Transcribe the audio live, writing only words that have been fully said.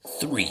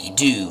Three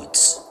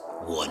dudes,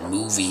 one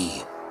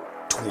movie,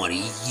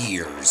 20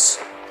 years.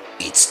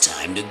 It's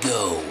time to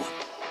go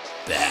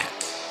back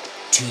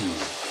to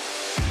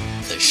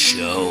the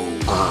show.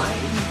 I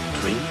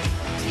drink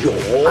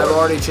your... I've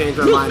already changed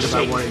my mind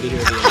about wanting to hear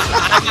the intro.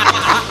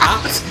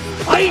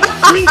 I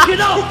drink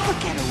it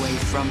up! Get away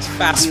from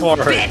Fast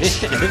forward.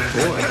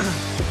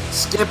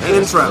 Skip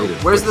intro.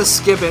 Where's the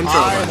skip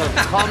intro?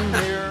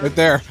 Right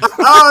there.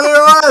 Oh, there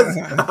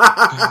it was!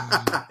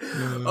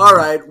 All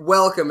right.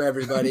 Welcome,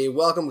 everybody.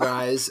 Welcome,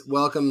 guys.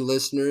 Welcome,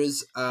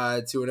 listeners,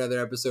 to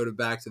another episode of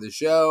Back to the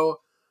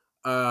Show.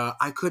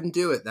 I couldn't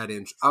do it, that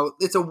intro.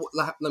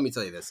 Let me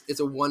tell you this.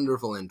 It's a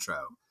wonderful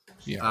intro.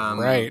 Yeah,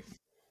 right.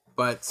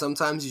 But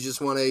sometimes you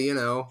just want to,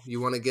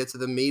 you want to get to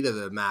the meat of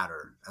the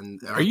matter.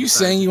 And are you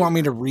saying you want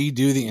me to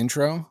redo the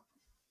intro?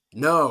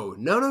 No.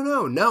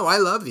 I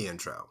love the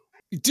intro.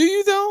 Do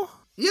you, though?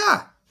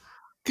 Yeah.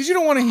 Because you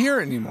don't want to hear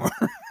it anymore.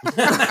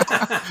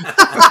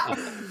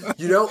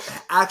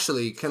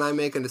 Actually, can I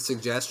make a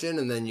suggestion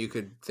and then you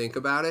could think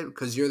about it?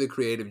 Because you're the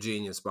creative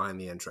genius behind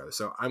the intro.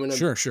 So I'm going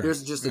to... Sure.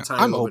 Here's just a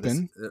time I'm moment.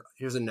 open.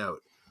 Here's a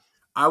note.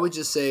 I would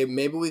just say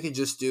maybe we could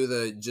just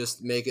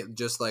make it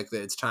just like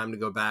that. It's time to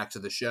go back to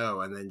the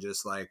show and then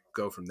just like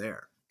go from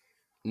there.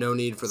 No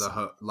need for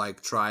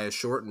try a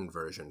shortened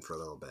version for a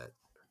little bit.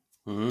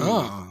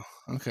 Oh,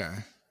 okay.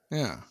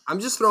 Yeah. I'm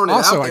just throwing it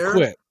also, out there. I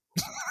quit.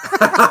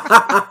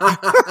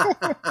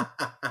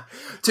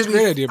 It's a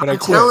great idea, but I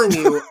quit.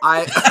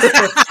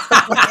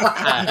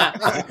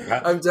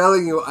 I'm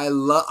telling you, I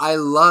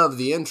love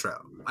the intro.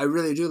 I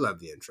really do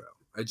love the intro.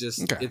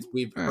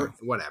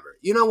 Whatever.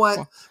 You know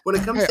what? When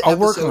it comes to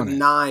episode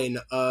 9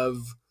 of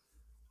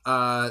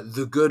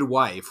The Good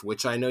Wife,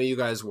 which I know you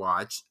guys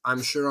watch,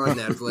 I'm sure on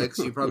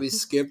Netflix, you probably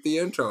skip the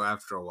intro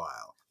after a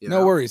while.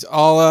 No worries.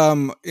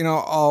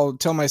 I'll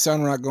tell my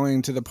son we're not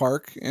going to the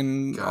park,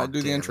 and I'll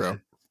do the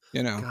intro.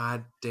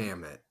 God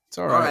damn it! It's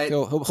all right.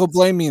 He'll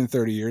blame me in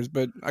 30 years,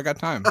 but I got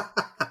time.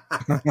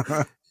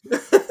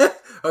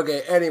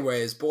 Okay.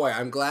 Anyways, boy,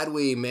 I'm glad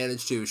we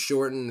managed to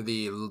shorten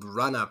the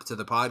run up to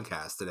the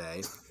podcast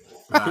today.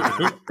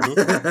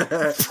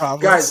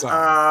 Guys,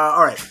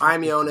 all right.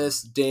 I'm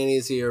Jonas.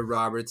 Danny's here.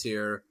 Robert's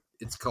here.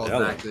 It's called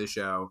Back to the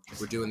Show.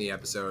 We're doing the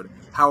episode.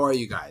 How are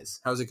you guys?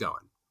 How's it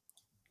going?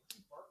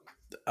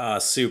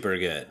 Super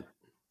good.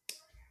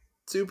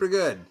 Super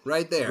good.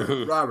 Right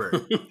there. Robert.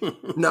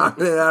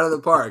 Knocking it out of the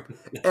park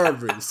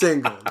every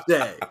single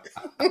day.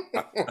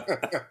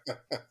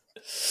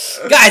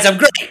 Guys, I'm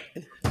great.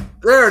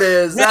 There it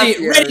is.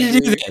 Ready to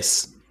do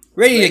this.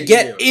 Ready to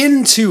get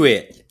into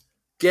it.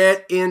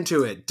 Get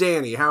into it.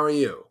 Danny, how are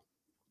you?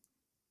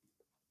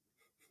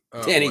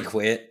 Danny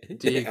quit.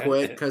 Did he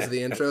quit because of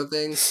the intro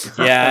thing?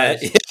 Yeah.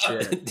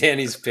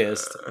 Danny's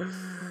pissed.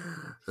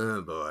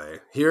 Oh boy.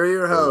 Here are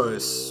your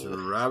hosts,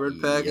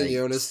 Robert Peck and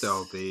Jonas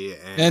Stolpe.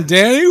 And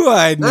Danny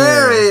Widener.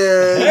 There he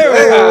is.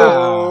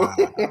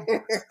 Hey.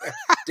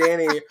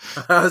 Danny,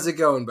 how's it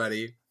going,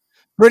 buddy?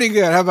 Pretty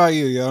good. How about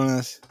you,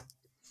 Jonas?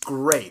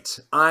 Great.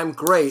 I'm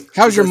great.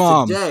 How's your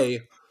mom?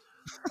 Today,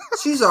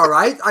 she's all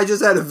right. I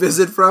just had a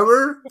visit from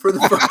her for the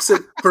folks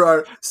for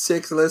our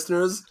 6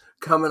 listeners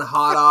coming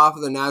hot off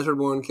the Natural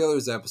Born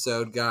Killers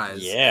episode,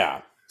 guys.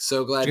 Yeah.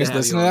 So glad to have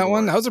listen you to that board.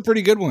 one. That was a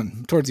pretty good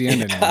one towards the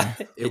end. Anyway.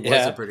 It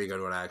was a pretty good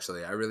one,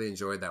 actually. I really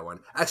enjoyed that one.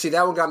 Actually,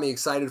 that one got me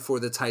excited for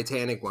the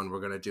Titanic one we're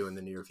going to do in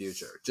the near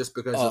future, just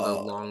because of the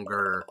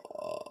longer,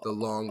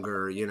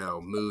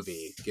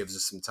 movie gives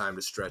us some time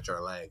to stretch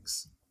our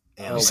legs.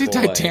 And you see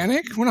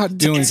Titanic? We're not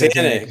doing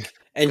Titanic.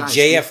 And guys,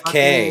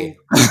 JFK.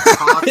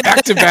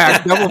 Back to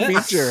back, double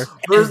feature.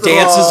 And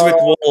Dances with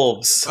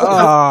Wolves.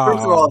 Oh.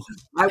 First of all,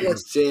 I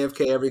watch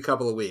JFK every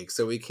couple of weeks,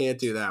 so we can't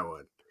do that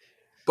one.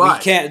 But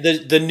we can't.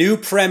 The new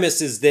premise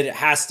is that it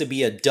has to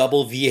be a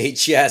double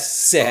VHS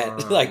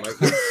set. Remember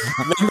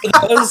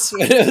those?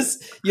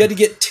 You had to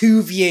get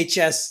 2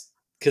 VHS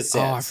cassettes.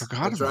 Oh, I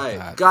forgot about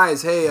that.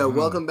 Guys, hey,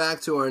 welcome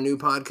back to our new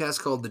podcast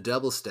called The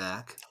Double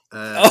Stack.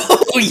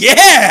 Oh,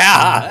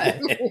 yeah!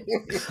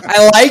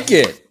 I like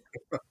it.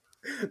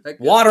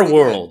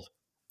 Waterworld.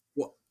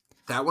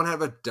 That one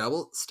have a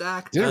double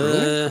stack? Did it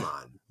really? Come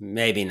on.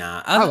 Maybe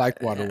not. I like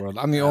Waterworld.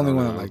 I'm the only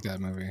one that liked that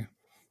movie.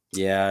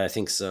 Yeah, I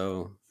think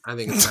so. I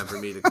think it's time for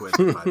me to quit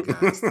the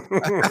podcast.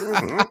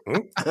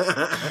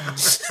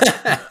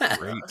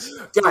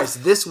 Great. Guys,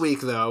 this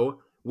week, though,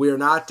 we're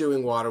not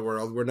doing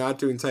Waterworld. We're not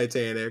doing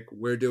Titanic.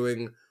 We're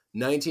doing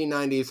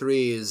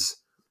 1993's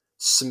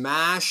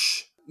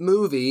smash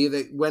movie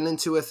that went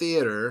into a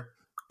theater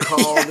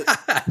called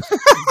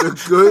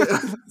The Good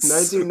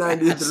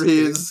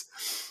 1993's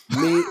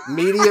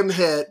medium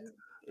hit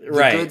The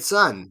Good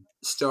Son,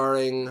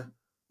 starring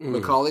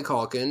Macaulay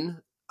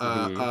Culkin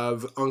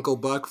of Uncle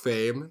Buck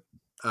fame.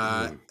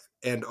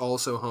 And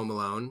also Home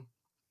Alone,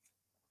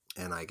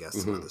 and I guess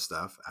some other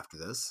stuff after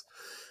this,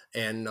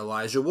 and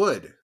Elijah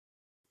Wood,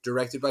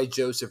 directed by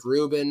Joseph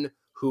Rubin,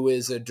 who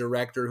is a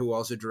director who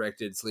also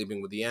directed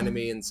Sleeping with the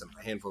Enemy and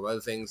a handful of other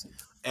things.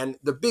 And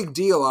the big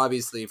deal,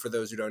 obviously, for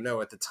those who don't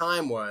know, at the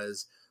time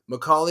was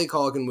Macaulay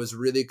Culkin was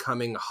really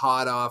coming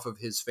hot off of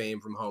his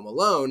fame from Home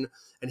Alone,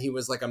 and he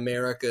was like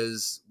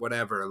America's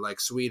whatever, like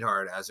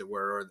sweetheart, as it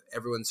were, or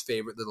everyone's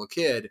favorite little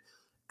kid.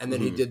 And then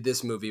he did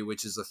this movie,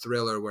 which is a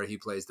thriller where he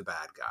plays the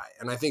bad guy.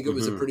 And I think it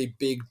was a pretty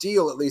big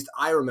deal, at least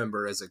I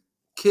remember as a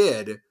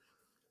kid,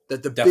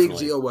 that the big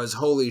deal was,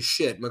 holy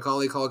shit,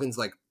 Macaulay Culkin's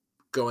like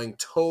going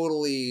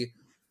totally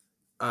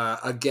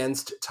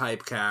against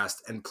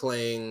typecast and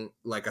playing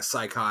like a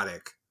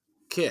psychotic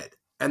kid.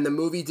 And the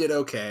movie did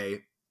okay,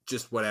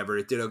 just whatever.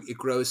 It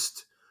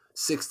grossed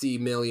 60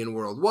 million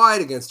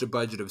worldwide against a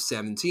budget of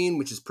 17,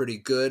 which is pretty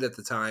good at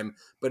the time,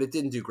 but it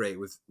didn't do great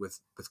with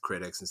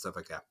critics and stuff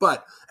like that.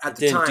 But at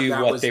the time, didn't do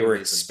that what was they the were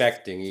reason.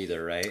 expecting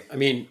either, right? I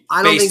mean,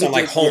 I don't based think on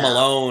like did, Home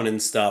Alone and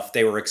stuff,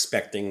 they were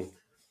expecting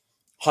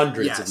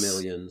hundreds of Yes,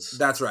 millions.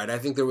 That's right. I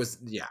think there was,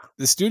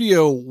 The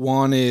studio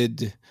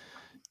wanted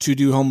to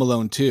do Home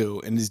Alone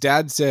 2, and his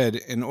dad said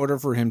in order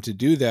for him to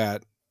do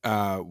that,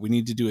 we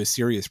need to do a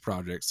serious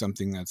project,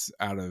 something that's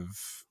out of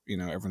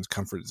everyone's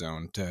comfort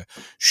zone to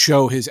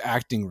show his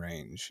acting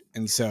range.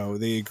 And so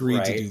they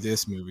agreed to do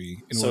this movie.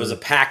 So it was a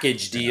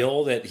package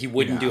deal that he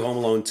wouldn't do Home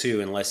Alone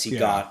 2 unless he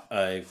got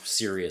a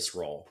serious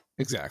role.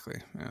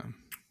 Exactly. Yeah.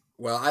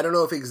 Well, I don't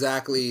know if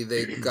exactly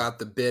they got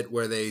the bit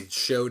where they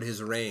showed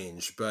his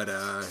range, but he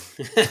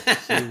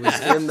was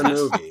in the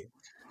movie.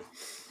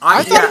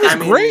 I thought it was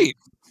great.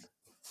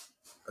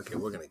 Okay,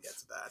 we're going to get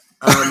to that.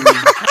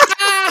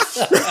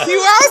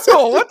 You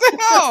asshole! What the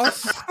hell?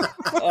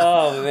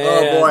 Oh man!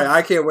 Oh boy,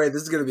 I can't wait.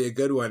 This is going to be a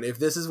good one. If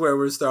this is where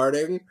we're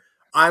starting,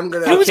 I'm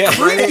going to. I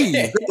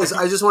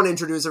just want to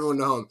introduce everyone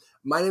to home.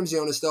 My name's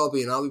Jonas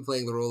Stolpe, and I'll be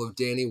playing the role of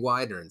Danny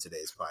Wider in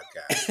today's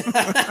podcast.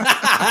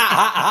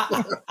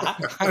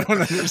 I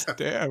don't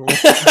understand.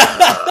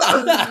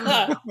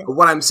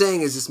 What I'm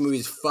saying is this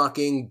movie's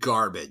fucking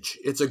garbage.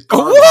 It's a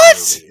garbage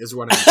movie, is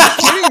what I'm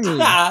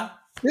saying.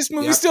 This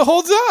movie still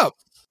holds up.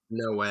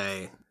 No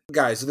way.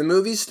 Guys, so the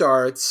movie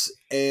starts,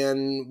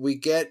 and we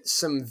get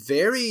some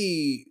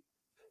very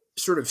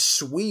sort of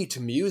sweet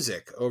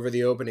music over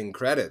the opening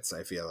credits,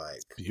 I feel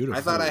like. Beautiful.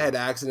 I thought I had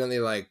accidentally,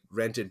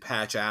 rented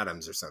Patch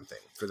Adams or something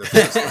for the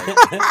first,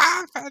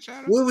 Patch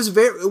Adams. Well,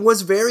 it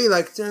was very,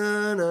 like,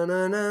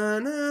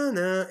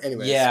 da-na-na-na-na-na.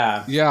 Anyways.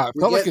 Yeah, it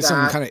felt like it's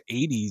some kind of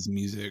 80s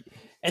music.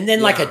 And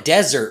then, like, a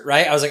desert,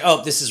 right? I was like,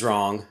 oh, this is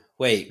wrong.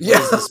 Wait, what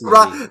is this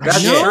movie?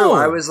 That's true.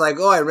 I was like,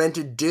 I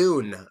rented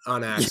Dune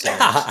on accident.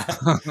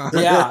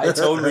 Yeah, I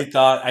totally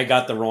thought I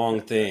got the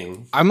wrong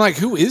thing. I'm like,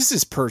 who is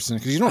this person?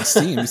 Because you don't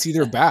see him. You see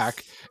their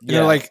back. And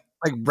they're like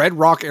Red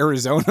Rock,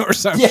 Arizona or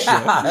some shit.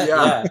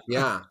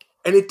 Yeah.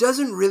 And it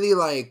doesn't really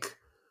like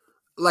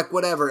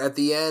whatever. At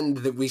the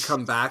end that we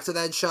come back to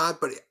that shot,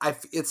 but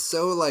it's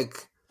so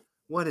like,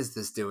 what is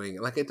this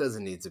doing? Like, it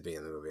doesn't need to be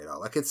in the movie at all.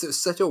 Like, it's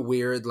such a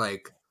weird,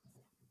 like,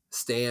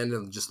 stand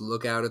and just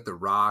look out at the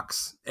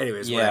rocks.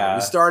 Anyways, whatever.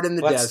 We start in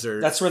the desert.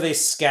 That's where they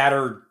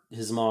scattered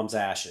his mom's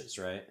ashes,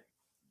 right?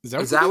 Is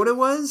that what it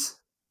was?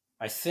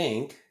 I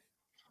think.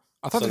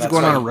 I thought they were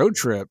going on a road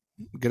trip.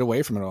 Get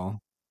away from it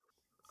all.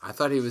 I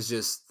thought he was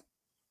just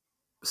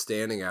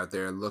standing out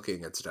there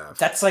looking at stuff.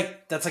 That's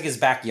like his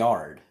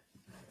backyard.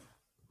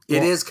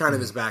 It is kind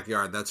of his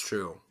backyard. That's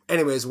true.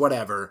 Anyways,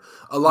 whatever.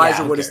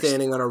 Elijah Wood is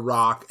standing on a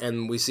rock,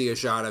 and we see a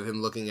shot of him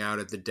looking out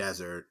at the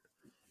desert.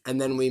 And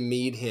then we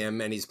meet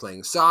him, and he's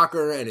playing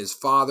soccer, and his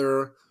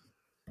father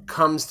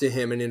comes to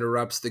him and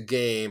interrupts the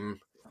game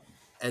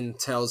and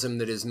tells him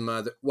that his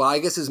mother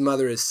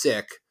is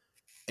sick,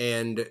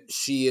 and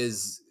she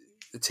is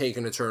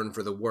taken a turn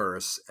for the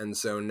worse. And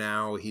so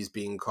now he's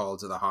being called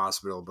to the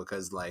hospital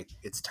because, like,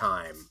 it's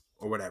time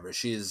or whatever.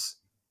 She's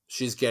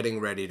getting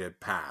ready to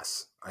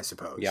pass, I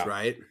suppose,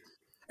 right?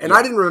 And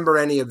I didn't remember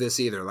any of this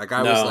either. Like,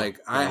 I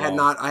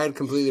had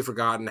completely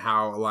forgotten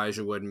how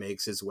Elijah Wood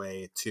makes his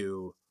way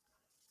to...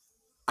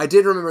 I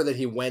did remember that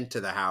he went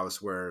to the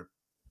house where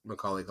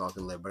Macaulay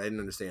Culkin lived, but I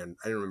didn't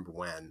remember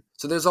when.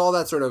 So there's all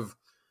that sort of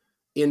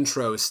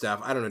intro stuff.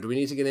 I don't know. Do we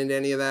need to get into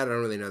any of that? I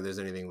don't really know if there's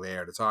anything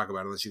there to talk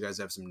about unless you guys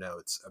have some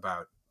notes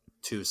about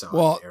Tucson.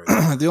 Well,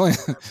 the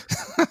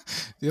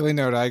only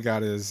note I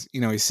got is,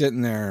 he's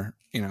sitting there,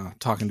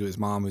 talking to his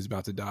mom who's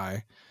about to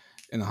die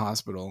in the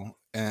hospital,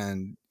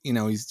 and,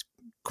 he's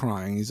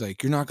crying. He's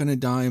like, "You're not going to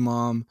die,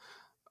 Mom.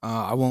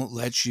 I won't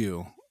let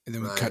you." And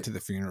then we cut to the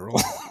funeral.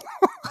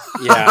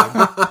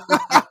 Yeah.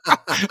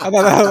 I thought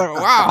that was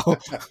like, wow.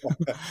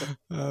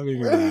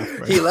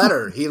 He let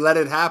her. He let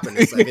it happen.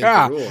 It's like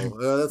the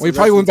rule. He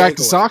probably went back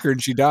to soccer and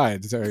she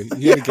died. Sorry.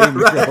 He had a game to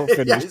go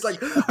finish. Yeah, he's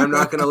like, "I'm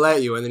not going to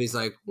let you." And then he's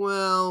like,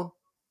 "Well,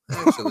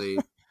 actually."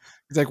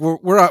 He's like,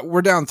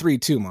 we're down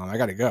 3-2, Mom. I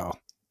got to go.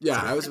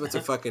 Yeah, I was about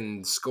to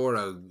fucking score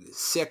a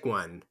sick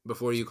one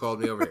before you called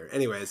me over here.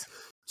 Anyways,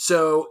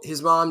 so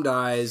his mom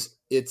dies.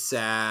 It's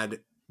sad.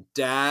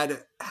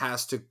 Dad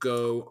has to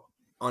go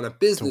on a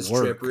business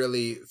trip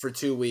really for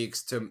 2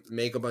 weeks to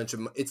make a bunch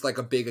of, it's like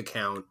a big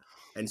account.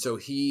 And so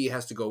he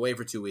has to go away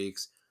for 2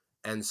 weeks.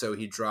 And so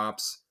he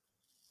drops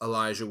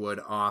Elijah Wood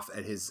off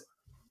at his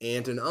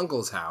aunt and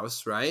uncle's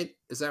house, right?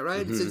 Is that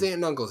right? Mm-hmm. It's his aunt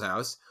and uncle's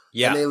house.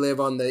 Yeah. And they live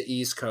on the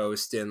East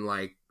Coast in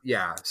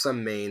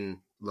some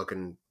Maine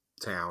looking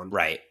town.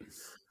 Right.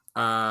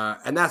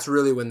 And that's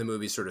really when the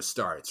movie sort of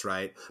starts,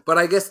 right? But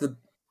I guess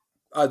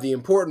the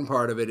important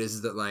part of it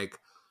is that, like,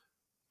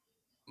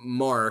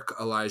 Mark,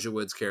 Elijah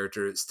Wood's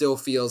character, still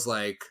feels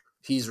like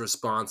he's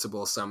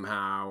responsible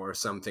somehow or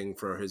something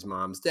for his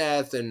mom's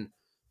death, and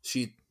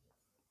she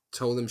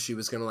told him she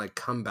was going to, like,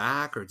 come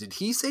back, or did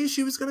he say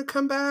she was going to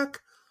come back?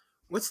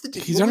 What's the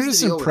deal? He's under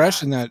this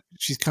impression that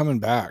she's coming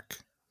back.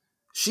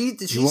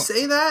 Did she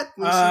say that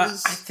when she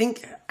was?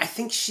 I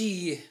think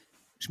she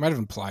might have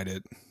implied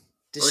it.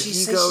 Did she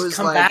say she'd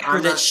come back,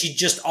 or that she'd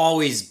just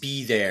always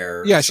be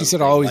there? Yeah, she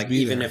said always be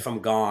even there. if I'm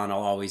gone,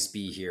 I'll always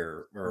be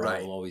here, or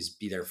I'll always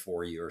be there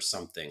for you, or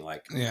something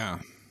like. Yeah.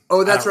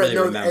 Oh, that's right.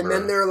 No, and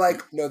then they're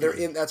like, no, they're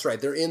in. That's right.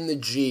 They're in the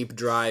Jeep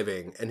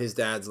driving, and his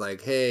dad's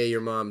like, "Hey,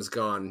 your mom's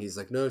gone." And he's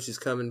like, "No, she's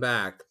coming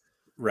back."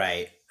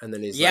 Right. And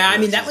then he's like, I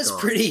mean, that was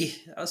pretty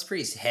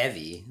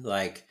heavy.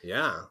 Like,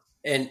 yeah.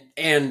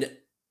 And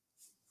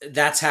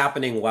that's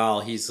happening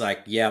while he's like,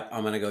 "Yep,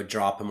 I'm gonna go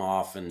drop him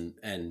off and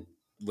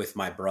with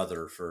my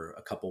brother for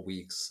a couple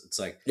weeks." It's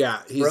like, yeah,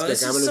 he's bro,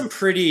 this is some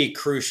pretty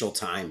crucial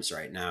times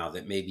right now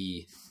that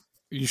maybe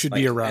you should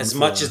be around. As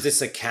much as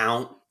this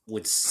account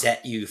would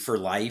set you for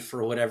life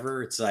or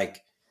whatever, it's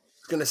like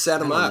it's gonna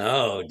set him up.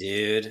 No,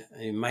 dude,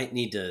 you might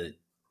need to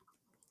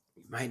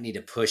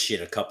push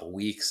it a couple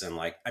weeks. And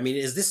like, I mean,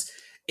 is this?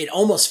 It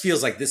almost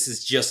feels like this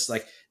is just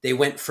like they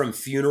went from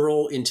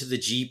funeral into the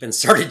Jeep and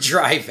started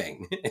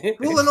driving.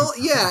 Well, and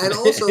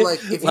also like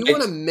if you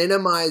want to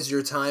minimize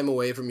your time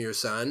away from your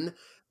son,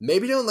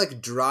 maybe don't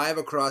like drive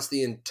across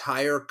the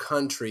entire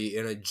country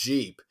in a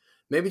Jeep.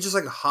 Maybe just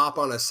like hop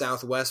on a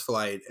Southwest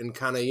flight and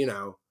kind of,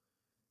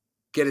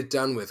 get it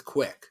done with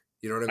quick.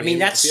 You know what I mean? I mean,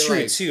 that's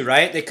true too,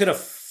 right? They could have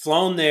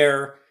flown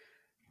there,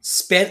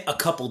 spent a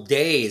couple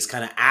days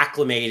kind of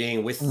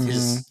acclimating with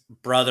his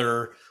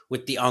brother,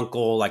 with the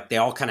uncle, like they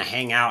all kind of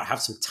hang out,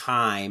 have some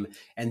time.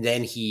 And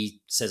then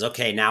he says,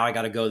 okay, now I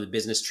got to go to the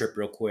business trip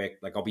real quick.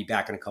 Like I'll be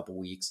back in a couple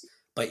weeks,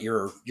 but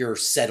you're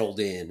settled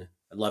in.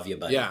 I love you,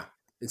 buddy. Yeah.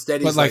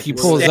 Instead, he's he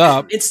pulls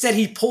up. Instead,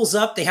 he pulls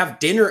up. They have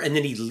dinner, and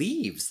then he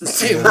leaves the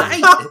same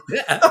night.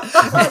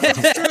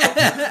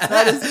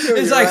 That is true.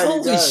 It's like,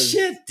 holy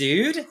shit,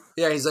 dude.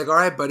 Yeah, he's like, all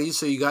right, buddy.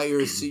 So you got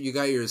your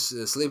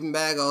sleeping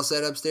bag all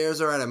set upstairs.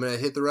 All right, I'm gonna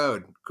hit the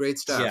road. Great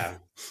stuff. Yeah,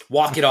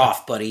 walk it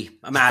off, buddy.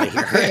 I'm out of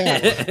here.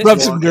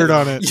 Rub some dirt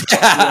on it.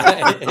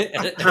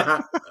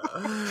 Yeah.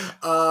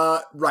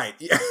 Right.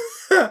 Yeah.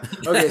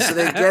 Okay, so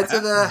they get to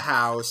the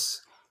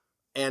house,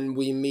 and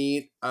we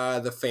meet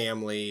the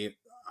family.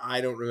 I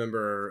don't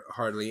remember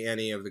hardly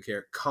any of the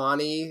characters.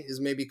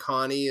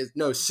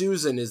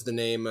 Susan is the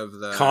name of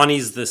the...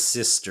 Connie's the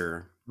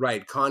sister.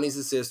 Right, Connie's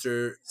the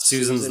sister.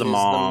 Susan's the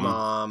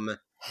mom.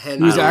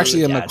 Henry, who's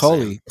actually a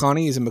Macaulay.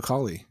 Connie is a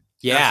Macaulay.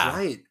 Yeah. That's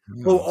right.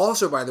 Yeah. Oh,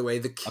 also, by the way,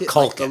 the kid...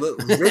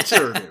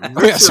 Richard.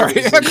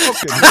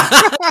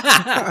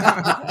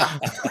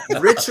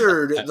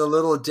 Richard, the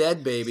little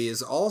dead baby,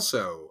 is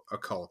also a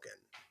Culkin.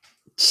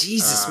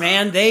 Jesus,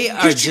 man. They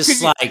are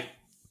just like...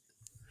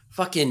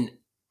 fucking...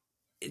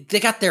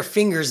 They got their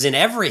fingers in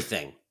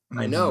everything.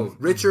 I know.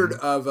 Richard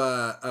of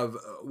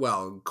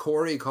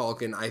Corey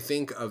Culkin, I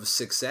think of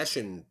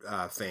Succession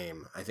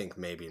fame, I think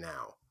maybe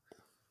now.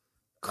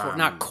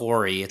 Not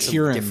Corey, it's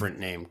Kieran. A different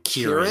name.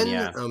 Kieran,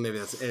 yeah. Oh, maybe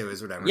that's,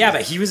 anyways, whatever. Yeah,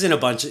 but he's been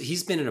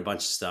in a bunch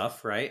of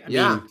stuff, right? I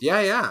mean,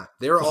 yeah.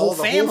 They were all the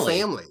whole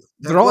family.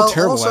 They're all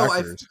terrible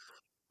actors.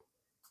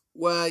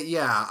 I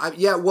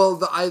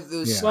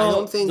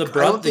don't think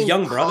the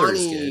young brother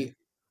is good.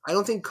 I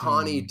don't think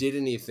Connie did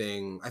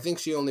anything. I think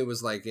she only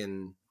was like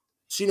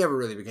she never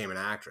really became an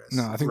actress.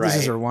 No, I think this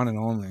is her one and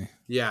only.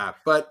 Yeah,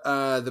 but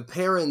the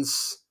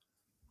parents,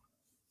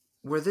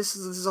 where this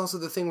is also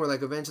the thing where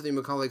like eventually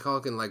Macaulay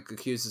Culkin like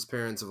accused his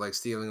parents of like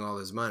stealing all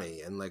his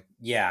money and like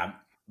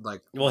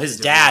his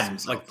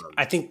dad like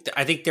I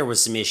think there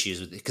was some issues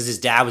with it because his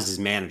dad was his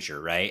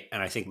manager, right?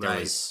 And I think there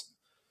was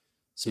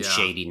some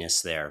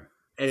shadiness there.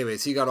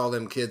 Anyways, he got all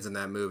them kids in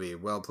that movie.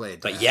 Well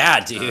played. But yeah,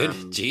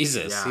 dude,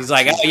 Jesus. Yeah. He's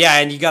like, oh yeah,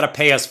 and you got to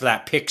pay us for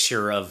that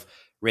picture of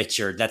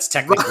Richard. That's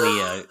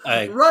technically a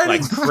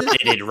like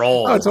credited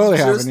role. Oh, it totally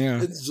happened,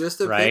 yeah. It's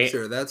just a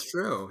picture. That's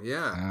true.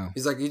 Yeah. Wow.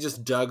 He's like, he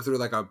just dug through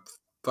like a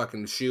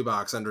fucking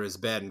shoebox under his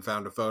bed and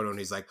found a photo, and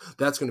he's like,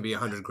 that's going to be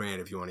 $100,000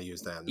 if you want to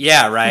use that.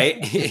 Yeah, right.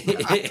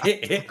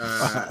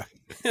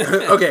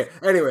 Okay.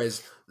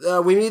 Anyways,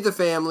 we meet the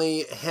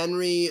family.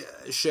 Henry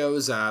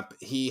shows up.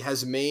 He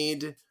has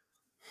made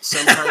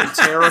some kind of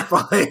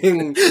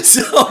terrifying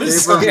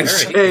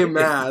paper-mache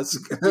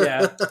mask.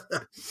 Yeah.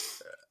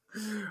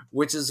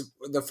 Which is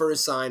the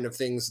first sign of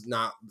things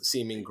not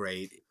seeming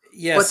great.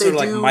 Yeah, but sort of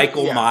like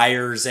Michael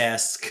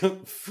Myers-esque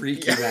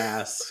freaky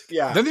mask.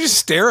 Yeah. Then they just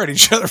stare at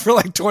each other for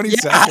like 20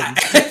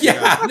 seconds.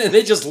 Yeah, and then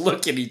they just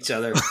look at each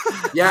other.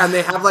 Yeah, and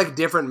they have like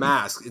different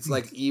masks. It's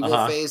like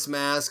evil face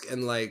mask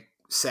and like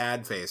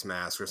sad face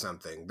mask or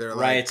something. They're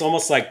like, right. It's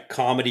almost like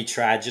comedy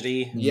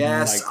tragedy.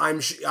 Yes, like,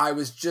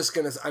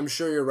 I'm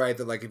sure you're right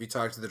that like if you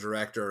talk to the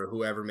director or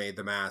whoever made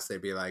the mask, they'd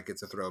be like,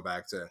 it's a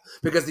throwback to,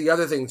 because the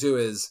other thing too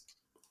is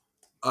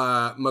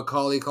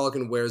Macaulay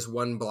Culkin wears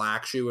one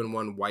black shoe and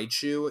one white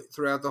shoe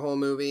throughout the whole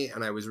movie,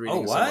 and I was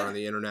reading somewhere on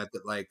the internet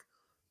that like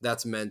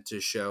that's meant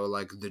to show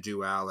like the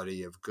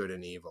duality of good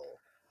and evil.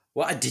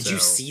 Well, did you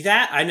see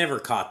that? I never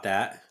caught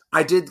that.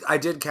 I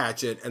did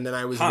catch it, and then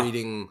I was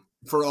reading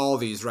for all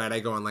these, right? I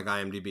go on like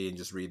IMDb and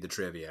just read the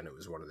trivia, and it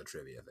was one of the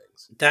trivia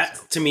things.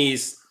 That to me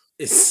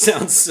it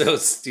sounds so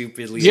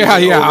stupidly. Yeah.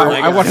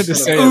 I wanted to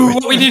say, ooh,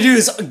 what we need to do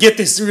is get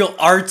this real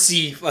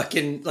artsy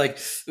fucking like.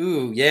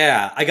 Ooh,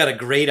 yeah, I got a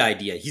great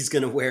idea. He's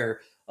gonna wear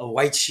a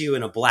white shoe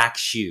and a black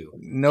shoe.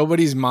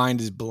 Nobody's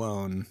mind is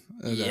blown.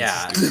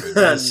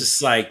 It's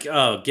just like,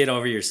 oh, get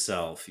over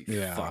yourself, you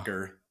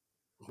fucker.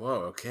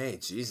 Whoa, okay,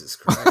 Jesus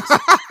Christ.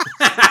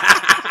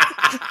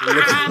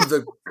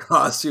 The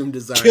costume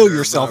designer. Kill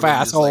yourself,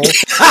 asshole.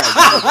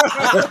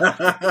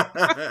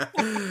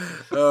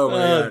 Oh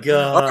my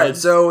God. All right,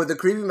 so the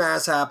creepy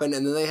mass happened,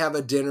 and then they have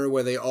a dinner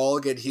where they all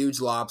get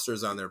huge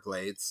lobsters on their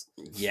plates.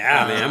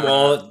 Yeah, man.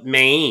 Well,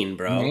 Maine,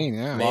 bro. Maine,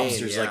 yeah.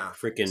 Lobsters like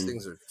freaking. These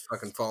things are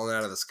fucking falling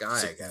out of the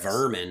sky, I guess.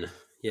 Vermin.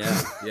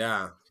 Yeah.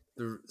 Yeah.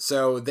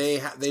 So they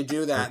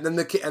do that,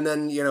 and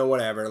then you know,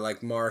 whatever,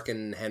 like Mark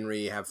and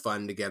Henry have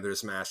fun together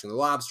smashing the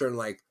lobster, and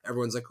like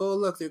everyone's like, oh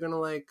look, they're gonna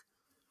like,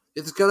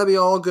 it's gonna be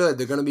all good,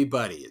 they're gonna be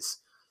buddies.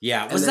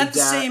 Yeah. And was that the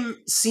same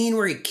scene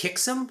where he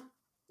kicks him?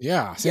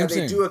 Yeah, same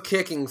they do a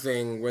kicking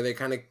thing where they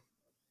kind of,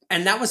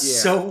 and that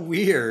was so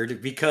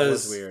weird because it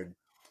was weird.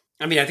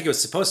 I mean, I think it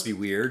was supposed to be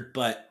weird,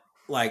 but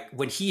like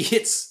when he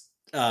hits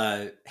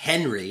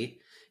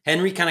Henry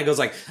kind of goes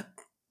like.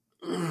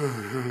 Like,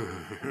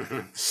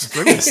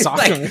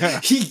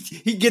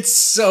 he gets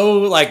so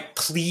like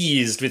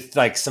pleased with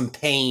like some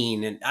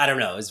pain, and I don't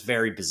know, it's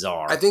very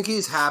bizarre. I think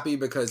he's happy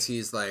because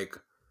he's like,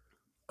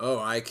 oh,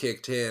 I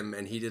kicked him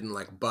and he didn't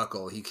like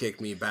buckle, he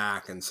kicked me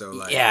back, and so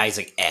like, yeah, he's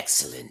like,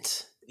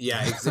 excellent.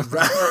 Yeah,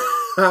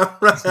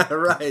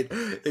 right,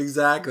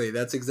 exactly.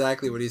 That's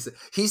exactly what he said.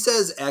 He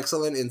says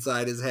excellent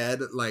inside his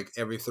head like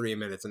every 3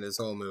 minutes in this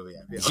whole movie,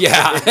 I feel.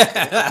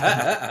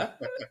 Yeah.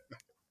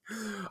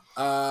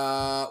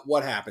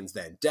 What happens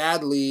then?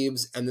 Dad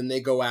leaves, and then they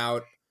go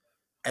out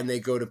and they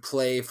go to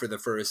play for the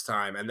first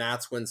time, and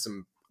that's when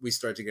we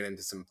start to get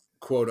into some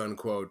quote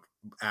unquote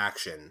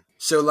action.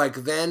 So like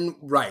then,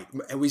 right,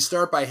 and we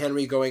start by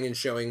Henry going and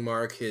showing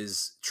Mark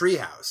his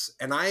treehouse,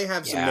 and I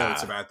have some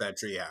notes about that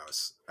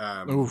treehouse.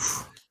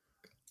 Oof.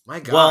 My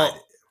God.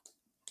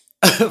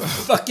 Well,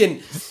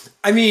 fucking,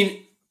 I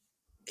mean,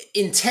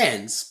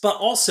 intense, but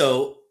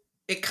also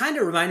it kind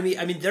of reminded me,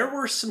 I mean, there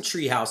were some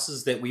tree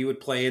houses that we would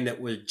play in that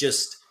were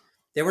just,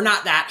 they were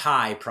not that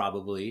high,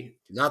 probably.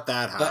 Not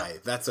that high.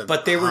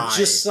 But they were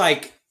just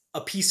like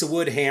a piece of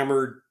wood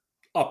hammered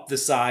up the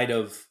side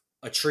of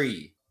a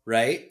tree,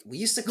 right? We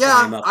used to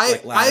climb up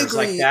like ladders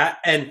like that.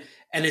 And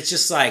it's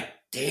just like,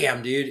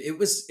 damn, dude, it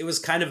was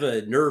kind of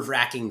a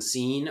nerve-wracking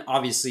scene.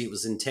 Obviously, it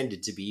was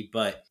intended to be,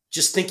 but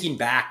just thinking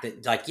back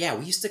that, like, yeah,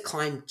 we used to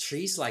climb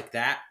trees like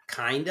that,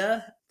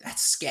 kinda.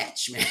 That's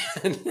sketch, man.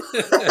 That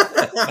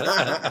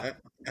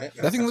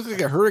thing looked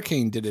like a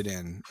hurricane did it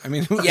in. I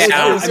mean,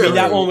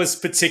 that one was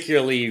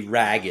particularly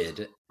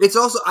ragged. It's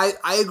also,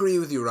 I agree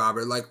with you,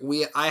 Robert. Like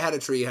I had a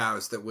tree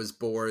house that was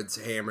boards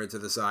hammered to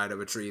the side of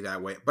a tree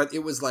that way, but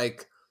it was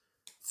like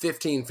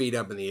 15 feet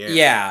up in the air.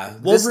 Yeah.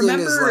 Well, this thing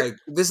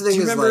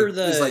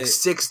is like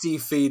 60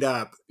 feet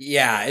up.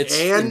 Yeah, it's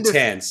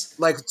intense.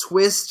 Like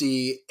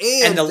twisty.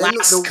 And the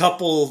last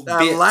couple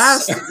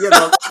bits.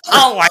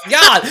 Oh my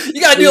God.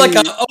 You got to do like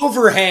an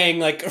overhang,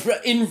 like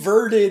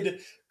inverted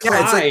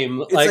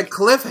climb. It's a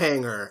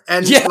cliffhanger.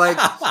 And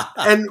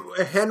and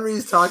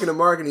Henry's talking to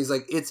Mark and he's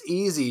like, it's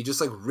easy. Just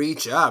like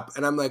reach up.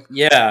 And I'm like,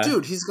 yeah,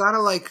 dude, he's got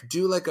to like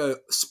do like a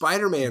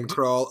Spider-Man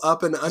crawl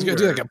up and under. He's got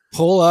to do like a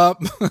pull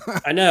up.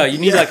 I know. You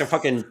need like a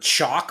fucking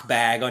chalk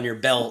bag on your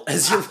belt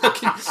as you're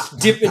fucking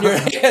dipping your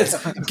hands,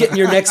 getting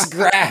your next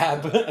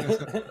grab.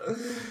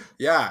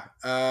 Yeah.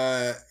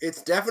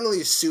 It's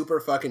definitely super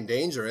fucking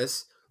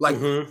dangerous. Like,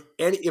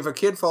 if a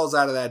kid falls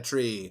out of that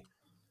tree,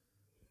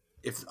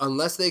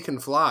 unless they can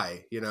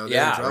fly, they're in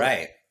trouble.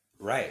 Right.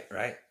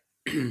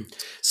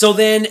 So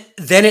then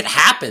it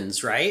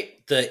happens, right?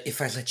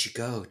 If I let you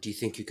go, do you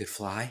think you could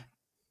fly?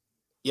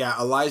 Yeah,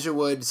 Elijah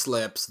Wood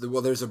slips.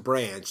 There's a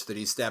branch that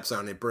he steps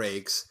on, it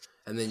breaks,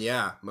 and then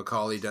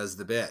Macaulay does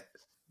the bit.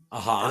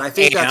 And I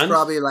think that's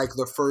probably like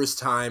the first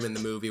time in the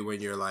movie when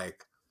you're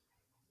like,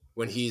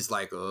 when he's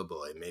like, oh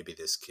boy, maybe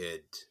this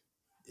kid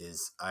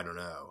is, I don't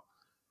know.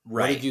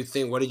 Right. What did you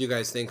think? What did you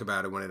guys think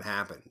about it when it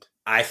happened?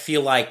 I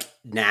feel like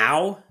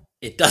now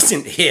it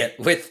doesn't hit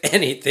with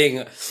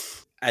anything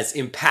as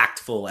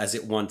impactful as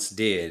it once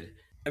did.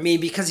 I mean,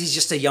 because he's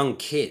just a young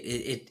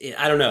kid.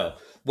 I don't know.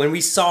 When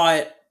we saw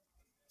it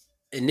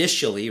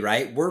initially,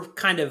 right, we're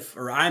kind of,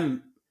 or I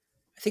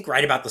think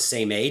right about the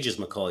same age as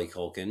Macaulay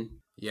Culkin.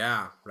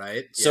 Yeah,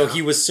 right. So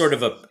he was sort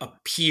of a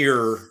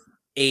peer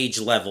age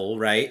level,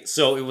 right?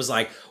 So it was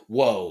like,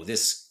 whoa,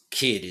 this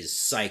kid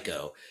is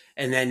psycho.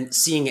 And then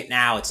seeing it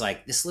now, it's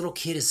like, this little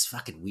kid is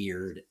fucking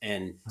weird,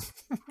 and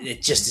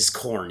it just is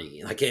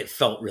corny. Like, it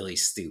felt really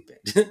stupid.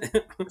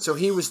 So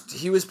he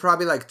was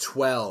probably like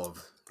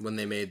 12 when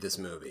they made this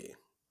movie.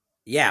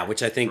 Yeah,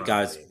 which I think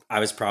Probably. I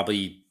was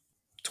probably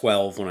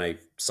 12 when I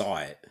saw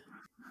it.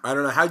 I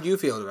don't know. How'd you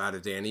feel about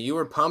it, Danny? You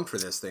were pumped for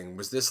this thing.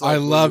 Was this like I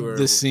when you loved were...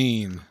 the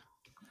scene.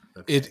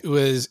 Okay. It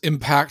was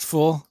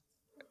impactful,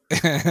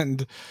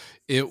 and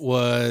it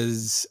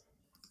was...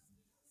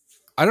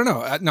 I don't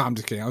know. No, I'm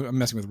just kidding. I'm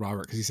messing with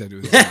Robert because he said it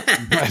was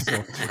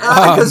impactful.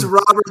 Because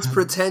Robert's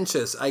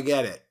pretentious. I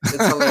get it.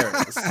 It's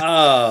hilarious.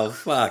 Oh,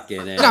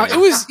 fucking it. No, it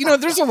was,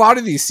 there's a lot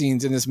of these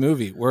scenes in this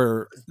movie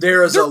where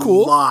There's they're a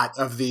cool. lot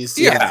of these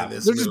scenes in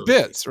this they're movie. just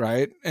bits,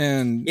 right?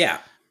 And Yeah.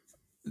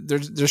 they're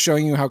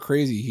showing you how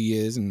crazy he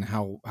is and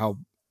how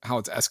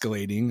it's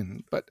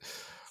escalating. But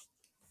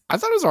I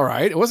thought it was all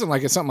right. It wasn't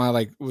like it's something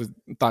I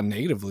thought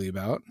negatively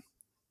about.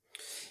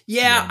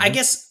 Yeah, I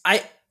guess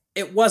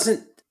it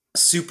wasn't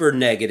super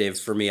negative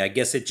for me. I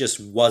guess it just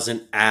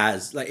wasn't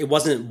it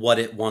wasn't what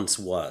it once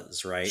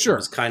was, right? Sure. It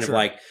was kind of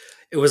like,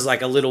 it was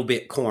like a little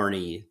bit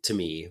corny to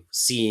me,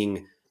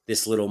 seeing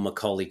this little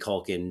Macaulay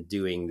Culkin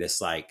doing this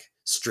like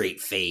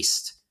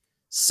straight-faced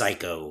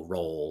psycho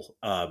role.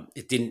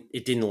 It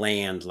didn't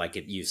land like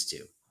it used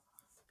to.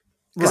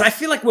 Because I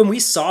feel like when we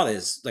saw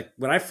this, like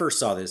when I first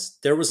saw this,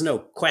 there was no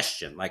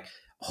question. Like,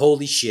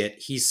 holy shit,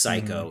 he's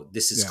psycho.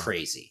 This is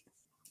crazy.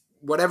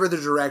 Whatever the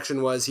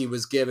direction was he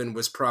was given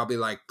was probably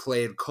like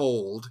play it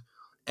cold,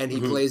 and he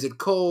plays it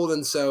cold,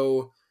 and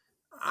so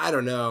I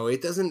don't know.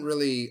 It doesn't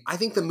really. I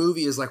think the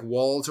movie is like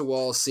wall to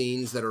wall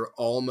scenes that are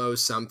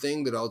almost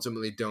something that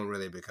ultimately don't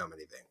really become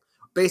anything.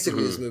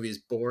 Basically, this movie is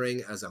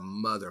boring as a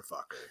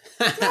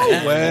motherfucker.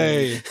 No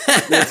way.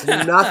 It's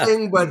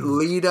nothing but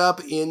lead up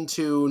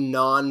into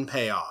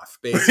non-payoff.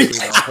 Basically,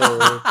 the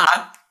whole.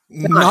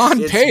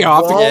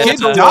 Non-payoff. The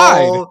kid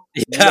Wall-to-wall,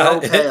 died. No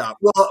payoff.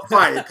 Well,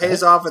 fine. It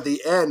pays off at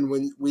the end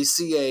when we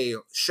see a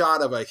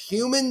shot of a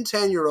human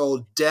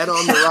 10-year-old dead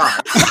on the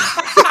rock.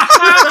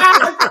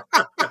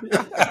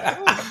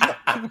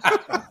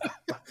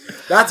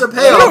 That's a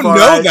payoff. I don't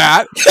know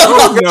that. I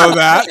don't know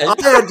that. I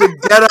had to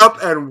get up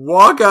and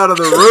walk out of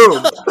the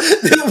room.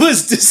 It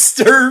was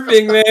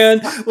disturbing, man.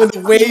 When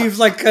the wave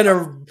like kind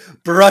of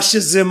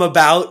brushes him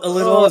about a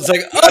little, it's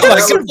like, oh my god,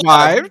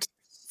 survived.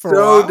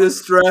 So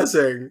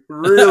distressing.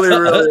 Really,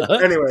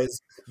 really.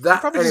 Anyways,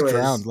 Probably just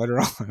drowned later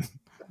on.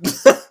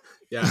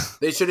 Yeah,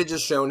 they should have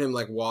just shown him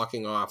like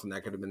walking off, and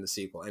that could have been the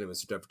sequel.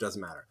 Anyways, it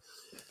doesn't matter.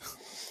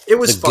 It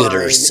was The fine.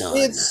 gooder son.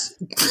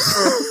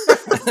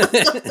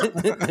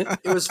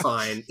 It was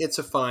fine. It's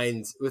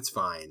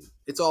fine.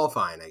 It's all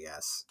fine, I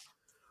guess.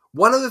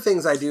 One of the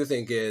things I do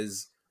think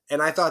is,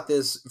 and I thought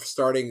this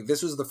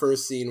was the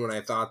first scene when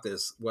I thought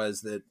this,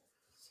 was that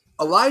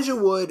Elijah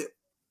Wood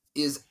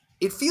is,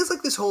 it feels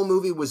like this whole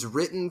movie was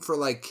written for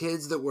like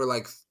kids that were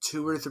like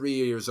 2 or 3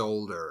 years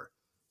older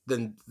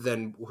than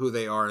who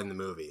they are in the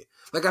movie.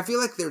 Like, I feel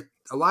like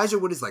Elijah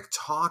Wood is like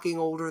talking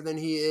older than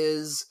he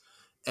is,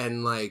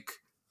 and like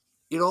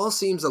it all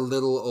seems a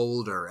little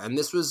older. And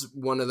this was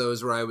one of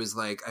those where I was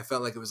like, I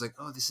felt like it was like,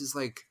 oh, this is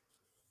like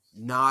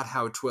not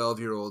how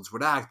 12-year-olds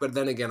would act. But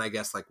then again, I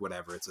guess like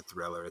whatever, it's a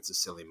thriller, it's a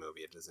silly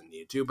movie, it doesn't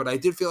need to. But I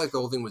did feel like the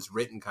whole thing was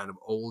written kind of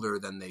older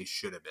than they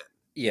should have been.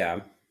 yeah.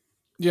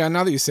 Yeah,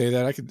 now that you say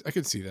that, I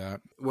could see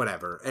that.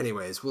 Whatever.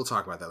 Anyways, we'll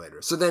talk about that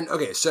later. So then,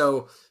 okay,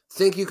 so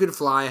Think You Could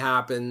Fly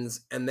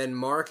happens, and then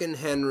Mark and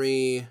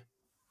Henry,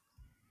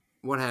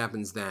 what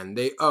happens then?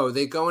 They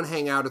go and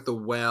hang out at the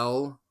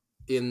well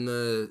in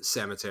the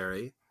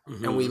cemetery,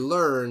 and we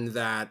learn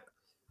that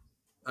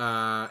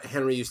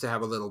Henry used to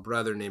have a little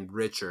brother named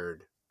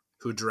Richard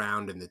who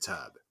drowned in the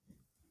tub.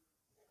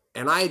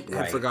 And I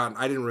had forgotten,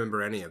 I didn't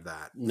remember any of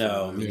that.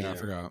 No, Yeah, I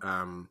forgot.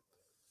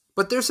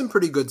 But there's some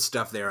pretty good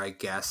stuff there, I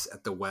guess,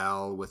 at the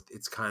well.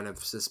 It's kind of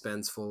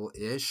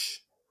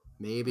suspenseful-ish,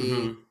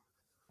 maybe.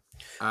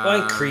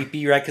 Well, and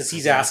creepy, right? Because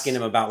he's asking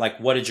him about like,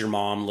 what did your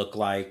mom look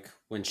like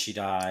when she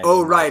died?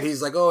 Oh, right.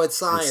 He's like, oh, it's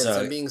science.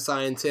 So, I'm being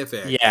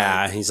scientific.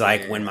 Yeah, he's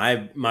like, when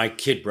my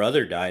kid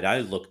brother died, I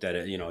looked at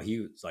it. You know, he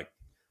was like,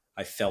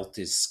 I felt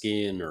his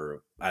skin,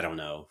 or I don't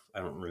know. I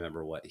don't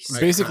remember what he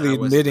said. Basically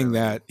admitting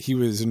that he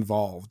was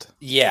involved.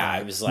 Yeah,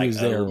 I was like,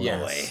 there, oh boy.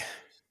 yes.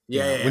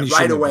 Yeah. When he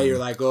Right shouldn't away, have you're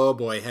been. like, oh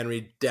boy,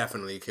 Henry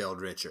definitely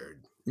killed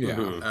Richard.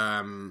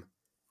 Yeah.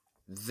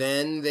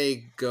 Then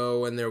they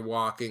go and they're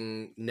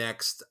walking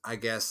next. I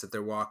guess that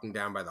they're walking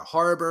down by the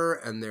harbor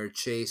and they're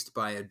chased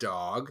by a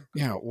dog.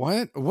 Yeah.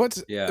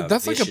 What's Yeah,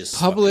 that's like a vicious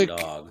public,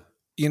 fucking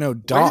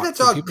dog. Dog. Where did that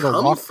for dog people to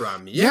come walk-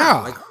 from?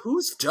 Yeah. Like,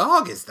 whose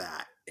dog is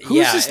that?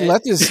 Who's just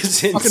let this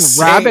it's fucking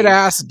insane. rabid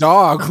ass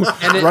dog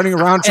running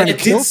around trying And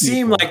to it kill did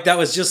seem people? like that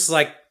was just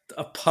like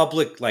a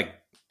public like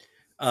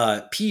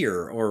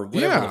pier or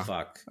whatever the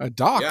fuck. A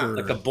dock. Yeah. or,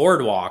 Like a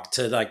boardwalk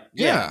to like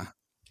yeah.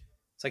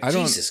 It's like I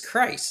don't- Jesus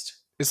Christ.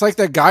 It's like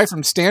that guy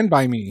from Stand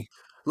By Me.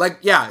 Like,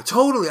 yeah,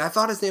 totally. I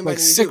thought his name Like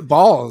was sick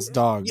balls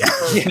dog. Yeah.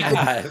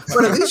 Yeah.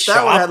 But at least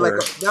that one had like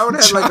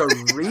Chopper.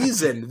 a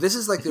reason. This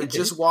is like they're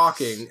just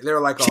walking.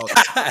 They're like all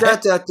da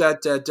da da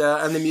da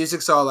da, and the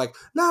music's all like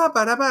la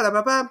ba da ba da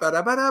ba ba ba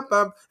da ba da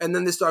ba, and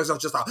then this dog's all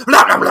just all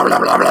blah blah blah blah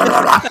blah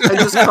blah blah, and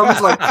just comes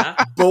like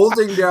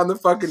bolting down the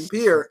fucking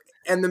pier.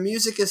 And the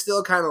music is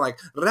still kind of like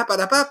zoink,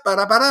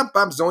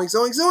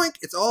 zoink, zoink.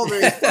 It's all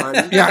very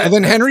fun. Yeah, and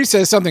then Henry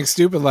says something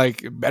stupid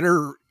like,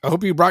 "Better, I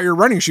hope you brought your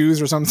running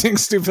shoes," or something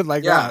stupid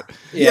like that.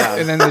 Yeah.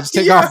 And then they just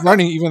take off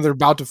running even though they're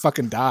about to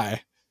fucking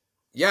die.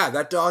 Yeah,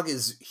 that dog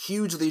is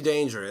hugely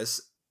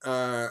dangerous.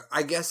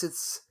 I guess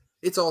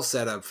it's all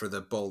set up for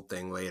the bolt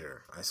thing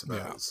later, I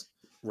suppose.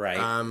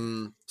 Right.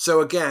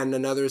 So again,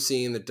 another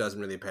scene that doesn't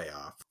really pay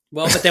off.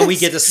 Well, but then we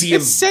get to see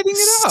him setting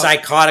it up.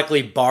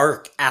 psychotically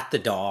bark at the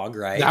dog,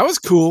 right? That was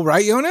cool,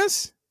 right,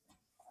 Jonas?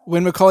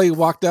 When Macaulay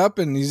walked up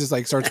and he just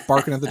like starts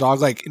barking at the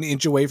dog like an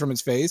inch away from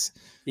its face.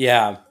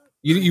 Yeah.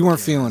 You weren't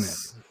feeling it.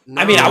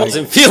 No. I mean, I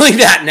wasn't feeling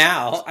that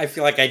now. I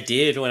feel like I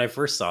did when I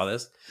first saw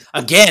this.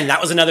 Again,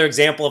 that was another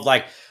example of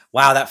like,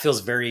 wow, that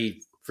feels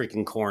very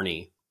freaking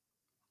corny.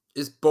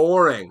 It's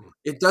boring.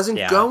 It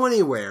doesn't go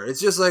anywhere.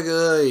 It's just like,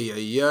 all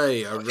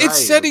right,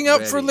 It's setting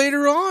up for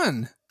later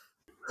on.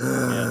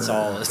 Yeah, it's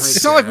all.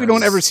 It's not like we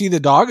don't ever see the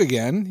dog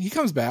again. He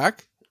comes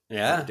back.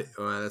 Yeah.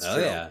 Well, that's Oh,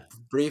 true. yeah.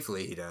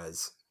 Briefly, he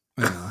does.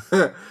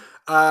 Yeah.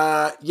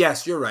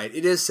 Yes, you're right.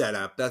 It is set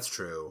up. That's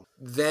true.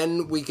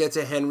 Then we get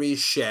to Henry's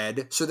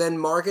shed. So then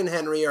Mark and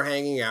Henry are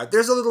hanging out.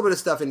 There's a little bit of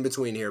stuff in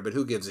between here, but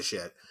who gives a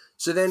shit?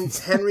 So then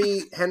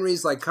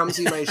Henry's like, come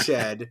see my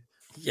shed.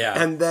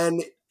 Yeah. And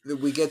then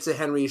we get to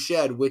Henry's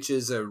shed, which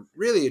is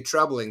really a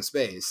troubling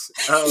space.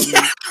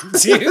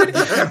 Dude.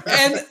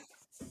 And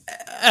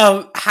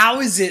how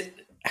is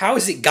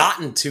it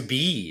gotten to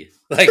be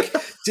like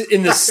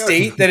in the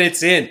state that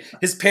it's in?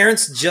 His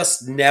parents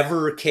just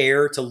never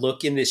care to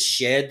look in this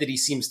shed that he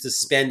seems to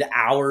spend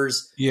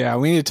hours. Yeah,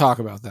 we need to talk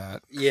about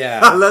that.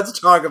 Yeah. Let's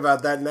talk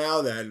about that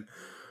now then.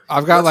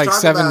 I've got Let's like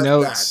talk 7 about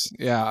notes.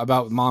 That. Yeah,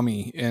 about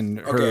mommy and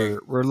her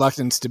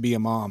reluctance to be a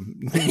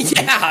mom.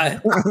 Yeah.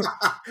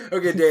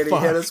 Okay, Danny,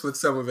 hit us with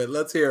some of it.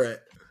 Let's hear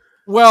it.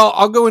 Well,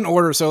 I'll go in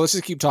order, so let's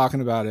just keep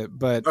talking about it.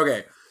 But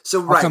okay,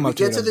 so we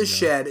get to the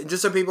shed, and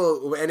just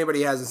so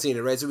anybody hasn't seen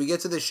it, right? So we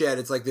get to the shed.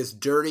 It's like this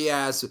dirty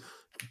ass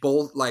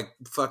bolt, like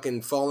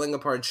fucking falling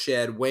apart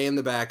shed, way in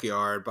the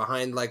backyard,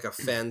 behind like a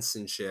fence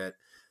and shit.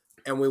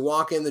 And we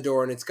walk in the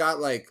door, and it's got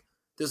like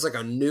there's like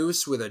a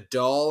noose with a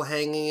doll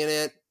hanging in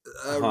it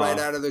right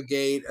out of the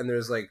gate, and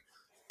there's like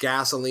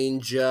gasoline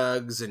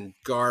jugs and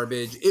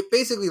garbage. It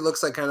basically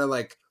looks like kind of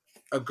like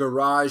a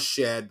garage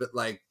shed, but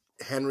like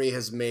Henry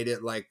has made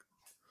it like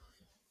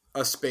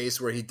a space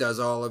where he does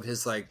all of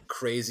his like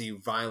crazy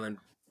violent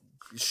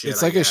shit.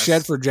 It's like a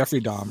shed for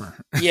Jeffrey Dahmer.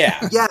 Yeah.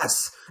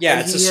 Yes. Yeah,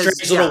 And it's he a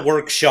strange little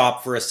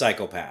workshop for a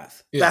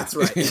psychopath. Yeah. That's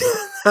right.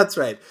 That's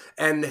right.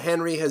 And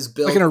Henry has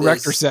built like an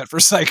erector set for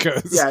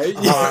psychos.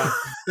 Yeah.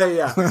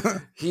 Yeah.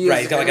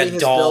 He's got like a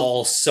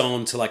doll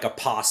sewn to like a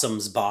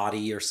possum's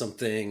body or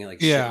something, like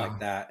shit like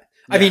that.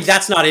 I mean,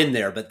 that's not in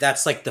there, but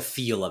that's like the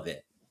feel of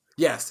it.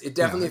 Yes, it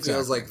definitely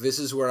feels like this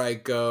is where I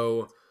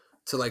go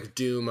to like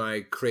do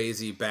my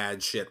crazy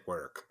bad shit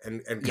work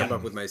and come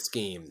up with my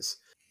schemes.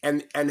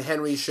 And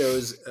Henry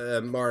shows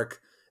Mark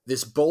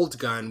this bolt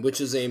gun,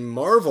 which is a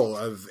marvel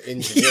of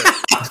engineering.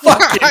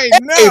 I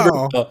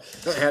know.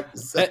 I have to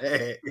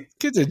say.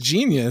 Kid's a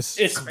genius.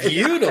 It's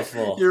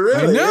beautiful. You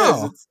really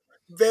know. is. It's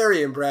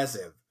very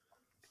impressive.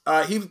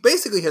 He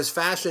basically has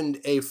fashioned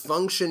a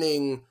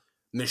functioning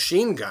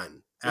machine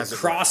gun as a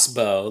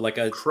crossbow, like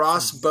a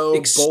crossbow,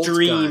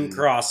 extreme bolt gun.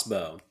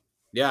 crossbow.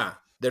 Yeah,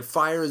 that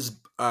fires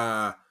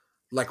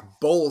like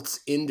bolts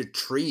into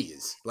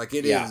trees. Like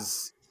it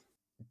is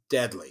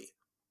deadly.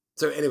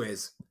 So,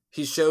 anyways,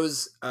 he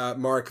shows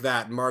Mark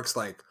that. And Mark's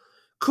like,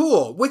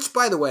 "Cool." Which,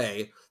 by the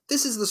way,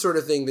 this is the sort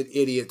of thing that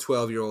idiot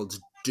 12-year-olds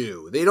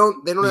do. They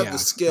don't have the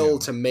skill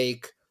to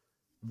make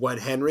what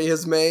Henry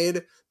has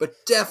made, but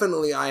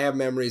definitely I have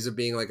memories of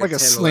being like a 10,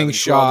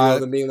 slingshot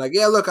 11, and being like,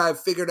 "Yeah, look, I've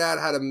figured out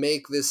how to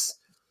make this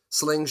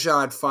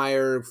slingshot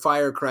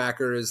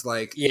firecrackers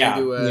like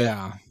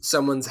into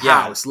someone's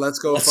house. Let's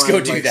go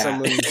find do like that.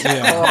 someone's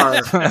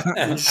car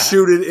and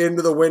shoot it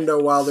into the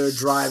window while they're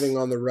driving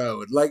on the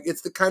road." Like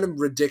it's the kind of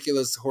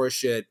ridiculous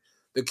horseshit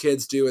the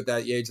kids do at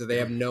that age that they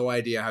have no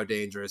idea how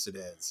dangerous it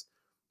is.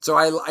 So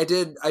I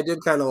did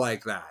kind of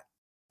like that.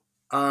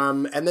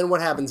 And then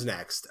what happens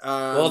next?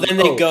 Well, then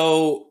they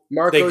go.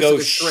 Mark they goes go to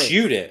the shrink.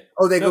 shoot it.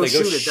 Oh, they go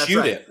shoot it. That's shoot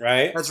right. it.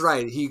 Right. That's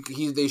right.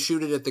 They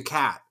shoot it at the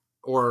cat,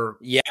 or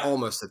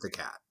almost at the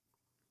cat.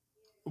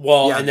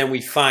 Well, and then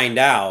we find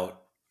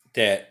out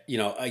that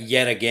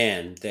yet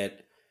again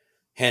that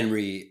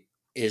Henry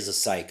is a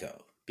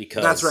psycho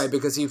because that's right,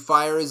 because he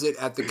fires it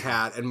at the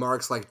cat, and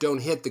Mark's like, "Don't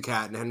hit the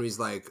cat," and Henry's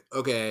like,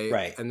 "Okay,"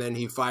 right, and then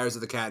he fires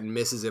at the cat and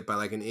misses it by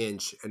like an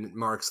inch, and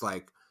Mark's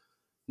like,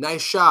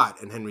 "Nice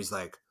shot," and Henry's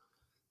like,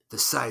 "The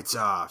sight's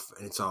off,"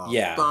 and it's all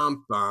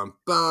bum bum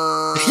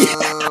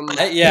bum.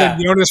 Yeah.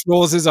 Jonas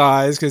rolls his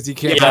eyes because he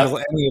can't handle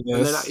any of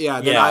this.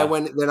 And then, I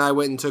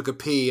went and took a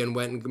pee and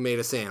went and made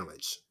a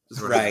sandwich.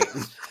 Right.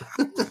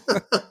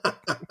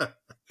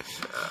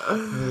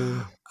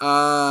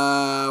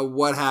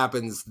 What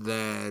happens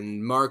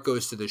then? Mark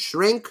goes to the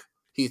shrink.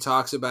 He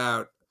talks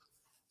about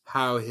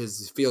how he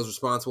feels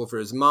responsible for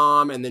his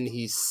mom, and then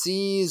he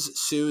sees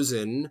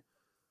Susan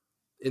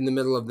in the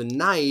middle of the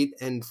night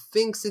and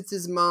thinks it's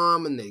his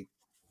mom, and they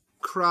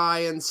cry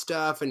and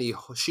stuff, and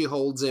she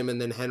holds him,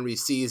 and then Henry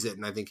sees it,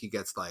 and I think he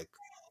gets like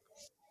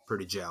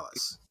pretty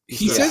jealous.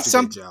 He says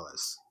something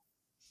jealous.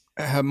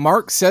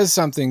 Mark says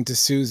something to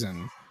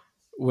Susan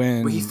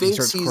when he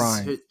thinks starts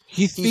crying.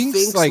 He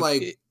thinks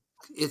like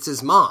it's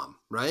his mom,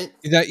 right?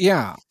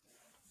 Yeah.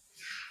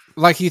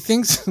 Like he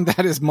thinks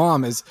that his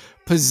mom has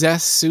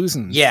possessed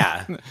Susan.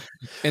 Yeah.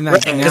 And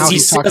that now he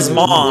he's says talking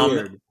mom.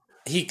 Weird.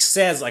 He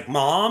says like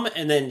mom,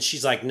 and then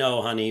she's like,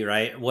 "No, honey,"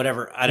 right?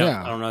 Whatever. I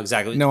don't know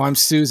exactly. No, I'm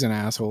Susan,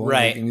 asshole.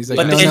 Right. And he's like,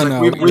 But no, then,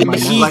 no. We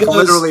he goes,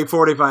 literally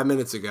 45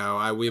 minutes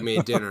ago, we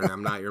made dinner, and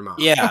I'm not your mom.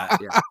 Yeah.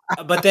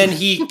 But then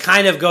he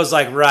kind of goes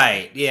like,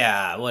 right,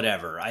 yeah,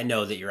 whatever. I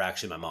know that you're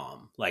actually my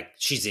mom. Like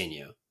she's in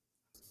you.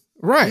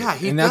 Right. Yeah,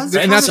 and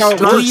that's how it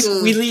works.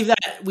 We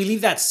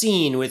leave that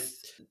scene with.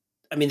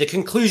 I mean, the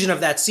conclusion of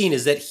that scene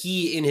is that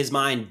he, in his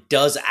mind,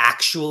 does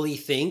actually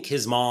think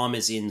his mom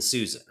is in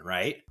Susan,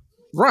 right?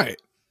 Right.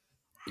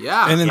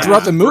 Yeah. And then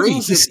throughout the movie,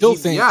 he still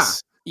thinks. Yeah.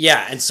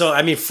 Yeah. And so,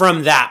 I mean,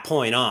 from that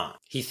point on,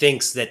 he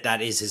thinks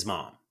that is his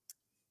mom.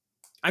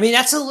 I mean,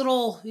 that's a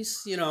little,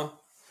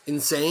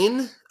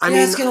 insane. I mean,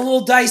 it's getting a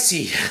little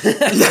dicey.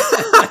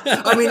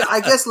 I mean,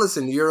 I guess,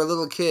 listen, you're a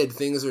little kid.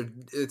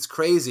 It's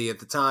crazy at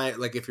the time.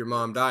 Like, if your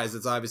mom dies,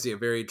 it's obviously a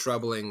very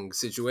troubling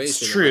situation.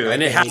 It's true. Like,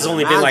 and it has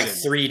only been like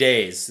 3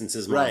 days since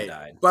his mom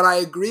died. But I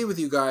agree with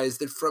you guys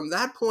that from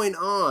that point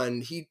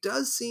on, he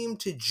does seem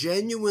to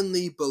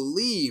genuinely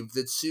believe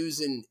that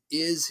Susan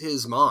is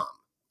his mom.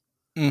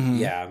 Mm-hmm.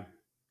 Yeah.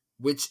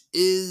 Which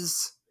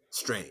is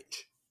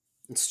strange.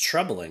 It's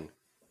troubling.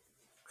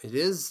 It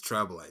is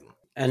troubling.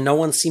 And no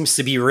one seems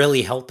to be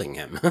really helping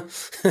him.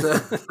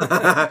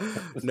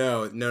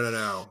 No.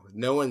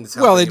 No one's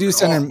helping Well, they him do at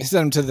send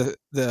all. him to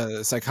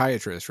the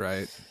psychiatrist,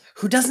 right?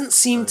 Who doesn't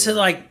seem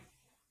to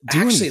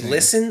actually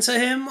listen to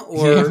him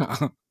or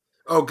Yeah.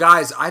 Oh,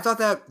 guys, I thought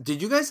that. Did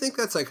you guys think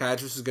that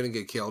psychiatrist was going to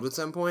get killed at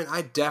some point?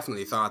 I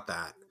definitely thought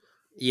that.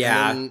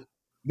 Yeah.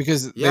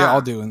 Because they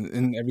all do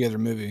in every other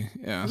movie.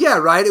 Yeah. Yeah,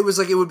 right? It was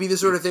like, it would be the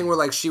sort of thing where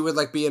like she would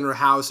like be in her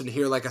house and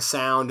hear like a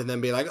sound and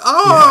then be like,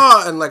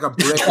 oh, and like a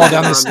brick fall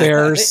down the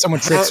stairs. Someone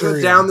tricks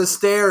her. Down the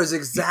stairs,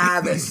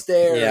 exactly.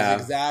 Yeah.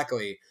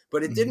 Exactly.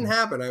 But it didn't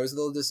happen. I was a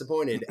little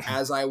disappointed,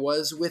 as I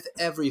was with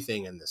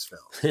everything in this film.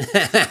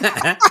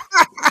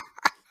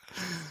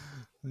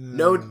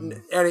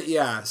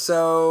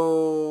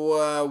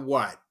 So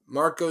what?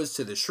 Mark goes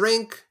to the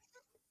shrink.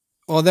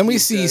 Well, then we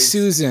see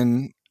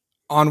Susan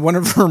on one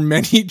of her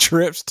many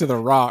trips to the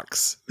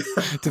rocks,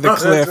 to the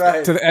cliff,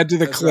 right. to the edge of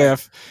the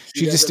cliff. Right.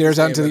 She just stares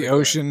out into the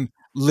ocean.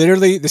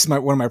 Literally, this is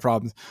one of my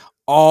problems.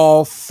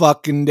 All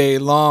fucking day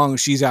long,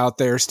 she's out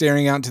there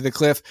staring out into the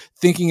cliff,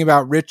 thinking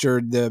about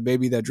Richard, the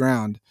baby that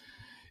drowned.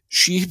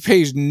 She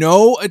pays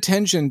no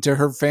attention to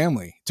her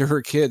family, to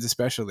her kids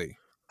especially.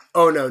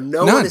 Oh no,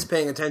 no one is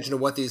paying attention to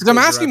what these kids are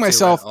up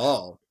to at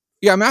all.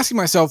 Yeah, I'm asking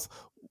myself,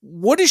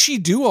 what does she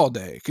do all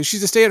day? Because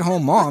she's a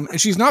stay-at-home mom,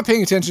 and she's not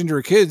paying attention to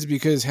her kids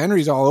because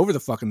Henry's all over the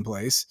fucking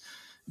place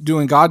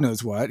doing God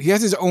knows what. He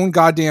has his own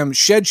goddamn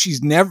shed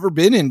she's never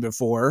been in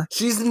before.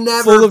 She's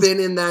never been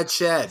in that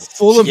shed.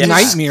 Full of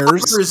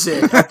nightmares.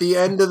 It at the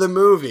end of the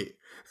movie.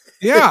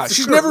 Yeah,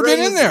 she's never been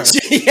in there.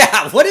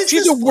 Yeah, what is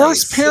She's this the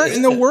worst parent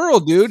in the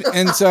world, dude.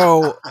 And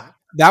so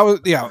that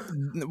was,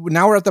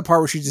 now we're at the part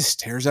where she just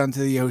stares out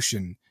into the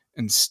ocean.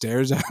 And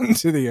stares out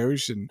into the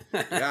ocean.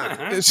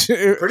 Yeah,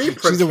 pretty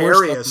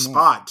precarious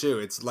spot too.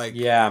 It's like,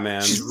 yeah,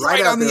 man, she's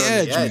right on the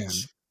edge, man.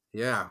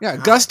 Yeah, a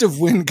gust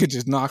of wind could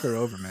just knock her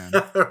over, man.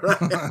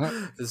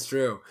 Right. It's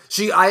true.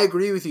 I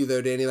agree with you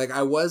though, Danny. Like,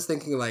 I was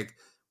thinking, like,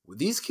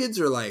 these kids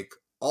are like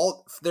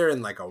they're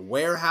in like a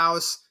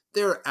warehouse.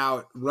 They're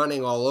out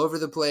running all over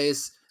the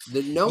place.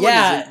 No one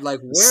is like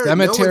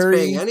cemetery. No one's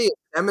paying any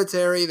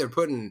cemetery. They're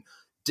putting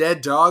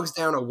dead dogs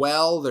down a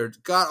well. They're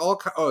got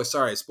all. Oh,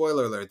 sorry,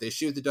 spoiler alert. They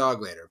shoot the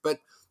dog later, but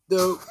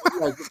they're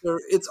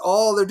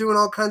doing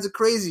all kinds of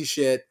crazy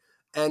shit,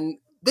 and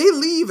they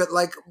leave at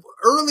like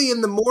early in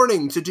the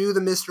morning to do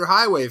the Mr.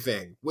 Highway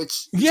thing,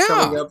 which is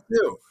coming up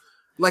too.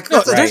 Like,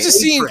 that's there's a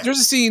scene. There's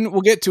a scene. We'll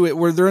get to it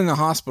where they're in the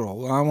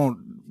hospital. I won't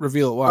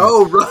reveal it why.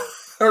 Oh,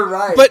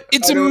 right. But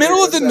it's the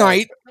middle of the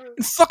night.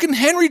 And fucking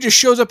Henry just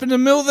shows up in the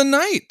middle of the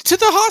night to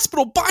the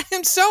hospital by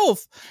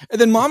himself. And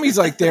then mommy's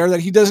like there that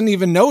he doesn't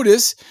even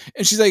notice.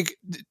 And she's like,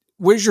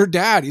 where's your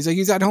dad? He's like,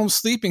 he's at home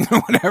sleeping or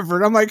whatever.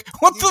 And I'm like,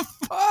 what the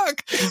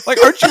fuck?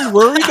 Like, aren't you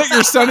worried that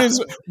your son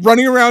is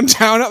running around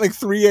town at like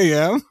 3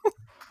 a.m.?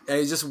 And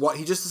he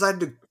just decided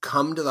to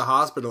come to the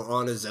hospital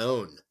on his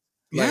own.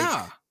 Like,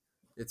 yeah.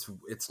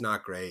 It's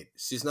not great.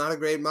 She's not a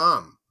great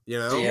mom. You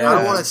know? Yeah. I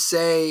don't want to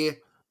say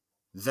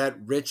that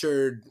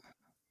Richard...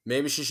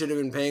 Maybe she should have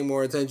been paying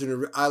more attention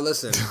to.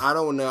 Listen, I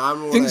don't know. I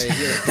don't want to.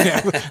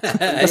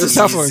 It's a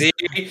tough one.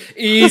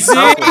 Easy.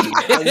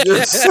 I'm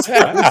just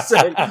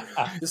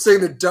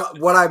saying that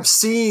what I'm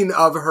seeing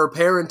of her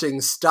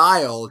parenting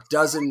style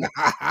doesn't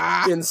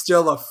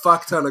instill a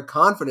fuck ton of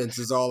confidence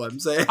is all I'm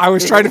saying. I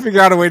was trying to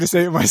figure out a way to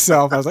say it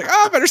myself. I was like,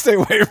 I better stay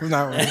away from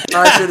that one.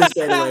 I should have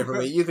stayed away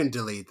from it. You can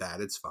delete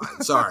that. It's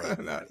fine. Sorry.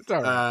 No, it's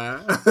all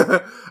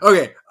right.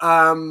 Okay.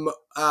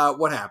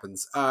 What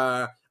happens?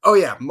 Oh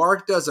yeah,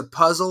 Mark does a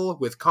puzzle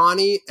with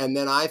Connie, and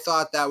then I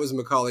thought that was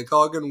Macaulay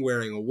Culkin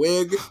wearing a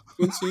wig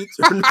when she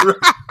turned around.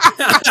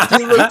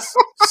 He looks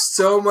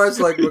so much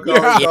like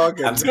Macaulay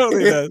Culkin.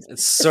 Totally does.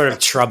 It's sort of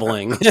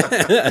troubling.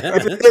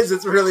 It is.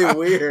 It's really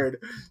weird.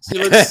 She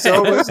looks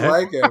so much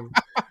like him.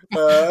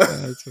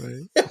 That's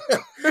funny.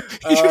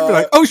 You should be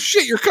like, oh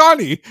shit, you're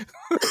Connie.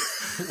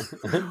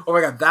 Oh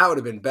my god, that would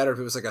have been better if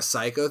it was like a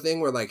Psycho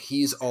thing where like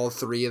he's all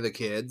three of the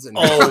kids and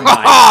Oh my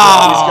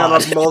he's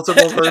got a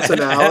multiple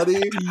personality.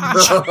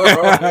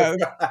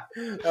 That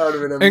would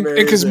have been amazing. And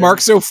because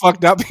Mark's so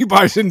fucked up, he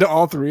buys into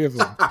all three of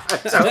them.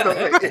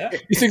 Totally.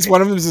 He thinks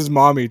one of them is his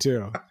mommy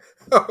too.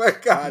 Oh my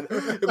god!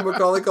 If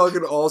Macaulay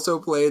Culkin also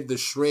played the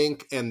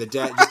shrink and the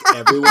dad, just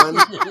everyone,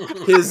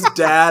 his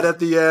dad at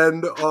the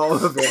end, all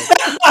of it.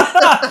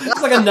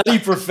 It's like a Nutty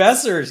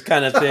Professor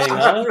kind of thing,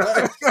 huh?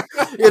 Right.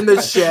 In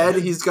the shed,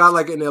 he's got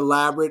like an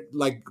elaborate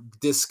like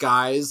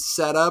disguise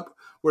setup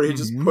where he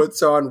just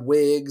puts on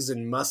wigs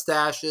and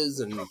mustaches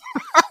and.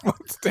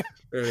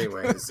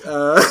 Anyways,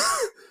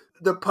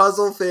 the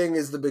puzzle thing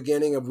is the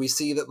beginning of we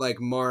see that like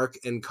Mark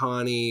and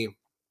Connie.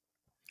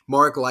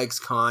 Mark likes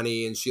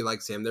Connie and she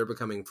likes him. They're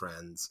becoming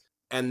friends.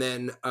 And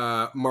then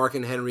Mark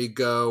and Henry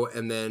go,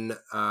 and then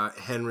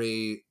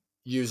Henry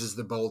uses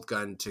the bolt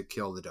gun to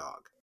kill the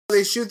dog.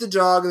 They shoot the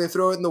dog and they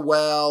throw it in the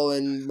well,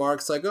 and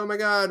Mark's like, oh my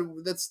god,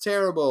 that's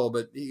terrible,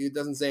 but he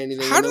doesn't say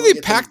anything. How do they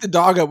pack the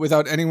dog up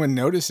without anyone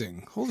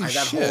noticing? Holy that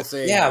shit. whole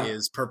thing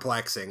is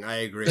perplexing. I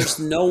agree. There's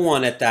no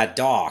one at that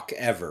dock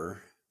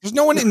ever. There's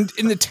no one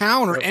in the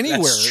town or anywhere.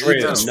 That's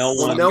true. No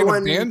one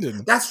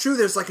abandoned. That's true.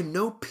 There's like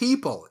no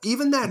people.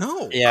 Even that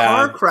Yeah.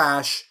 car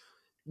crash,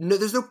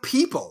 there's no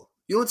people.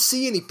 You don't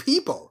see any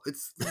people.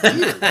 It's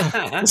weird.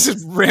 This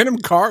is random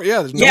car. Yeah,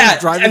 there's no one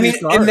driving these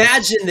cars.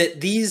 Imagine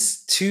that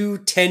these two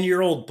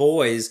 10-year-old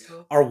boys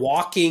are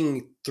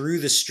walking through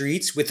the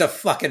streets with a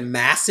fucking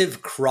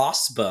massive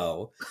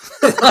crossbow.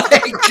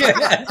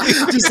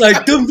 Just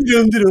like dum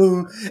dum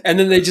dum, and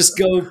then they just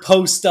go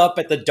post up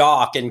at the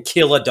dock and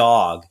kill a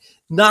dog.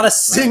 Not a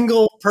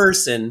single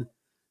person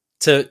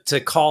to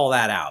call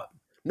that out.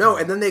 No,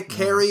 and then they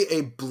carry a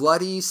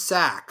bloody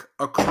sack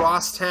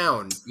across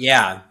town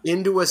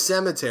into a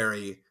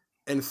cemetery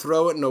and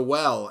throw it in a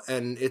well,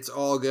 and it's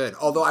all good.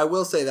 Although I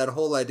will say that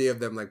whole idea of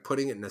them like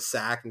putting it in a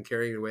sack and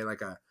carrying it away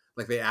like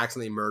they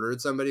accidentally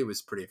murdered somebody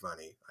was pretty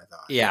funny, I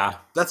thought. Yeah.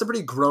 That's a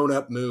pretty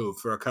grown-up move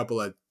for a couple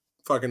of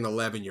fucking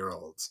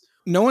 11-year-olds.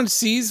 No one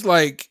sees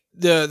like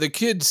the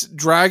kids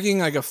dragging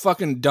like a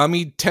fucking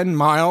dummy 10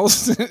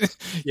 miles to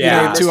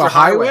a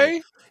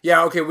highway.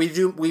 Yeah, okay, we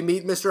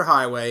meet Mr.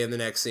 Highway in the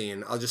next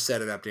scene. I'll just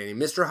set it up, Danny.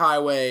 Mr.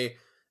 Highway,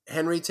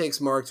 Henry takes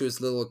Mark to his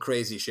little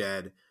crazy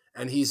shed,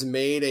 and he's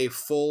made a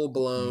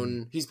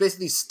full-blown... He's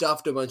basically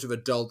stuffed a bunch of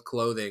adult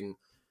clothing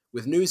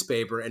with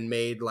newspaper and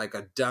made like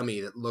a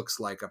dummy that looks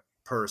like a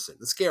person.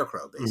 The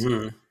scarecrow,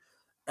 basically. Mm-hmm.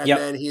 And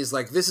then he's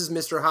like, this is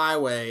Mr.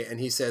 Highway, and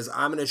he says,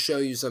 I'm going to show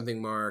you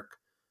something, Mark.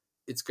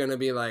 It's going to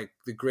be like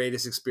the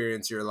greatest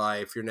experience of your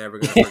life. You're never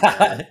going to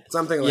forget it.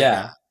 Something like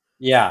that.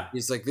 Yeah.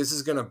 He's like, this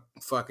is going to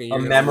fucking... A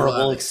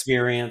memorable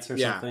experience or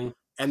something.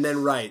 And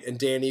then, and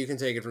Danny, you can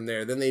take it from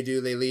there. Then they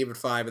leave at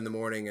 5 a.m.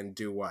 and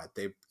do what?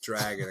 They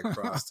drag it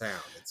across town.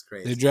 It's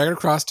crazy. They drag it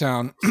across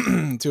town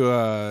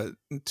to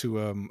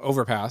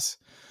overpass.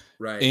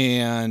 Right.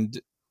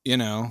 And,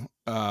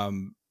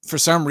 for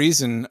some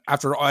reason,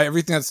 after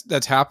everything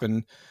that's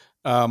happened,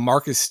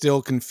 Mark is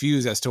still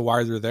confused as to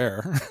why they're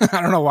there.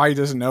 I don't know why he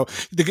doesn't know.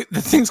 The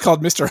thing's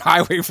called Mr.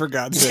 Highway, for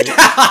God's sake.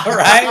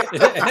 Right?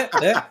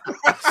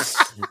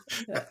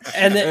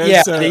 And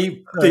then,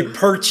 they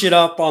perch it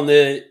up on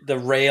the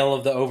rail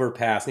of the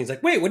overpass. And he's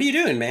like, wait, what are you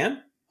doing,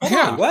 man? Hold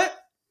on, what?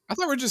 I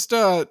thought we're just...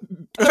 what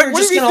do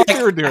you think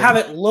we were doing? Have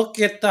it look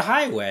at the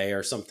highway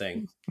or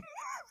something.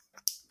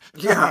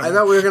 Yeah, I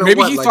thought we were going to...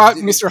 Maybe he thought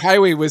Mr.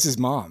 Highway was his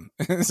mom.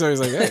 So he's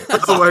like, hey.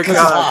 Oh my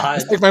God.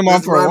 Let's take my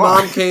mom for a walk.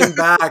 My mom came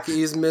back.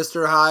 He's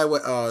Mr. Highway.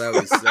 Oh,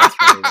 that's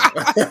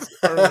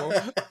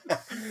funny.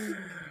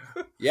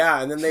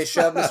 Yeah, and then they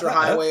shove Mr.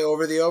 Highway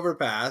over the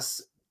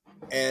overpass.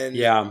 And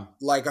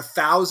like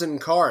 1,000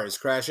 cars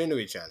crash into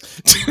each other.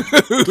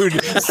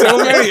 Dude, so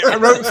many. I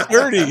wrote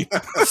 30.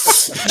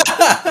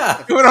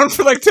 It went on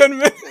for like 10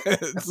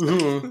 minutes.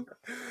 Mm-hmm.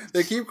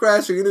 They keep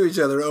crashing into each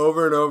other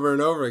over and over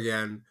and over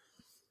again.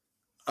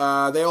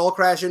 They all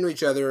crash into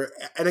each other,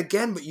 and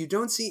again, but you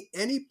don't see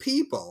any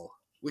people,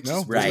 which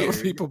is weird.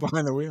 No people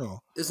behind the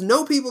wheel. There's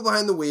no people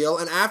behind the wheel,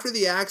 and after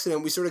the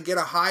accident, we sort of get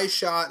a high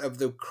shot of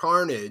the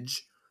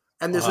carnage,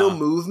 and there's no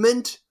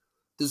movement.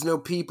 There's no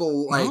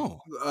people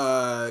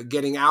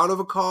getting out of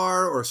a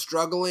car or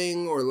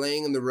struggling or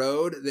laying in the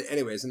road.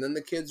 Anyways, and then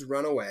the kids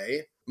run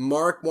away.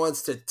 Mark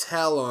wants to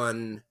tell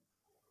on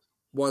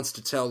wants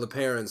to tell the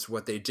parents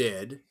what they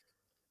did.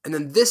 And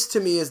then this to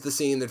me is the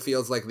scene that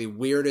feels like the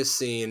weirdest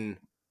scene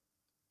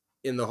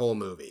in the whole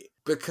movie.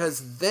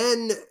 Because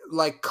then,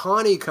 like,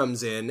 Connie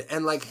comes in,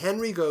 and, like,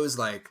 Henry goes,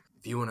 like,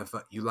 if you want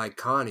to you like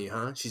Connie,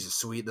 huh? She's a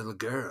sweet little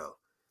girl.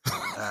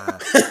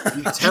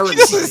 You tell him He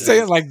doesn't say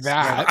it like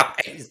that.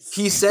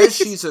 He says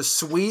she's a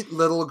sweet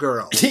little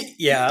girl.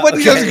 Yeah. But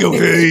he doesn't go,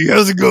 hey,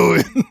 how's it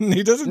going?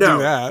 He doesn't do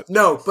that.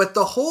 No, but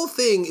the whole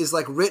thing is,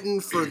 like,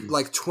 written for,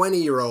 like,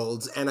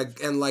 20-year-olds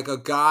and, like, a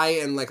guy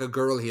and, like, a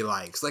girl he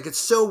likes. Like, it's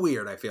so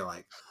weird, I feel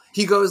like.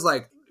 He goes,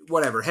 like,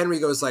 whatever. Henry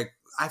goes, like,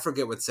 I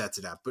forget what sets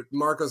it up, but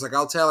Mark goes like,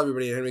 I'll tell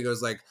everybody. And Henry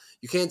goes like,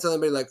 you can't tell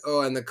anybody, like,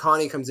 oh, and then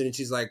Connie comes in and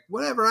she's like,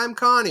 whatever, I'm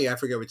Connie. I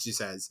forget what she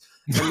says.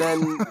 And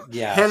then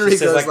Henry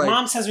goes like,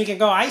 Mom says we can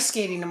go ice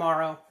skating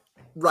tomorrow.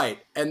 Right.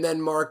 And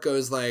then Mark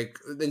goes like,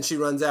 then she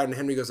runs out and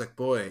Henry goes like,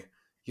 boy,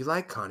 you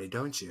like Connie,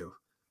 don't you?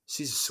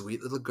 She's a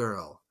sweet little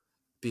girl.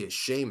 Be a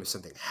shame if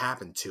something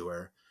happened to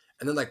her.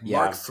 And then, like,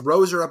 Mark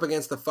throws her up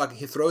against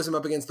he throws him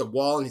up against the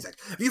wall, and he's like,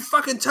 if you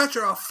fucking touch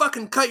her, I'll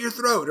fucking cut your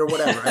throat, or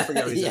whatever. I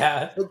forget what he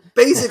said. But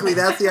basically,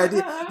 that's the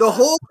idea. The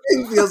whole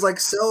thing feels like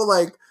so,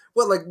 like,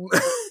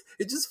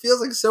 it just feels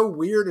like so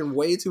weird and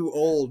way too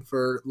old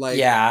for, like,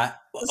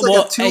 it's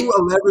like two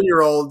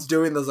 11-year-olds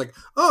doing those, like,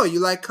 oh, you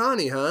like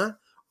Connie, huh?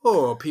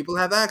 Oh, people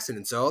have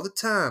accidents all the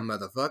time,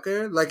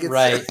 motherfucker. Like, it's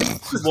right.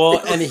 Well,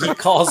 and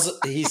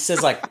he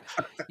says, like,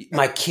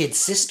 my kid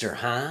sister,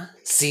 huh?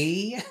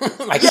 See?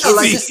 My kid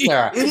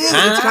sister. It is.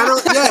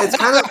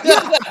 Huh?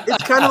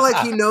 It's kind of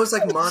like he knows,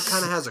 like, Mark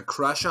kind of has a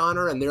crush on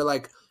her, and they're,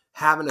 like,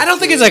 having a I don't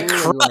think it's a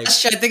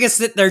crush. Like, I think it's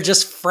that they're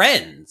just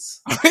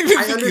friends.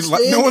 I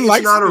understand no one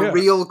it's not a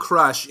real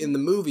crush in the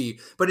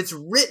movie, but it's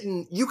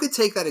written. You could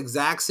take that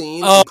exact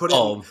scene and put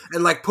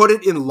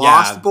it in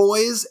Lost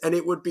Boys, and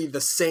it would be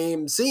the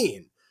same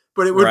scene.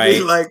 But it would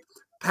be like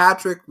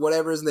Patrick,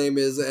 whatever his name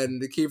is,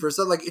 and Kiefer.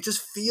 So, like, it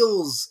just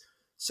feels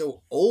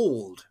so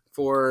old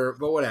but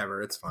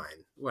whatever. It's fine.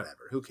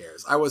 Whatever. Who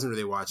cares? I wasn't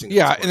really watching.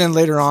 Yeah, and then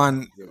later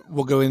on,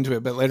 we'll go into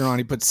it, but later on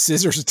he puts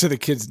scissors to the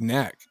kid's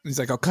neck. He's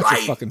like, I'll cut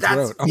your fucking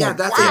throat.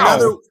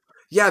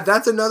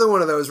 That's another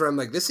one of those where I'm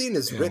like, this scene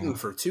is written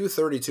for two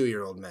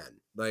 32-year-old men.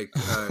 Like,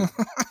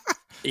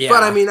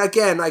 But I mean,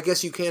 again, I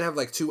guess you can't have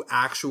like two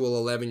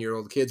actual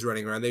 11-year-old kids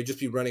running around. They'd just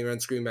be running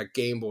around screaming about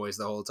Game Boys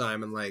the whole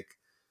time and like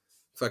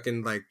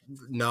fucking like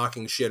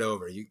knocking shit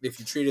over. If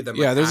you treated them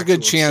like there's a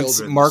good chance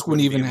children, Mark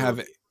wouldn't even have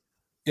it.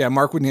 Yeah,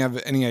 Mark wouldn't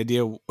have any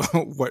idea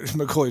what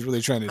Macaulay's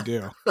really trying to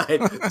do.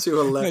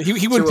 Right,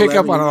 he would pick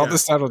up on all the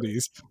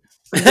subtleties.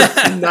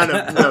 None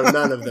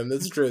of them.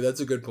 That's true. That's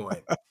a good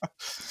point.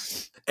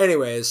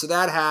 Anyways, so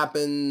that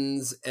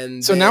happens,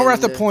 and so now we're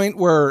at the point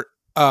where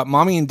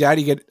mommy and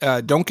daddy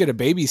don't get a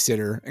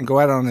babysitter and go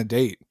out on a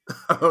date.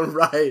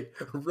 Right.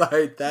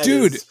 That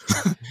dude, is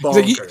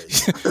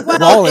bonkers.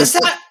 Well,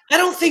 I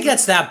don't think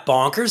that's that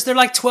bonkers. They're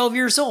like 12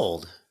 years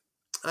old.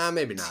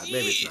 Maybe not.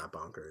 Maybe it's not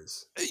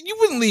bonkers. You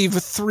wouldn't leave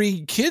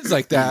 3 kids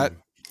like that.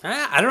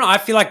 I don't know. I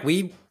feel like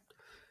we,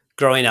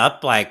 growing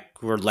up,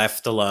 like were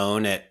left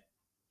alone at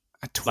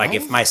 12? Like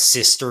if my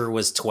sister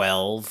was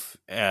 12,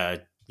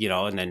 and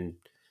then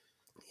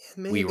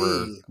we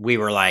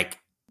were like,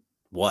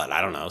 what? I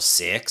don't know,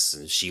 6,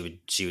 and she would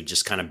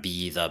just kind of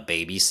be the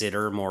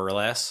babysitter more or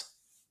less.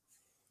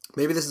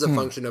 Maybe this is a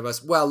function of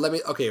us. Well,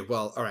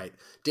 all right.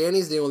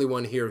 Danny's the only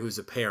one here who's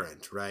a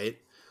parent, right?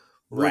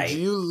 Would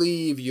you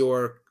leave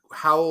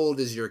how old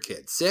is your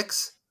kid?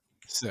 6?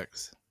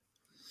 6.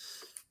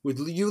 Would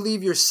you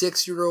leave your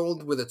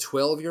 6-year-old with a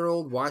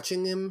 12-year-old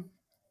watching him?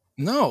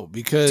 No,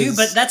 because dude,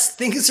 but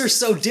things are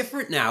so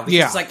different now.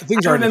 Because I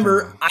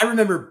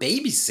remember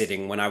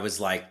babysitting when I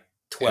was like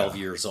 12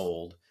 years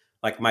old.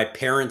 Like my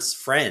parents'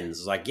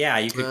 friends, like, yeah,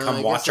 you could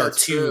come watch our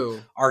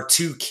two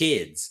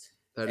kids.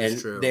 That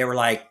is true. They were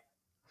like,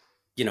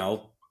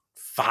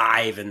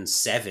 5 and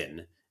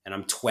 7. And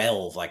I'm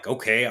 12, like,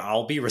 okay,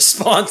 I'll be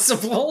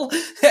responsible.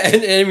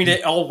 and I mean,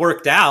 it all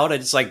worked out. I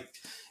just like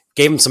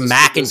gave them some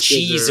mac and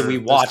cheese and we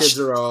watched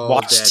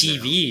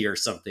TV or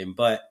something.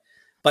 But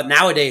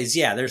nowadays,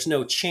 there's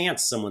no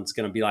chance someone's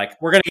going to be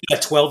like, we're going to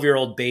get a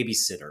 12-year-old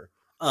babysitter.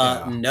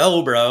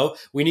 No, bro.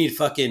 We need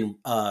fucking,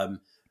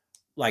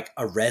 like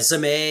a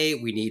resume.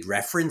 We need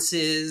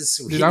references.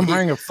 I'm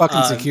hiring a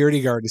fucking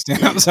security guard to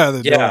stand outside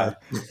of the door.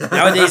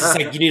 Nowadays, it's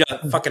like you need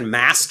a fucking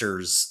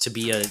master's to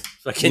be a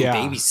fucking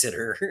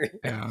babysitter.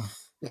 Yeah.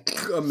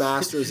 A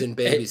master's in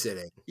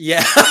babysitting.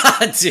 Yeah,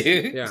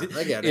 dude. Yeah,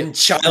 I get it. In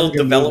child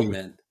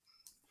development.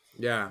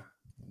 Movie. Yeah.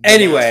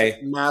 Anyway.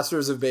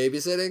 Masters of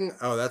Babysitting?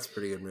 Oh, that's a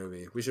pretty good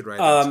movie. We should write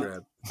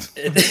that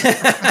script.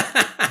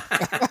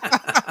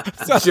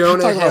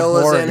 Jonah Hill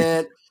is in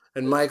it.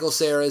 And Michael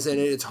Cera's in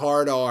it. It's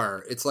hard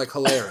R. It's like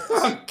hilarious.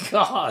 Oh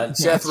God!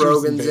 Seth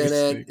Rogen's in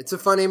it. It's a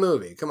funny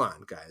movie. Come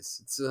on,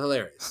 guys. It's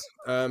hilarious.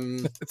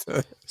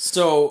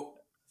 So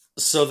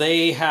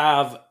they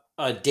have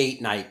a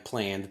date night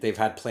planned that they've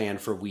had planned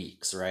for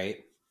weeks,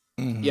 right?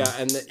 Yeah,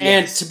 and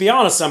And to be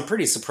honest, I'm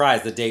pretty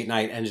surprised the date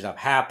night ended up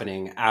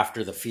happening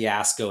after the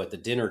fiasco at the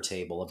dinner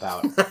table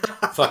about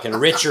fucking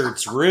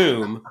Richard's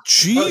room.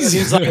 Jeez.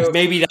 Seems like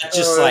maybe that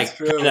just like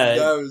kind that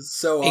of was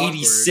so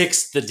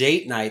 86th the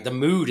date night. The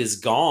mood is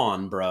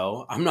gone,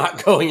 bro. I'm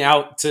not going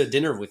out to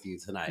dinner with you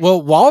tonight.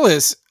 Well,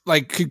 Wallace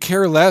like could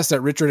care less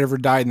that Richard ever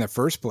died in the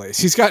first place.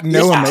 He's got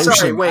no emotion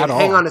Sorry, wait, at all.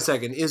 hang on a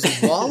second. Is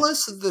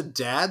Wallace the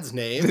dad's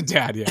name? The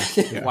dad,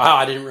 yeah. Wow,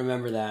 I didn't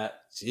remember that.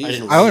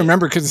 Jeez. I only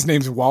remember because his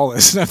name's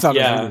Wallace, and I thought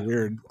it was really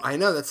weird. I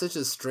know, that's such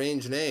a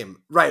strange name.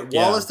 Right,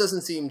 Wallace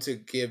doesn't seem to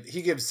give.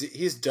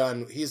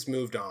 He's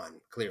moved on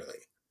clearly.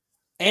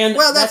 And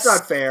well, that's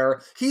not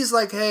fair. He's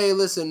like, hey,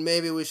 listen,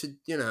 maybe we should,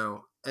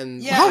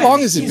 And how long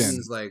has it been?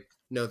 Like,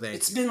 no, thanks.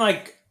 It's been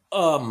like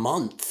a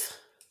month.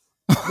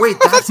 Wait,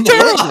 that's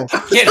terrible.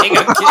 I'm kidding.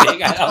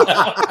 I don't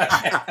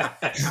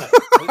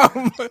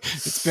know.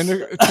 It's been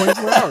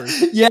 24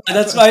 hours. Yeah,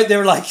 that's why they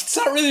were like, it's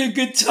not really a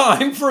good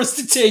time for us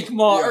to take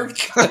Mark.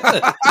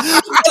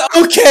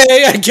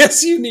 Okay, I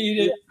guess you need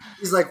it.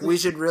 He's like, we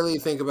should really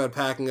think about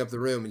packing up the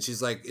room. And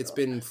she's like, it's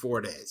been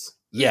 4 days.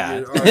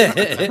 Yeah.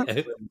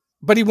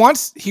 But he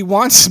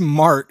wants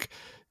Mark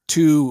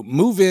to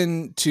move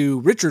into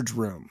Richard's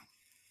room.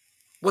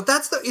 Well,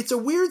 it's a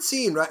weird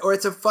scene, right? Or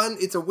it's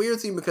a weird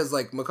scene because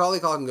like Macaulay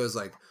Culkin goes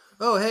like,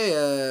 oh,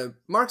 hey,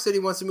 Mark said he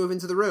wants to move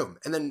into the room.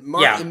 And then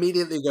Mark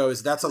immediately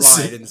goes, that's a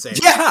lie, I didn't say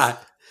that. Yeah.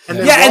 And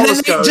then and then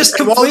they just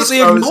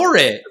completely ignore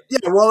it. Yeah,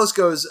 Wallace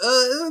goes,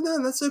 no,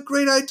 that's a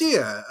great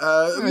idea.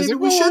 Maybe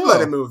we should let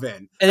him move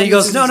in. And he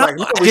goes, no, I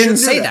didn't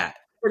say that.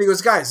 And he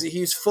goes, guys,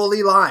 he's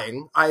fully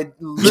lying. I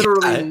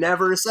literally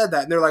never said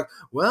that. And they're like,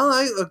 well,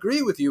 I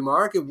agree with you,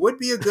 Mark. It would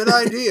be a good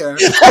idea.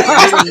 It's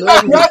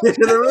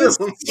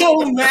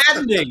so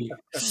maddening.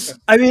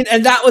 I mean,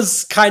 and that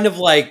was kind of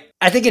like,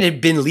 I think it had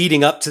been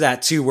leading up to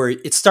that too, where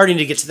it's starting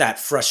to get to that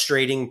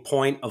frustrating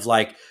point of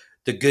like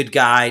the good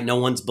guy, no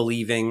one's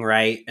believing,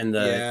 right? And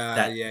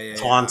that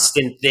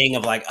constant thing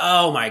of like,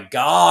 oh my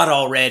God,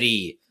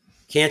 already.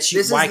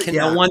 Why can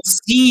no one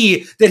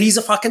see that he's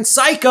a fucking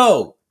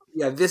psycho?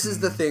 Yeah, this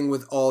is the thing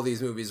with all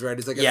these movies, right?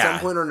 It's like at some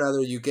point or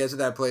another, you get to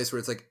that place where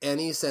it's like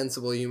any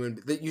sensible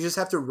human that you just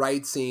have to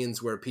write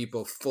scenes where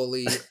people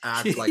fully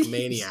act like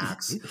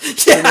maniacs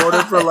in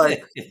order for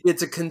like it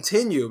to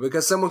continue.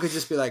 Because someone could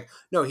just be like,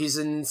 "No, he's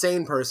an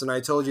insane person.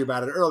 I told you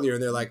about it earlier,"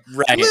 and they're like,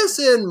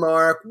 "Listen,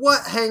 Mark,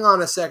 what? Hang on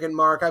a second,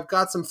 Mark. I've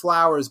got some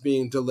flowers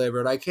being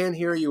delivered. I can't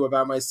hear you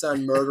about my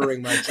son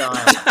murdering my child."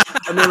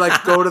 And they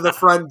like go to the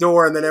front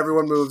door, and then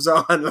everyone moves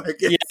on.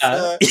 Like,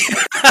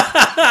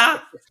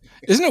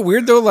 Isn't it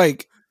weird though?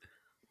 Like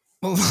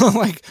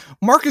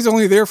Mark is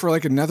only there for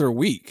like another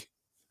week,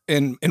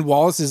 and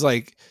Wallace is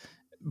like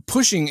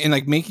pushing and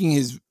like making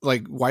his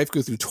like wife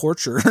go through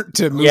torture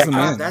to move him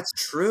in. That's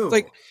true.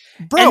 Like,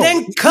 bro, and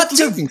then cut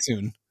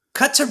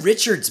to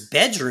Richard's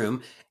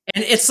bedroom,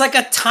 and it's like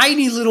a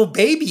tiny little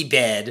baby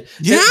bed.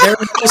 Yeah, they're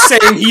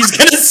saying he's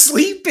gonna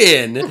sleep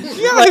in.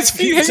 Yeah, like, his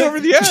feet hang over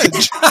the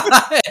edge.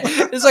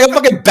 It's like a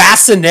fucking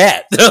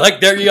bassinet. They're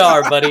like, there you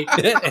are, buddy.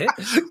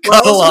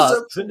 Cuddle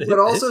up. But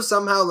also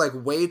somehow like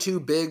way too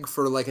big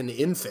for like an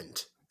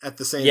infant at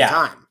the same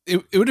time.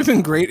 It would have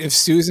been great if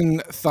Susan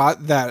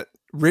thought that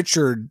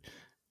Richard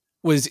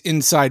was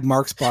inside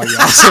Mark's body.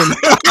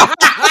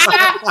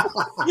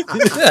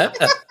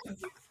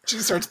 She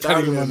starts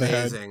petting him on the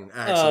head.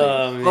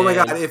 Actually, oh my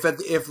God!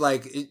 If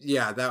like,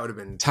 that would have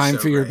been time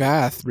so for your great.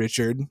 bath,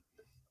 Richard.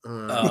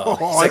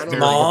 Like,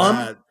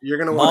 Mom, you're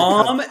gonna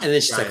Mom, and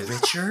then she's like,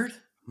 Richard,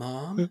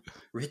 Mom,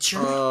 Richard.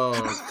 Oh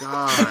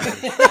God!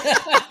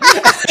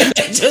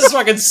 They just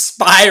fucking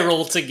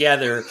spiral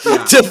together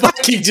to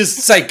fucking just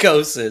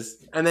psychosis.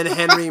 And then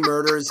Henry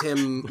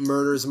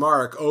murders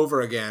Mark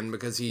over again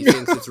because he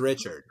thinks it's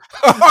Richard.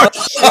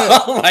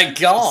 Oh my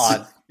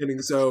God!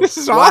 So this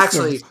is awesome.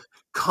 Actually,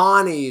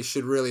 Connie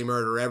should really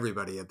murder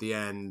everybody at the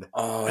end.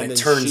 Oh, and it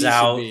turns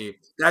out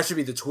that should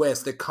be the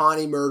twist, that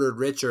Connie murdered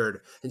Richard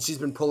and she's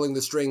been pulling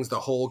the strings the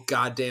whole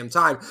goddamn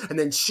time. And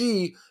then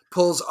she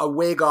pulls a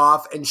wig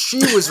off and she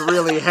was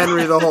really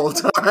Henry the whole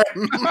time.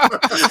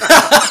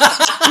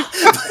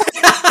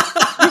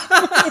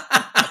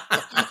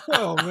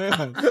 Oh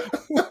man.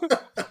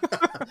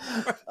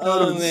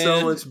 Oh man.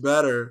 So much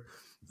better.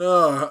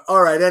 Oh,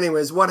 all right.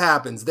 Anyways, what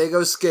happens? They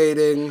go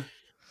skating.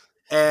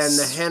 And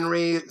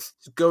Henry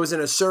goes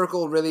in a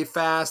circle really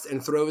fast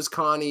and throws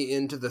Connie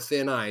into the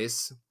thin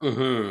ice.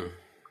 Mm-hmm.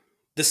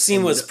 The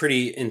scene was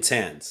pretty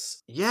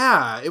intense.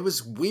 Yeah, it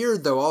was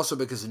weird though also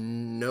because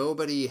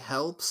nobody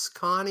helps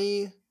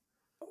Connie.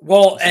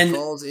 Well, she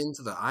falls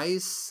into the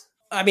ice.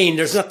 I mean,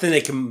 there's nothing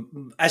they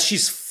can... As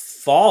she's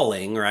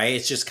falling, right?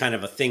 It's just kind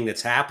of a thing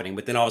that's happening.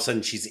 But then all of a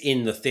sudden she's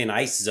in the thin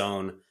ice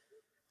zone.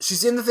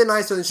 She's in the thin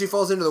ice, and then she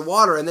falls into the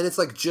water, and then it's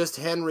like just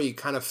Henry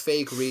kind of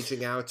fake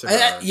reaching out to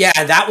her. Yeah,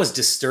 that was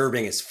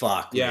disturbing as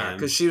fuck. Yeah,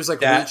 because she was like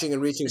reaching and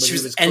reaching, but she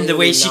was, and the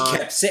way she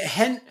kept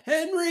saying,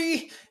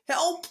 "Henry,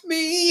 help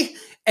me!"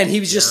 And he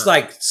was just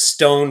like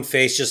stone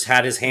faced, just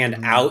had his hand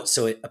out,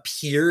 so it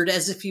appeared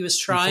as if he was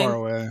trying, far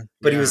away.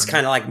 but he was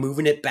kind of like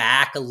moving it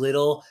back a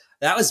little.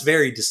 That was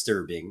very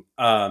disturbing.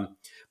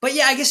 But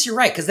yeah, I guess you're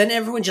right, because then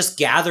everyone just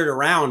gathered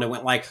around and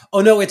went like,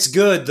 "Oh no, it's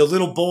good. The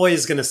little boy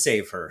is gonna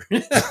save her."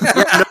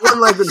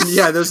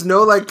 There's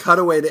no like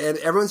cutaway, and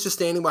everyone's just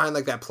standing behind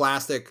like that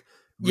plastic.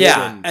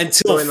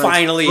 Until going,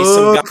 finally like,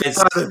 some "Oh, guys.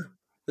 God."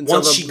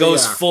 Once she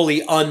goes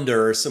fully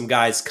under, some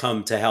guys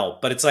come to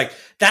help. But it's like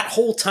that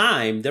whole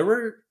time there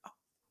were,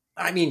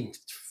 I mean,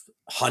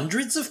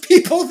 hundreds of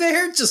people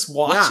there just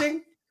watching. Yeah,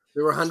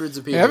 there were hundreds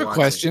of people. I have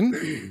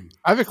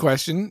a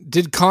question.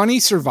 Did Connie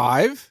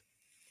survive?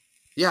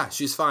 Yeah,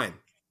 she's fine.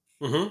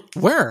 Mm-hmm.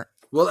 Where?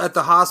 Well, at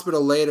the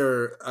hospital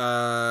later.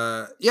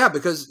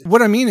 Because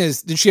what I mean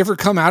is, did she ever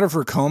come out of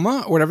her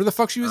coma or whatever the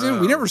fuck she was in?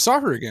 We never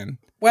saw her again.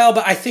 Well,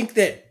 but I think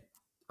that.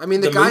 I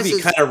mean, the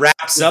movie kind of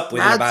wraps up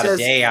within about a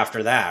day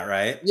after that,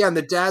 right? Yeah, and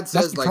the dad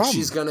says like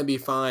she's gonna be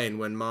fine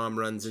when mom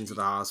runs into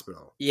the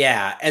hospital.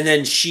 Yeah, and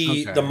then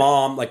the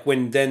mom, like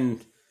when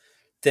then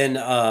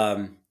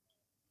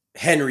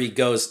Henry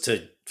goes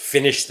to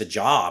finish the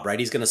job, right?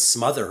 He's gonna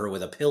smother her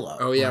with a pillow.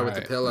 Oh yeah, with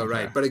the pillow,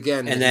 right? But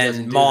again, and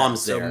then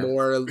mom's there, so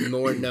more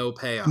no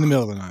payoff in the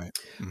middle of the night.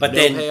 But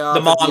then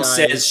the mom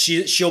says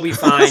she'll be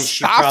fine.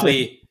 she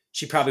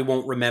probably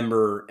won't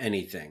remember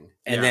anything,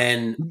 and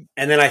then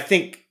I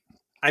think.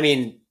 I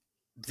mean,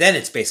 then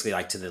it's basically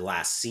like to the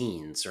last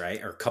scenes,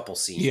 right? Or couple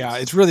scenes. Yeah,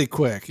 it's really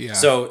quick. Yeah.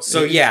 So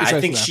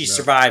I think she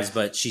survives,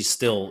 but she's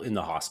still in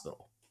the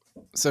hospital.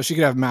 So she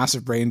could have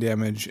massive brain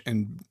damage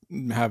and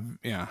have,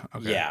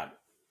 okay. Yeah.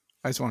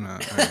 I just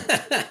want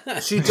to.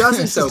 She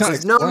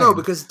doesn't though.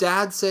 Because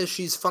dad says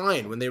she's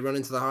fine when they run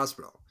into the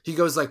hospital. She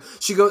goes like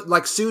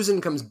Susan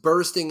comes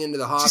bursting into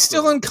the hospital. She's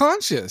still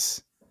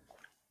unconscious.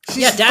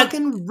 She's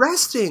fucking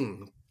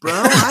resting. Bro,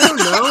 I don't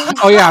know.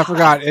 Oh yeah, I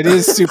forgot. It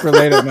is super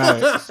late at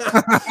night.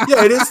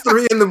 Yeah, it is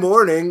 3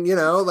 a.m. You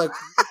know, like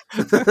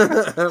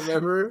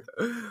remember?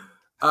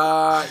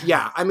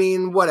 Yeah. I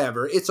mean,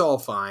 whatever. It's all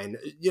fine.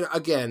 You know,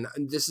 again,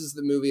 this is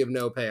the movie of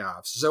no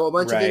payoffs. So a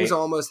bunch of things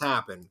almost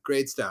happen.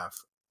 Great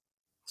stuff.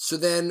 So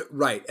then,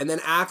 and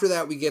then after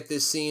that, we get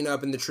this scene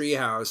up in the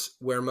treehouse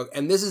where,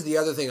 and this is the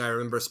other thing I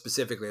remember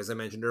specifically, as I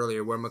mentioned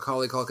earlier, where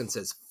Macaulay Culkin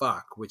says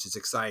 "fuck," which is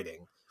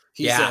exciting.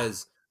 He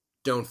says,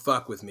 "Don't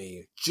fuck with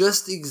me."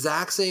 Just the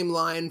exact same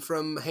line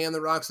from Hand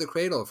That Rocks the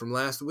Cradle from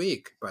last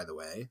week, by the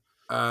way.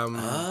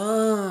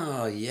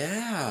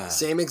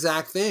 Same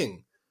exact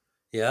thing.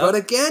 Yeah. But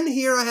again,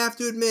 here I have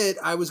to admit,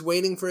 I was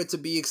waiting for it to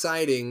be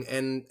exciting,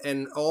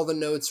 and all the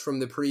notes from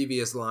the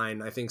previous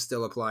line, I think,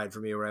 still applied for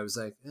me, where I was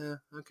like,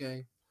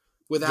 okay.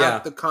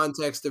 Without the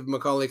context of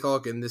Macaulay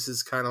Culkin, this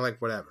is kind of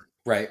like whatever.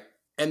 Right.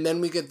 And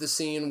then we get the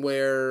scene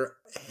where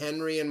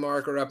Henry and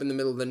Mark are up in the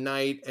middle of the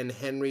night, and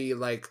Henry,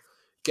 like,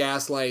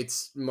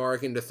 gaslights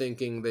Mark into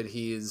thinking that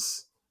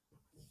he's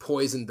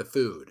poisoned the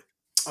food.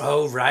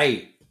 Oh,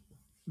 right.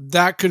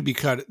 That could be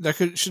cut.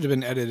 Should have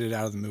been edited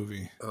out of the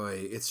movie.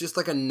 It's just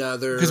like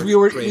another because we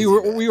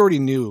already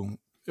knew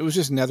it was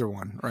just another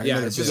one, right? Yeah,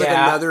 it's just like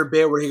another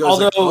bit where he goes,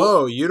 like,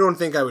 "Oh, you don't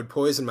think I would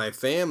poison my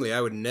family? I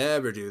would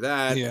never do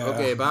that." Yeah,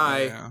 okay,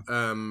 bye.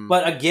 Yeah.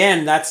 But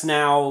again, that's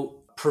now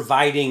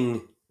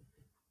providing,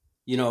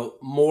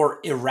 more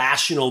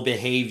irrational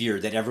behavior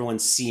that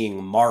everyone's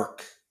seeing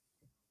Mark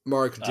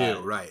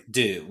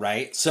do,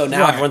 right? So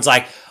now everyone's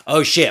like,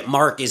 oh shit,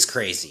 Mark is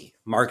crazy.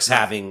 Mark's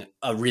having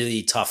a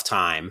really tough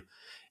time.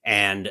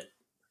 And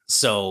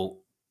so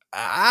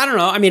I don't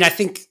know. I mean, I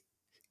think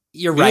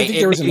you're right. Think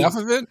there was enough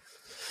of it?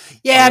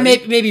 Yeah,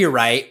 maybe you're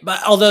right.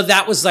 But although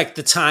that was like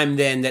the time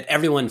then that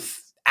everyone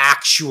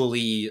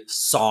actually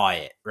saw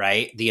it,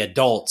 right? The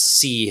adults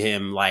see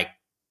him like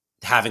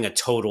having a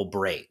total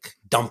break,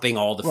 dumping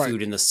all the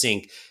food in the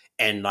sink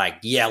and like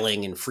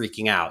yelling and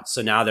freaking out.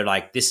 So now they're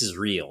like, this is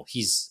real.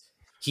 He's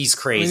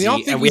crazy,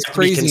 and we have to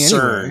be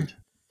concerned. Anyway.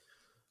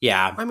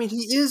 Yeah. I mean,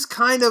 he is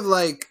kind of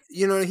like,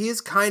 he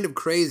is kind of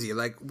crazy.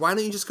 Like, why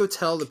don't you just go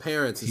tell the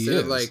parents instead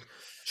of like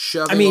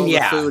shoving all the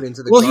food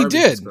into the garbage he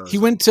did. disposal? He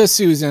went to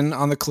Susan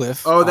on the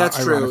cliff. Oh,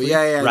 that's true.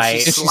 Yeah. Right.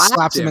 And she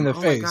slapped him in the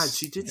face. Oh my God,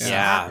 she did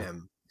slap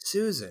him.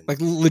 Susan. Like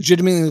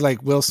legitimately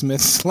like Will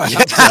Smith slapped him.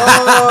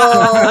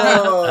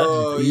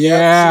 Oh,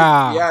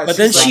 yeah. But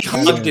then she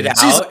hugged it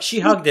out.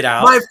 She hugged it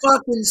out. My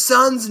fucking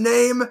son's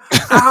name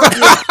out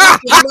your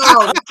fucking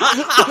mouth.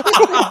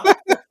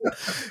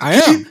 I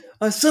am.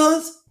 My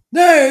son's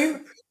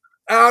name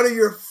out of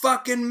your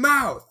fucking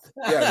mouth.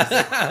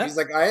 Yeah, he's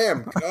like, I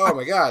am. Oh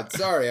my God,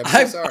 sorry. I'm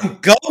so sorry.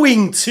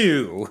 Going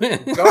to.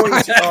 Oh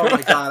my God,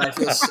 I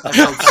felt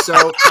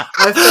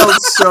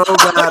so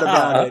bad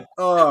about it.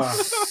 Oh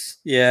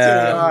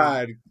yeah.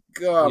 God.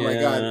 Oh my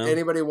God.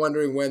 Anybody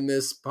wondering when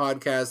this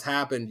podcast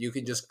happened, you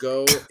can just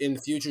go in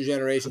future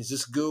generations,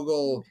 just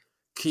Google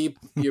 "keep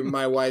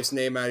my wife's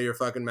name out of your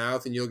fucking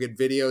mouth," and you'll get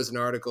videos and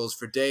articles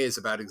for days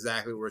about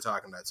exactly what we're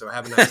talking about. So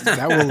have a nice day.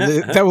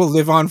 That will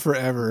live on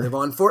forever. Live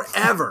on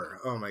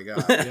forever. Oh my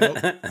God.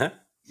 Yep.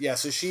 Yeah,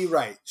 so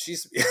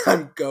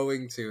I'm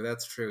going to.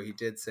 That's true. He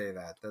did say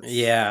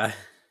that.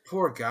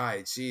 Poor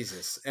guy.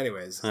 Jesus.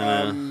 Anyways.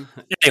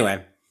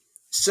 Anyway.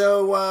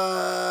 So,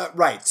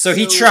 So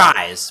he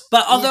tries.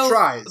 But although he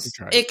tries.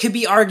 It could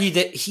be argued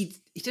that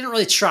he didn't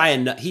really try,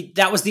 and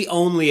that was the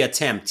only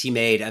attempt he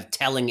made of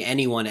telling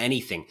anyone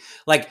anything.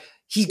 Like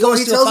he goes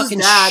he to tells a fucking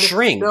his dad,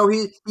 shrink. No,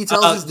 he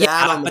tells his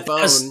dad on the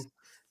phone.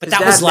 But his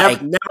that was like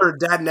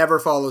dad never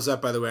follows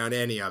up, by the way, on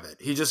any of it.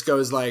 He just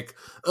goes like,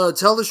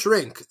 tell the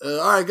shrink. All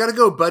right, gotta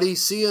go, buddy.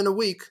 See you in a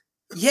week.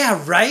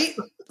 Yeah, right?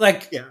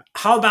 Like, Yeah.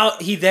 How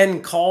about he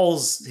then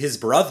calls his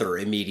brother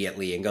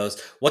immediately and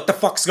goes, what the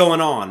fuck's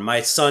going on?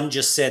 My son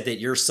just said that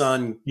your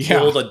son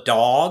killed a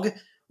dog.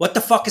 What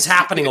the fuck is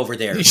happening over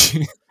there?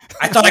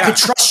 I thought I could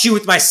trust you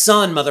with my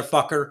son,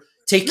 motherfucker.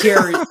 Take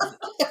care.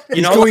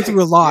 He's going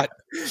through a lot.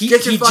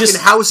 Get your fucking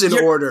house in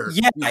order.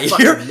 Yeah,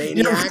 you're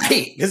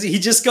right. Because he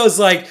just goes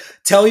like,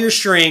 tell your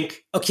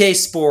shrink, okay,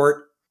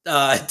 sport,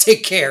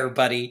 take care,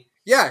 buddy.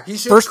 Yeah, he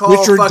should first call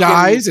Richard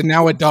dies and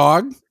now a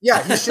dog.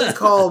 Yeah, he should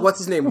call what's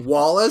his name,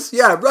 Wallace.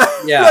 Yeah,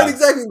 right. Yeah, right,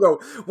 exactly. Go.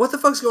 What the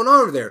fuck's going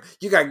on over there?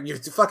 You got your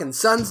fucking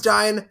son's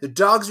dying. The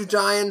dogs are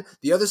dying.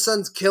 The other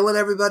son's killing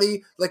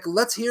everybody. Like,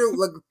 let's hear.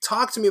 Like,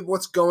 talk to me about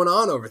what's going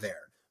on over there.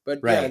 But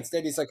yeah,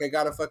 instead he's like, I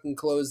gotta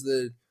close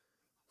the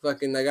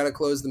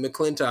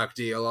McClintock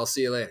deal. I'll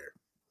see you later.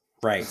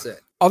 Right. That's it.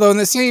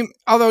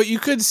 Although you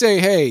could say,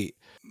 hey,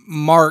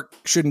 Mark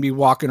shouldn't be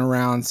walking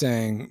around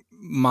saying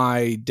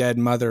my dead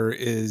mother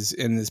is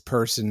in this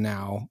person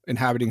now,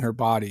 inhabiting her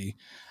body.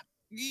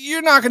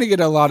 You're not going to get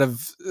a lot of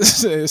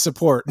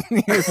support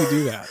if you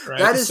do that, right?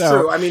 That is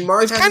true. I mean,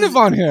 Mark it's kind of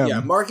on him.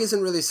 Yeah, Mark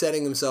isn't really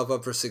setting himself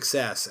up for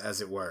success,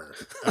 as it were.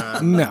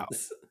 No.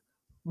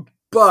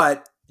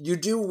 But you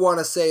do want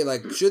to say,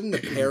 like, shouldn't the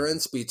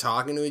parents be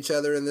talking to each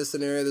other in this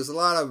scenario? There's a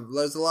lot of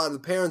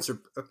the parents are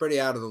pretty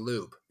out of the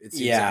loop. It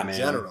seems like in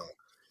general.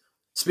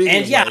 Speaking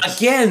of which,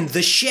 again,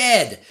 the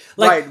shed.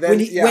 Like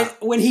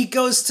when he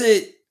goes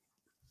to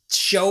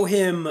show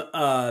him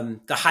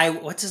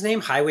what's his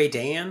name? Highway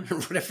Dan or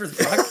whatever the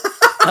fuck.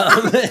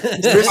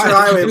 Mr.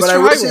 Highway, but I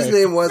wish his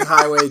name was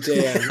Highway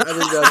Dan. I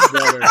think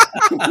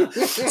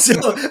that's better.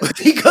 So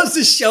he goes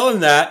to show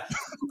him that.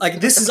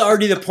 Like, this is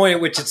already the point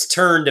at which it's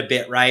turned a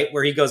bit, right?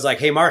 Where he goes like,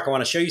 hey, Mark, I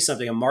want to show you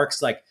something. And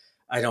Mark's like,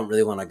 I don't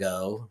really want to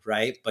go,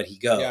 right? But he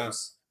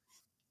goes.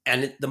 Yeah.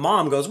 And the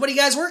mom goes, what are you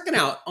guys working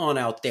on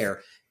out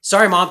there?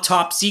 Sorry, Mom,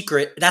 top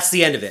secret. That's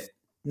the end of it.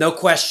 No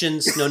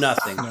questions, no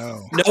nothing.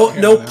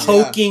 no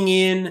poking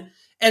in.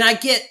 And I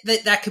get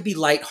that could be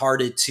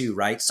lighthearted too,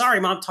 right? Sorry,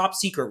 Mom, top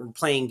secret. We're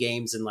playing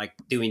games and like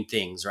doing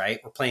things, right?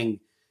 We're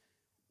playing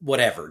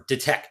whatever,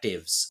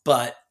 detectives.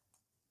 But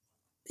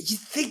you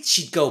think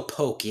she'd go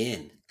poke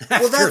in.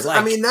 Well, that's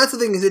the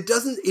thing is it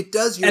does.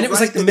 And it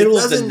was like the middle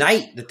of the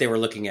night that they were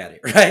looking at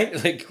it,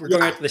 right? Like we're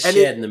going out to the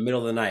shed in the middle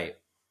of the night.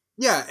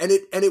 Yeah, and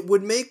it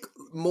would make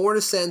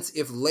more sense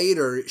if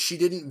later she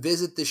didn't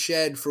visit the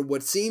shed for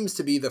what seems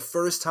to be the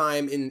first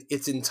time in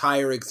its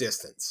entire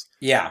existence.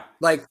 Yeah.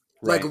 Like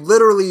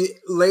literally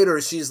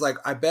later she's like,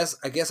 I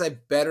guess I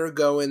better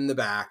go in the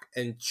back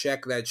and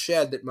check that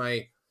shed that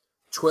my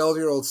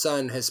 12-year-old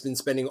son has been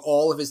spending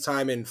all of his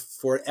time in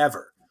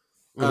forever.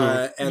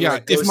 Mm-hmm.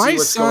 And go see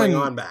what's going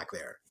on back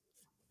there.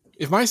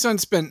 If my son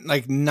spent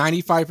like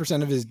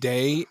 95% of his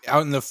day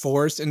out in the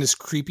forest in this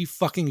creepy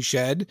fucking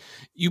shed,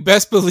 you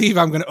best believe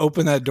I'm going to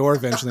open that door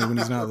eventually when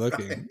he's not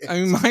looking. I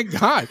mean, my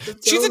God,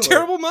 she's a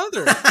terrible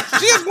mother.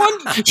 She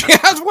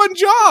has one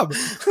job.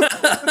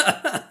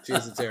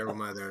 She's a terrible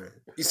mother.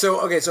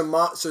 So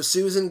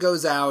Susan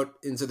goes out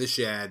into the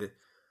shed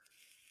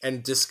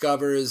and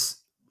discovers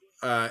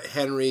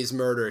Henry's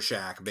murder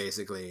shack,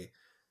 basically,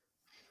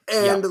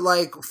 and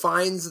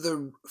finds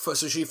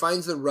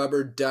the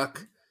rubber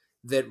duck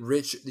that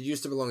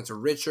used to belong to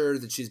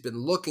Richard, that she's been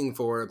looking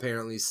for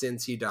apparently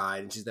since he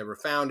died, and she's never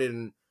found it.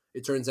 And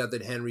it turns out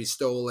that Henry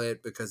stole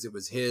it because it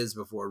was his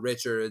before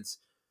Richard's.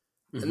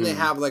 Mm-hmm. And they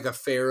have like a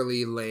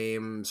fairly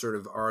lame sort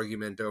of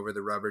argument over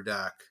the rubber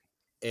duck.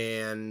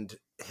 And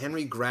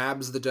Henry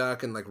grabs the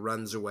duck and like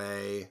runs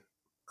away,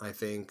 I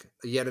think.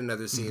 Yet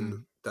another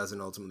scene doesn't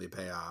ultimately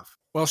pay off.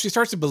 Well, she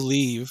starts to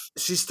believe.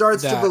 She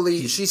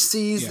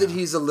sees that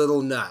he's a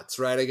little nuts,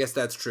 right? I guess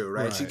that's true,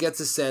 right? She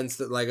gets a sense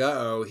that, like,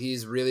 he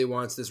really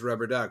wants this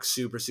rubber duck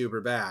super,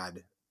 super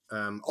bad.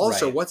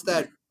 What's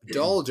that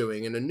doll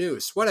doing in a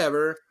noose?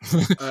 Whatever.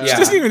 She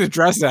doesn't even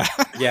address that.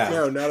 Yeah.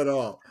 No, not at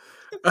all.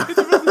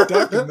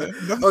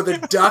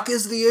 The duck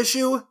is the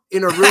issue?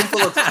 In a room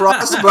full of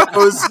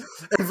crossbows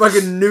and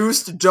fucking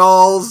noosed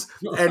dolls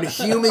and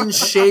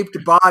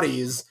human-shaped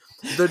bodies.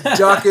 The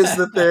duck is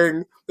the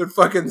thing that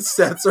fucking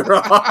sets her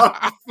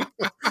off.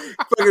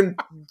 Fucking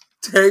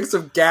tanks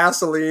of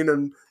gasoline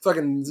and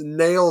fucking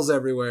nails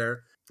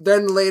everywhere.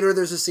 Then later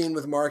there's a scene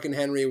with Mark and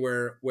Henry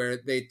where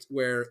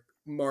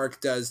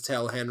Mark does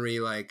tell Henry,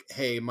 like,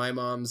 hey, my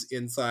mom's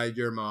inside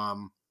your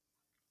mom.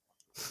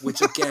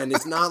 Which again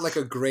is not like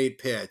a great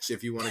pitch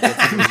if you want to get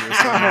to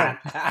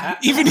the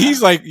Even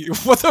he's like,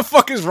 what the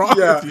fuck is wrong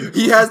with you?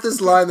 He has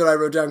this line that I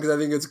wrote down because I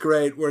think it's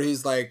great, where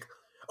he's like,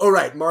 oh,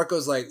 right. Mark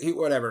goes like,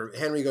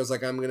 Henry goes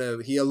like,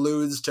 he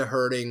alludes to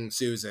hurting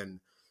Susan.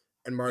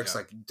 And Mark's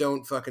like,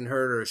 don't fucking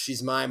hurt her.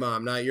 She's my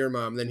mom, not your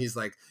mom. Then he's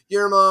like,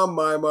 your mom,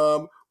 my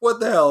mom.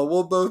 What the hell?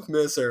 We'll both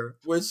miss her.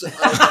 Which is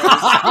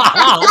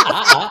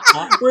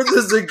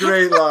a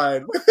great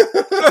line.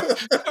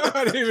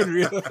 I didn't even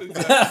realize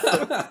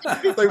that.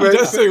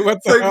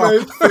 It's like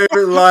my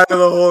favorite line of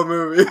the whole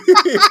movie.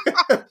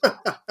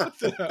 What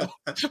the hell?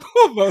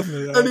 We'll both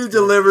miss her. And he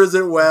delivers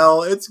it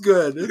well. It's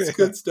good. It's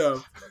good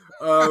stuff.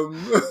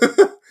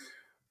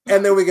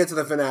 And then we get to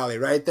the finale,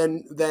 right?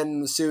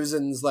 Then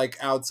Susan's like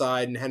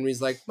outside, and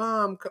Henry's like,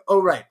 "Mom,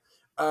 oh right."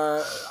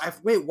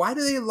 Wait, why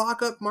do they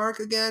lock up Mark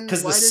again?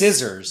 Because the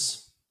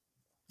scissors.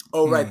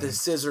 Oh right, the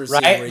scissors.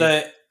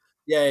 Right.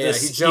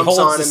 He jumps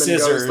on him and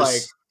goes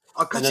like,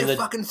 "I'll cut your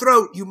fucking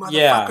throat, you motherfucker."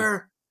 Yeah.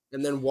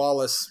 And then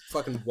Wallace.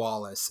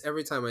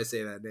 Every time I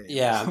say that name.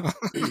 Yeah.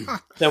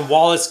 Then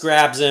Wallace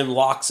grabs him,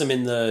 locks him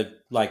in the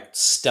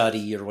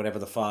study or whatever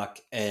the fuck,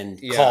 and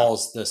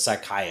calls the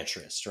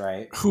psychiatrist,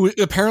 right? Who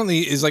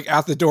apparently is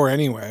at the door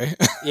anyway.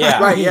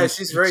 Yeah. Right, yeah,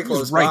 she's very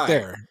close right by.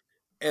 there.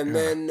 And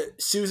then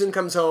Susan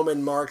comes home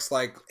and Mark's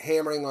like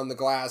hammering on the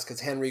glass because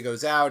Henry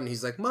goes out and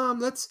he's like, "Mom,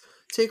 let's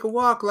take a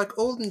walk like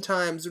olden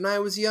times when I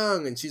was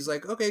young." And she's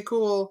like, "Okay,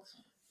 cool."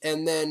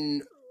 And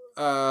then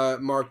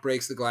Mark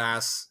breaks the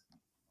glass.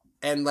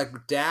 And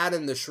Dad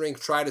and the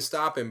Shrink try to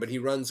stop him, but he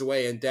runs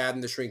away, and Dad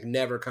and the Shrink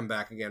never come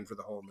back again for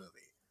the whole movie.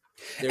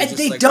 And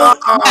they don't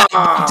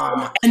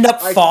end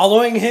up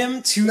following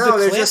him to the cliff.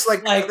 They're just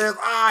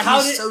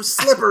he's so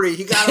slippery.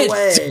 He got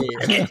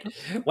away.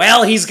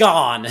 Well, he's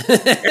gone.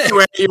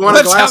 Anyway, you want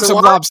a glass of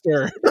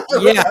lobster?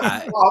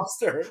 Yeah,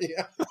 lobster.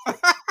 Yeah.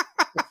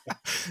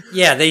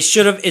 Yeah, it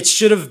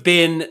should have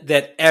been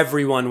that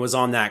everyone was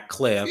on that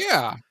cliff.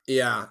 Yeah.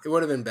 Yeah, it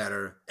would have been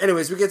better.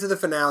 Anyways, we get to the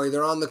finale.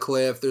 They're on the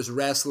cliff. There's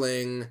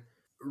wrestling.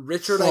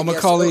 Richard,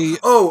 Macaulay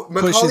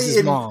pushes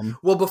his mom.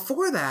 Well,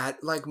 before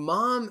that,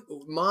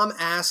 mom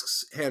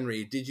asks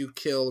Henry, "Did you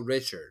kill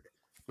Richard?"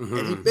 Mm-hmm.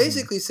 And he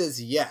basically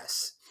says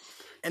yes.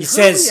 And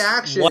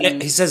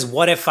he says,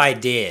 "What if I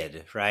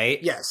did?" Right?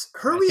 Yes.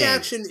 Her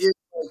reaction is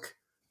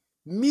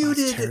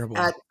muted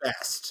at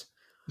best.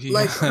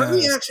 Yeah. Her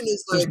reaction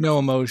is there's no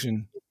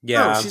emotion.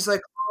 Yeah. No, she's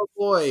like, "Oh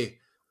boy.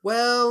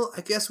 Well,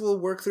 I guess we'll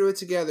work through it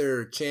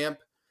together, champ."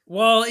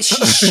 Well,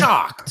 she's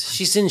shocked.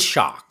 She's in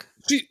shock.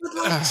 She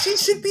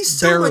should be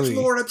so much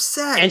more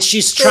upset. And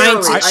she's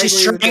trying to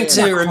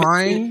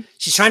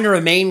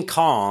remain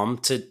calm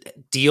to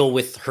deal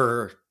with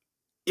her.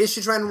 Is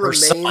she trying to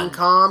remain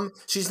calm?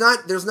 She's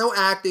not. There's no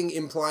acting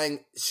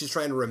implying she's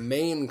trying to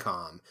remain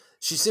calm.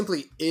 She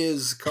simply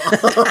is calm.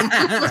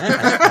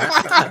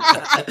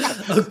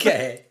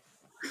 Okay.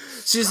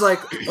 She's like,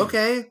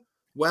 "Okay,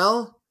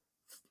 well,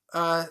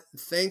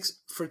 thanks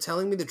for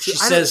telling me the truth."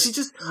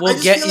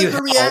 We'll get you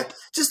help.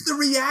 Just the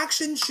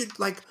reaction should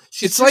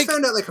she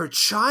found out her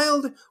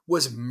child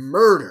was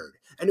murdered,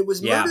 and it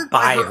was murdered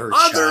by her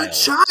other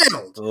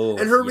child. Oh,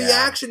 and her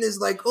reaction is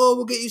 "Oh,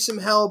 we'll get you some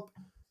help,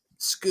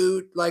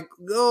 Scoot." I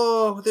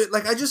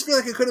just feel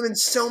like it could have been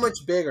so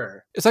much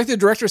bigger. It's like the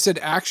director said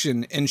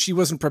action, and she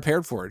wasn't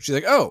prepared for it. She's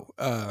like, yeah.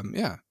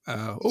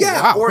 Wow.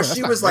 Or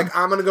she was like,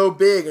 "I'm gonna go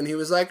big," and he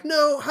was like,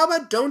 "No, how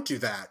about don't do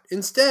that?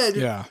 Instead,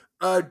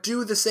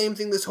 do the same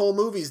thing this whole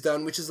movie's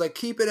done, which is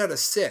keep it at a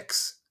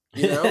 6.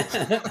 You know,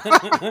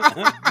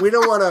 we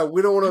don't want to.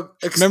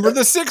 Remember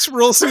the 6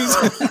 rule,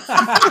 Susan.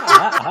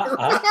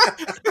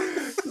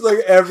 It's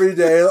every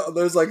day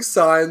there's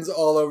signs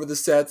all over the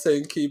set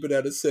saying "keep it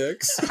at a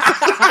 6."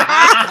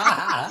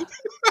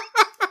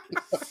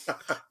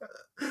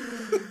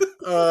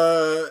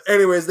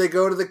 Anyways, they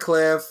go to the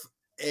cliff,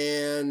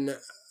 and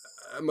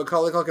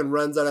Macaulay Culkin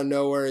runs out of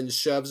nowhere and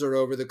shoves her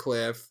over the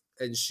cliff,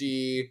 and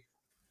she,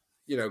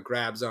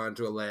 grabs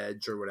onto a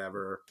ledge or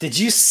whatever. Did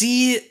you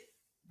see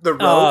the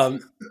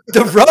rope?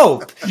 The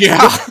rope.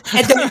 Yeah.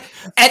 And then,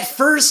 at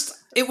first,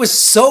 it was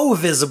so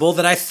visible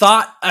that I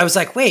was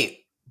like, wait,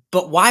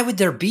 but why would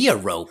there be a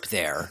rope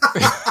there?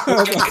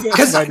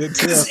 Because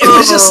it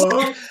was just,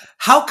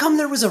 how come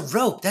there was a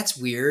rope? That's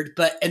weird.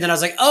 And then I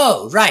was like,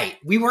 oh, right.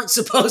 We weren't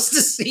supposed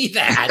to see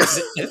that.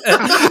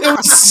 It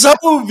was so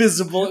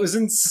visible. It was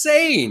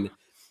insane.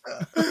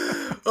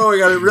 Oh my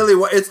God. It really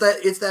was. It's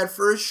that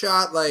first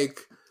shot,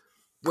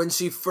 when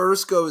she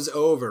first goes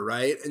over,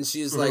 right? And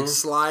she's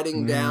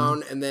sliding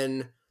down, and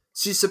then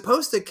she's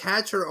supposed to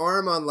catch her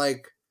arm on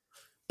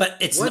but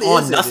it's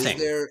on nothing.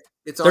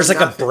 There's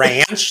a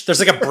branch.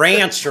 There's a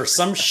branch or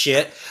some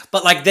shit.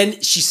 But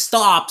then she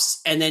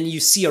stops, and then you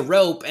see a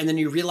rope, and then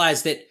you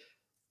realize that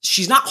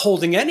she's not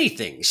holding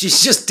anything.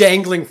 She's just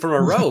dangling from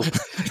a rope.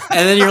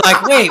 And then you're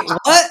like, wait,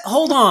 what?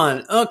 Hold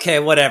on. Okay,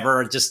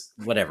 whatever. Just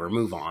whatever.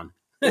 Move on.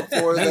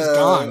 Before it's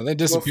gone. It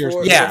disappears.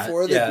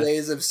 Before the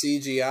days of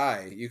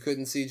CGI, you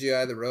couldn't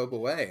CGI the rope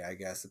away, I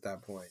guess, at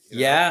that point.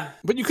 Yeah.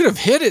 But you could have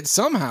hit it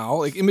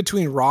somehow, in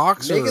between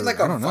rocks. Make it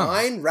a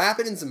vine, wrap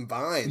it in some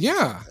vines.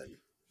 Yeah.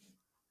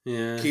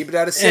 Yeah. Keep it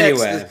at a 6.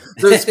 Anyway.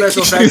 The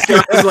special effects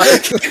guy is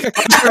like,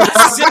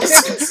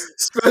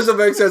 special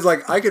effects says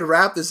like, I can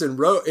wrap this in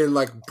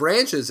like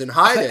branches and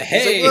hide it.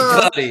 Hey, He's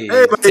like, buddy.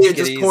 Hey, buddy. Take It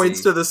just easy.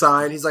 points to the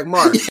sign. He's like,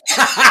 Mark. Let's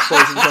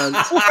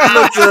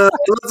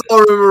all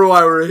remember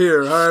why we're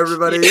here, huh,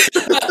 everybody?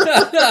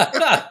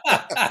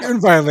 You're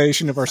in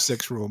violation of our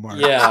 6 rule, Mark.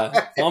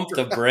 Yeah, pump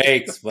the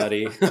brakes,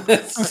 buddy. Not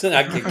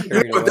get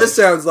carried What away. this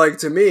sounds like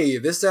to me,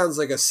 this sounds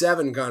like a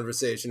 7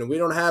 conversation, and we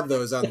don't have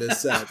those on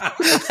this set.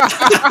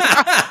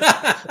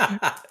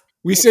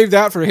 We saved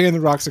that for Hand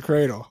the Rocks a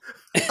Cradle.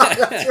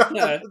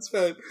 That's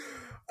right.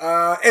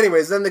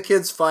 Anyways, then the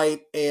kids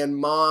fight, and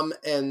Mom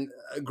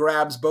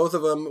grabs both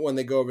of them when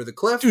they go over the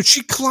cliff. Dude,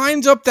 she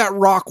climbs up that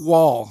rock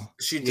wall.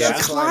 She does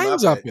Yeah. climb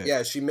Climbs up up it. it.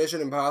 Yeah, she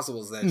Mission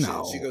Impossibles that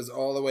No. shit. She goes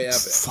all the way up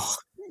it.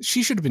 Fuck.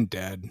 She should have been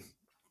dead.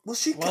 Well,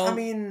 Well, I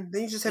mean,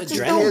 then you just have two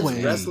adrenaline. kids No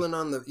way. wrestling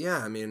on the.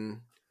 Yeah, I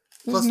mean,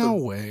 There's plus no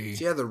way.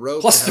 she had the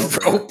rope. Plus to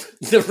help her.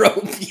 the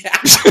rope, yeah.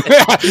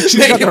 She's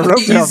Make got the it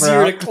rope to help her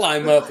easier out. to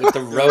climb up with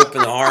the rope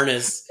and the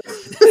harness.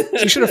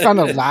 She should have found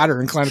a ladder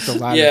and climbed up the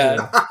ladder.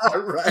 Yeah.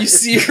 Right. You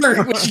see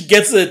her when she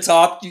gets to the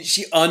top,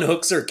 she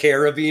unhooks her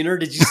carabiner.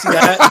 Did you see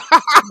that?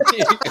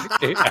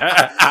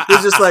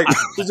 It's just like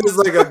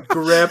a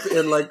grip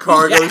in like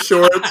cargo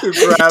shorts who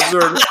grabs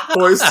her and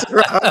hoists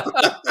her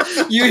up.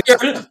 You hear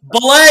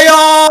belay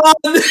on.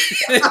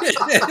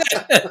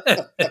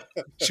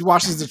 She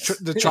washes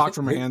the chalk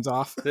from her hands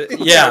off.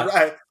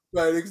 Yeah.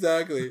 Right,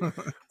 exactly.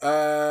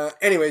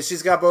 Anyway,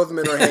 she's got both of them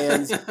in her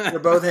hands. They're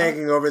both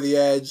hanging over the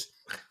edge.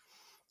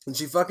 And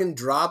she fucking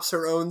drops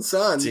her own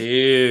son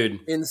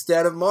Dude.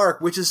 instead of Mark,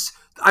 which is,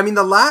 I mean,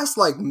 the last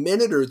like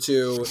minute or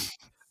two,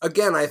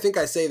 again, I think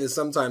I say this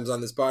sometimes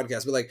on this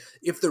podcast, but like,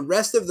 if the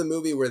rest of the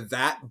movie were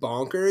that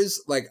bonkers,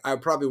 like, I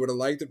probably would have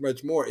liked it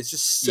much more. It's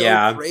just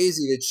so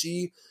crazy that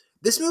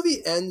this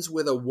movie ends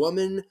with a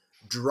woman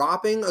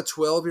dropping a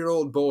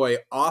 12-year-old boy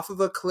off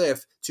of a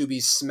cliff to be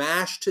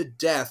smashed to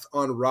death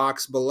on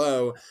rocks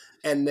below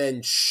and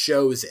then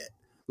shows it.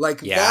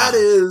 Like, that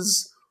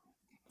is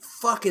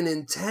fucking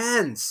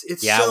intense.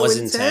 It's so it was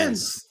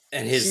intense.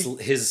 And his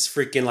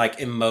freaking like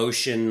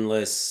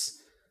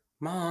emotionless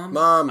Mom,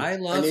 I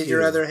love you. I need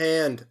your other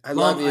hand. I Mom,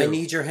 love you. I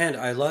need your hand.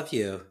 I love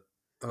you.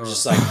 It was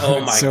just like,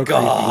 oh my So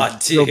God,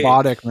 creepy. dude.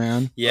 Robotic,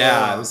 man.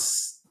 Yeah, it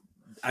was.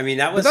 I mean,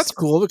 that was. But that's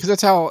cool because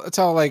that's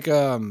how like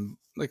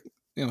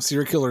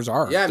serial killers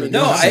are. Yeah, I mean,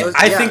 No,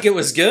 I think it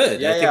was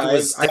good. Yeah, I think it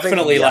was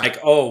definitely like,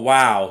 oh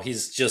wow,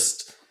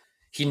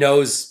 he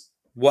knows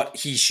what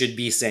he should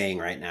be saying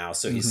right now,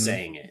 so he's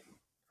saying it.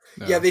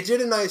 No. Yeah, they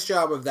did a nice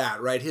job of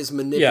that, right? His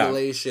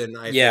manipulation,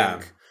 I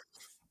think,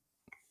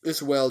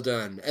 is well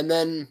done. And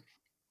then,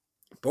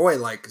 boy,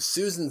 like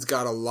Susan's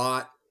got a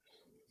lot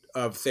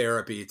of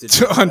therapy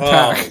to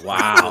unpack. Oh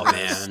wow,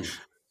 man!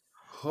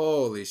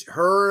 Holy shit!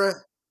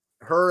 Her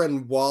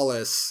and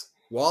Wallace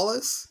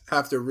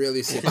have to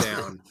really sit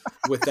down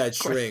with that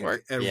shrink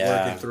and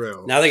work it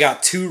through. Now they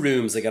got 2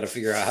 rooms. They got to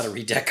figure out how to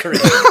redecorate.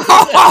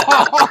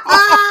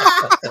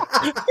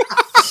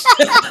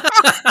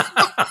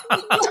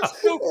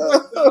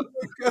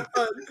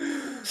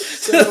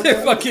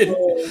 They're fucking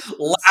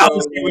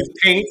lousy with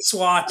paint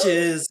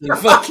swatches and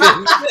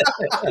fucking.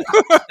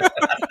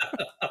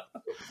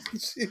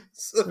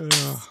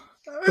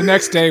 The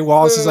next day,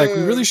 Wallace is like,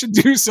 "We really should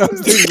do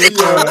something.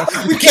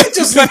 We can't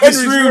just let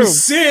this room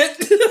sit."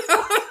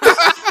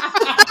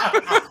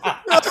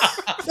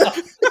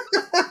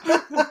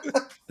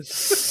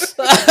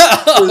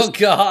 Oh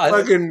God!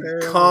 Fucking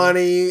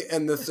Connie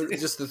and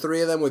just the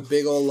 3 of them with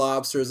big old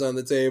lobsters on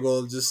the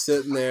table, just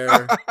sitting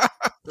there.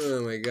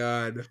 Oh my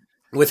God!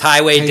 With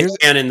Highway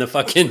Dan in the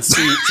fucking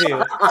seat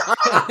too.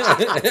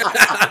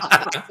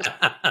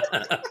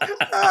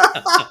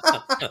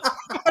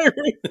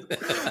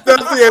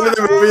 That's the end of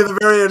the movie. At the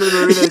very end of the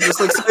movie, they just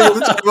like sitting at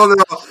the table and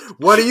they're all,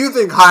 "What do you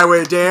think,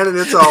 Highway Dan?" And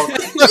it's all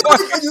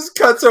it just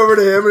cuts over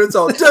to him and it's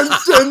all dun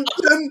dun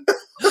dun.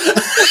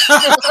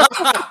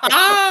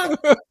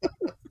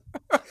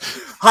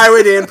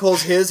 Highway Dan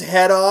pulls his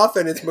head off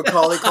and it's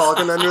Macaulay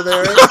Culkin under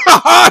there.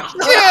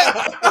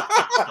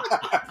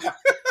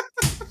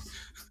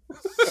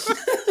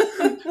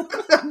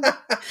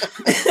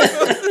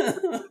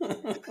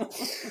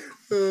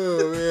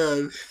 Oh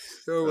man,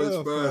 so much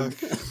fun.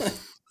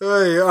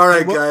 Hey, all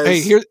right, guys. Hey,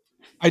 here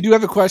I do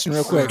have a question,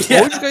 real quick.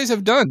 What would you guys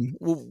have done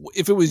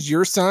if it was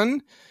your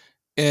son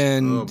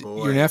and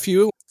your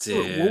nephew?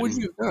 Dude. What would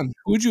you have done?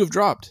 Who would you have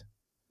dropped?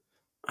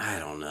 I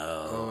don't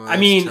know. Oh, I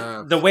mean,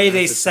 tough. the way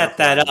they That's a set tough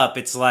that one. up,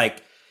 it's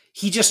like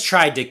he just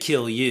tried to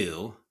kill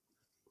you.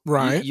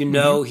 Right. You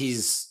know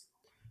he's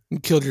You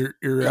killed your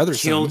other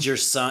killed son. your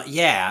son.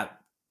 Yeah.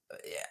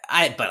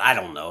 But I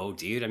don't know,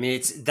 dude. I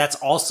mean, that's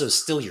also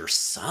still your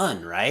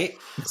son, right?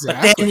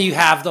 Exactly. But then you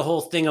have the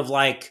whole thing of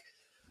like,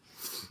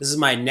 this is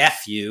my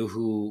nephew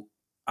who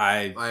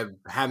I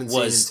haven't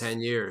seen in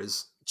 10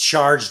 years.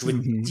 charged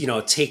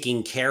with,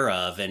 taking care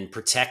of and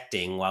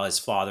protecting while his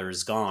father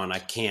is gone. I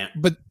can't.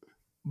 But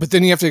But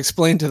then you have to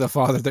explain to the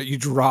father that you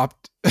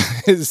dropped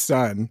his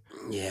son.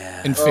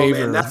 Yeah. In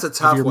favor that's a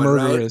tough of your one,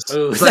 murderous. right?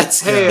 Ooh,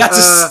 That's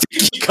a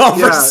sticky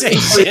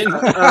conversation.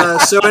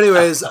 So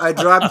anyways, I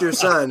dropped your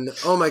son.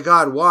 Oh my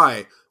God,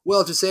 why?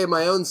 Well, to save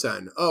my own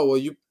son. Oh, well,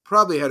 you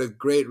probably had a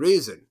great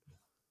reason.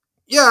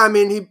 Yeah, I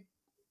mean,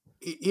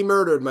 he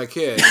murdered my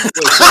kid.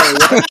 Wait, sorry,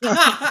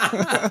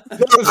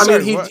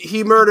 what?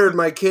 He murdered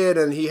my kid,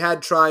 and he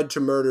had tried to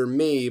murder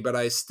me, but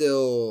I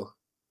still...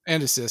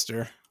 And his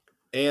sister.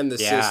 And the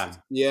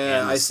sister.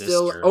 Yeah, I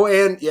still... sister. Oh,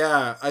 and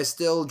yeah, I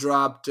still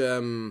dropped...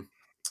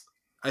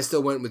 I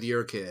still went with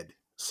your kid.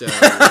 So...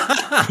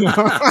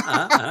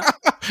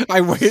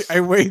 I weighed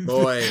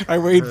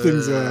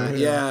things.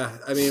 Yeah,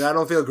 I mean, I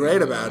don't feel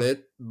great about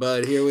it,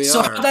 but here we So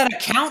are. how did that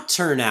account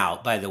turn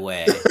out, by the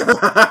way?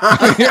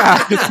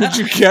 Yeah, did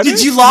you get it?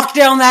 Did you lock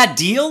down that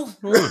deal?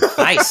 Ooh,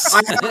 nice.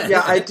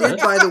 I did,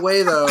 by the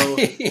way, though,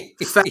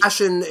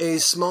 fashion a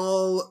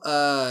small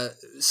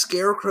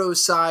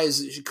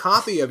scarecrow-size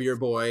copy of your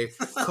boy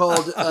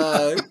called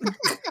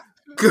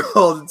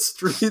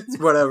Street,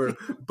 whatever,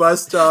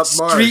 Bus Stop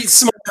Mark. Street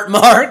Smart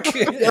Mark.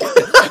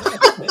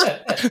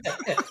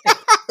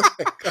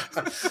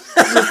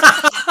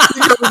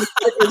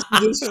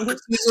 She's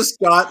just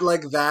got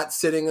like that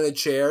sitting in a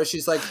chair.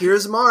 She's like,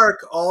 "Here's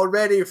Mark, all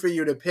ready for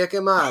you to pick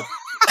him up.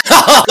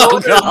 Go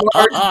with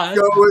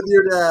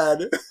your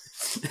dad."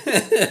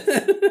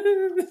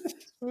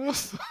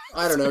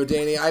 I don't know,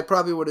 Danny. I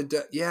probably would have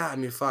done. Yeah, I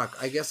mean, fuck.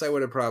 I guess I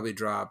would have probably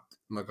dropped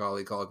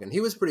Macaulay Culkin.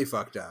 He was pretty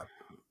fucked up,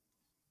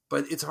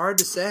 but it's hard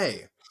to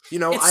say. You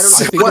know, It's I don't know.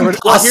 so What,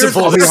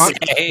 impossible to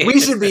say. We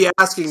should be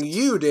asking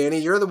you, Danny.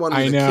 You're the one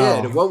with the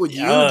kid. What would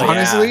you do?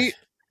 Honestly,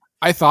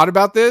 I thought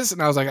about this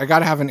and I was like, I got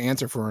to have an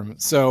answer for him.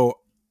 So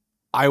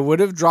I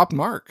would have dropped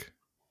Mark.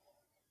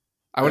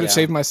 I would have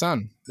saved my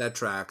son. That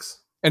tracks.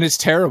 And it's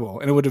terrible.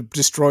 And it would have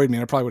destroyed me.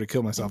 And I probably would have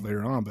killed myself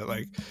later on. But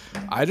like,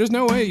 there's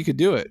no way you could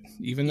do it.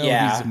 Even though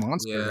he's a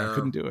monster, I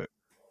couldn't do it.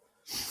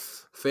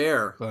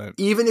 Fair. But,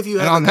 even if you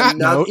had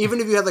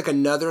even if you had like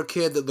another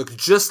kid that looked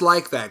just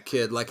like that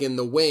kid, like in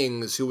The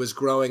Wings, who was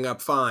growing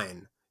up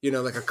fine, you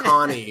know, like a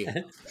Connie,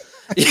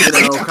 you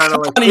know, kind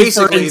of like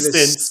basically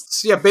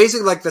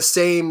basically like the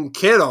same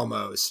kid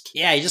almost.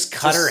 Yeah, you just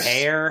cut her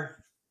hair.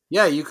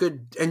 Yeah, you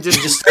could, and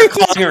just start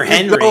calling her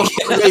Henry.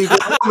 You go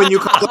home and you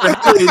call her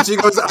Henry, and she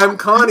goes, "I'm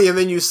Connie," and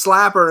then you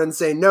slap her and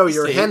say, "No,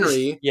 you're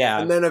Henry." Yeah,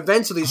 and then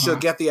eventually she'll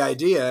get the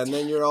idea, and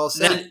then you're all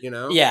set. You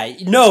know? Yeah,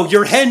 no,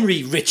 you're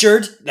Henry,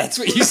 Richard. That's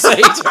what you say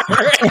to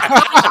her.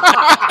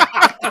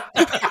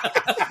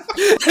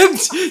 And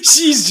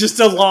she's just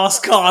a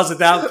lost cause at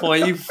that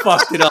point. You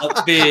fucked it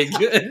up big.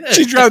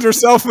 She drowned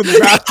herself in the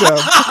bathtub.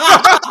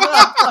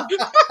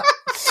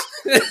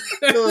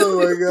 Oh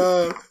my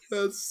God.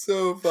 That's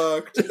so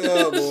fucked.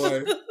 Oh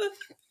boy.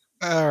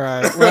 All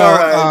right.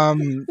 Well,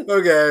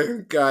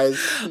 okay, guys.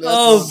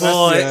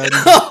 Boy.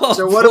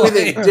 So what do we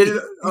think?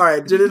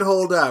 Did it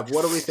hold up?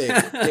 What do we think?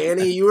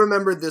 Danny, you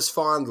remembered this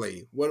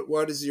fondly.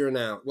 What is your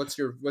what's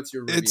your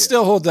review? It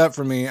still holds up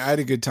for me. I had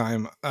a good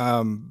time.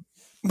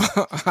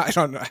 I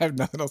don't know. I have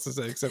nothing else to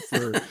say except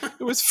for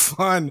it was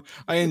fun.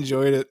 I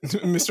enjoyed it.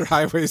 Mr.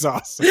 Highway's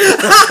awesome.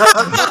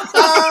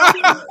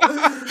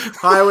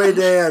 Highway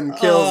Dan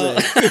kills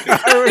it.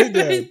 Highway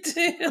Dan.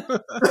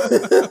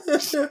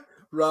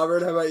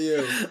 Robert, how about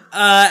you?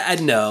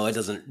 No, it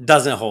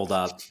doesn't hold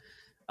up.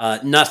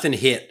 Nothing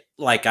hit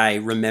like I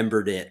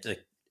remembered it.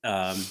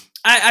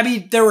 I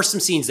mean, there were some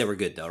scenes that were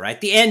good though, right?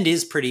 The end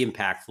is pretty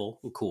impactful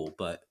and cool,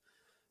 but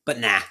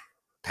nah,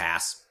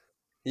 pass.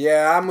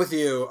 Yeah, I'm with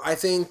you. I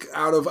think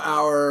out of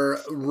our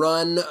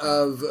run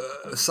of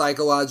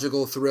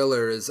psychological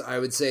thrillers, I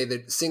would say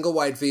that Single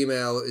White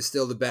Female is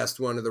still the best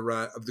one of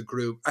the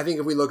group. I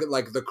think if we look at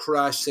like The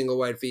Crush, Single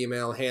White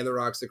Female, Hand That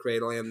Rocks the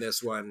Cradle, and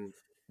this one,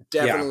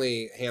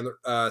 definitely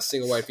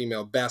Single White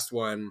Female, best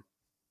one.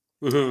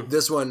 Mm-hmm.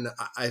 This one,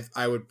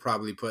 I would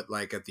probably put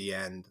like at the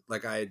end.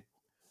 Like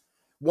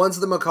once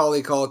the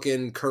Macaulay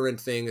Culkin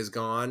current thing is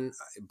gone,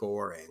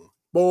 boring.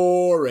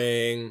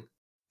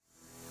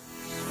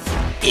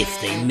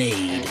 If they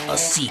made a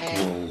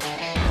sequel.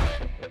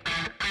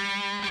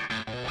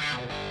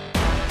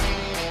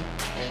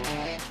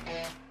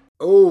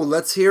 Oh,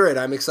 let's hear it.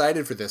 I'm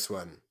excited for this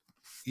one.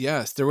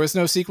 Yes, there was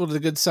no sequel to The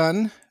Good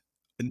Son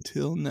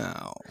until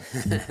now.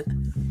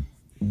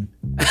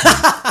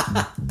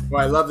 Well,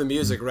 I love the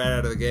music right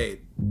out of the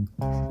gate.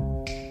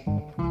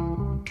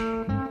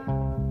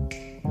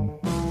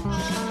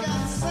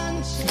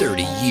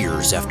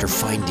 Years after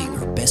finding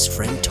her best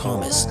friend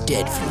Thomas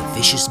dead from a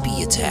vicious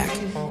bee attack,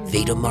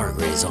 Veda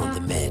Margaret is on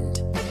the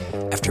mend.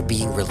 After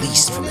being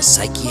released from a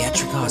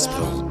psychiatric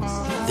hospital,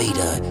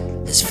 Veda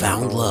has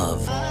found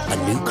love, a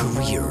new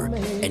career,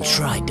 and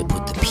tried to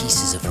put the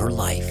pieces of her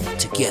life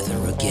together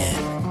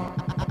again.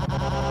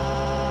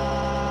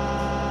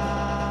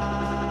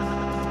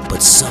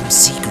 But some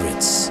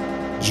secrets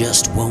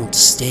just won't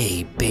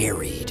stay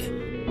buried.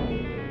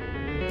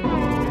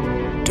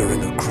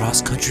 During a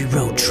cross-country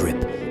road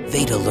trip,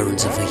 Veda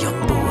learns of a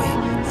young boy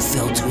who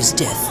fell to his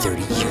death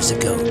 30 years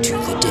ago to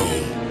the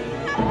day.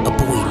 a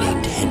boy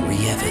named Henry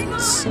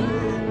Evans.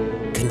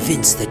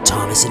 Convinced that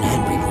Thomas and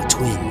Henry were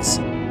twins,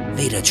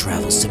 Veda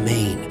travels to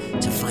Maine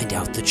to find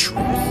out the truth.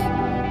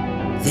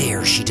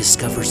 There, she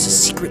discovers a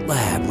secret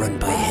lab run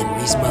by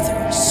Henry's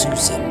mother,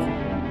 Susan.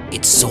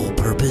 Its sole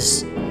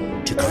purpose?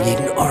 To create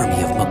an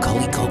army of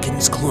Macaulay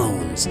Culkin's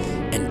clones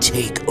and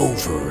take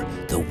over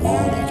the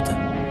world.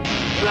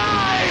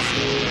 Life!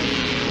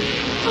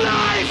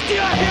 Life, do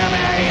you hear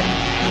me?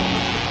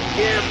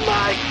 Give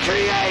my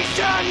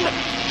creation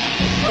life!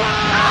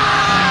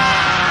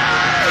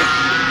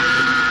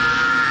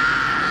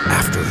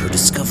 After her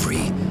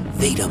discovery,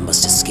 Veda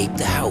must escape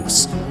the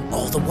house,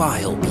 all the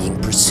while being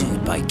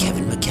pursued by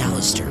Kevin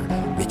McAllister,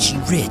 Richie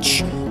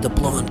Rich, the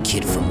blonde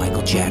kid from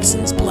Michael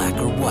Jackson's Black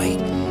or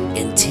White,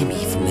 and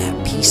Timmy from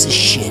that piece of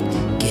shit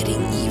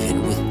Getting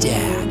Even with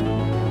Dad.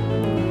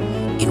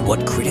 In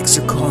what critics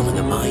are calling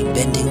a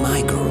mind-bending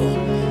My Girl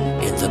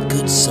and the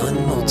Good Son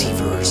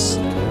multiverse,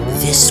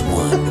 this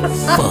one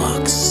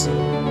fucks.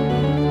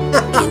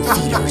 In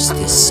theaters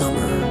this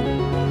summer,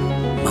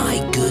 My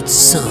Good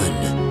Son,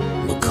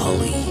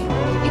 Macaulay.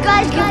 You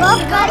guys give up?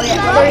 You guys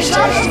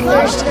give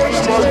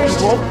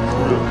up?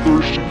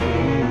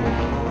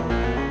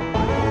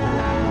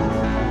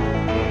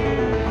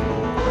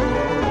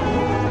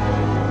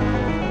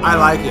 I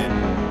like it.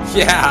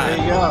 Yeah. There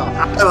you go.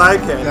 I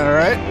like Is it. that all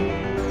right?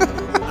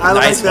 I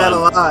like Nice that a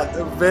one. lot.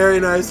 Very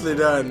nicely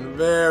done.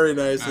 Very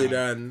nicely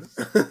done.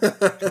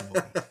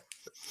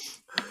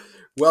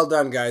 Well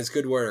done, guys.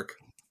 Good work.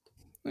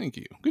 Thank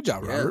you. Good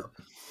job, Yeah. Robert.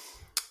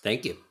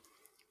 Thank you.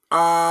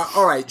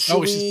 All right. Should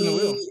we should spin the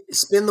wheel.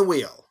 Spin the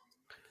wheel?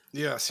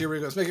 Yes, here we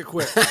go. Let's make it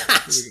quick.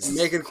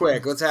 Make it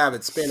quick. Let's have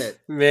it. Spin it.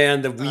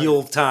 Man, the wheel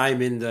of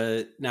time in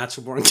the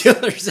Natural Born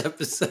Killers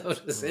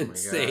episode was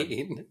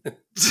insane.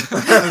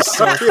 That's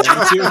so funny,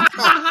 too.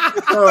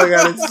 Oh my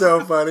god, it's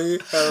so funny.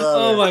 I love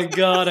Oh it. my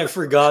god, I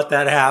forgot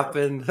that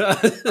happened. I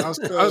was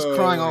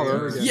crying all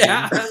over again.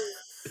 Yeah.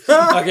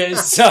 Okay,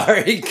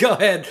 sorry. Go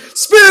ahead.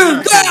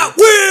 Spin that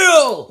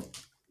wheel!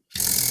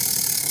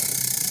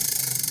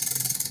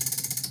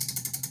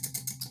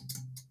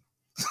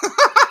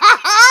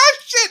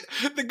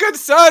 Shit! The Good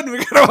Son.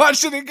 We gotta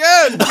watch it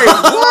again.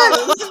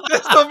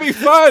 This'll be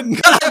fun.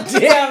 God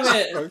damn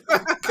it.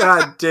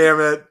 God damn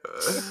it.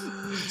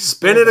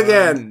 Spin it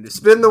again.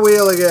 Spin the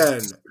wheel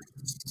again.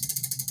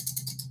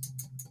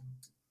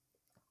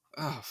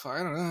 Oh, fuck,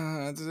 I don't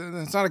know.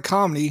 It's not a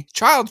comedy.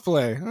 Child's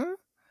Play. Huh?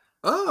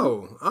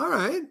 Oh, all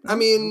right. I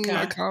mean,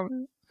 Not a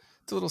comedy.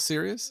 It's a little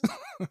serious.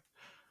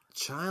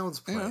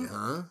 Child's Play, Yeah.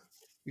 huh?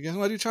 You guys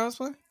want to do Child's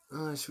Play?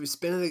 Should we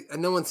spin it?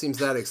 No one seems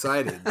that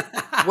excited.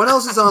 What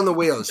else is on the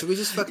wheel? Should we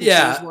just fucking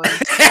Yeah. choose one?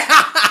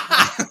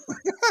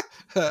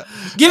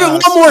 Give it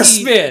one more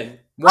spin.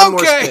 One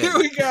more Okay, spin. here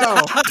we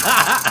go.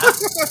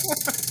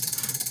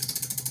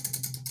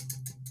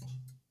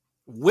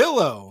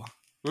 Willow.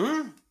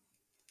 Hmm?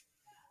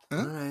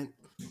 All right.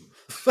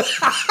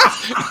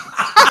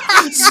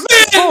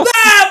 Spin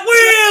that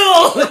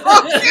wheel!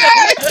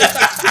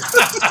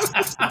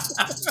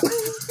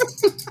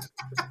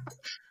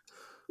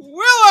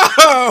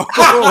 Willow.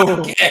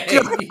 Okay.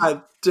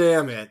 God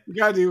damn it. You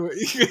gotta do.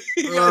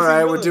 All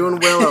right, we're doing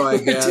Willow, I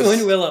We're guess.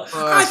 doing Willow.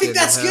 I think Fucking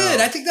that's hell. good.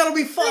 I think that'll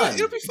be fun.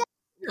 It'll be fun.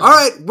 All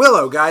right,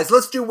 Willow, guys.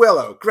 Let's do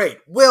Willow. Great.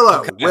 Willow.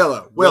 Okay.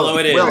 Willow. Willow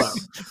it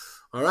is.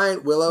 All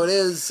right, Willow it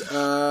is.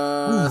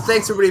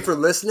 Thanks, everybody, for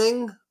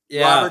listening.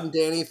 Yeah. Robert and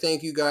Danny,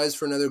 thank you guys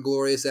for another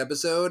glorious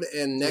episode.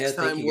 And next Yeah,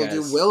 thank time you we'll guys.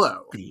 do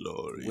Willow.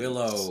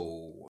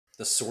 Willow.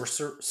 The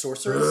sorceress?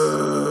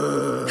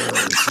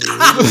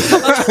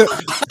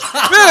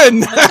 Ben.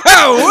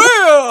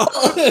 Will.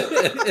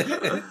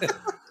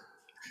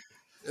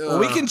 Well,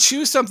 we can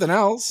choose something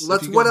else.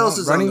 Let's. if you What guys else want.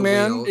 is Running on the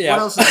Man? wheel? Yeah. What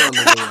else is on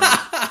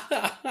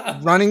the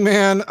wheel? Running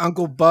Man,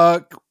 Uncle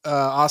Buck,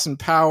 Austin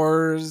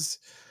Powers,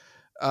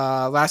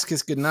 Last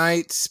Kiss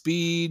Goodnight,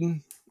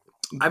 Speed.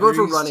 I vote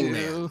for Grease Running 2.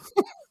 Man.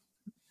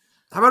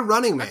 How about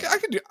Running Man? I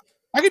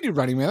could do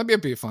Running Man.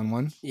 That'd be a fun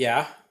one.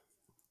 Yeah.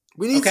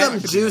 We need Okay.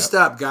 something juiced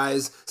up,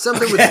 guys.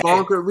 Something with Okay.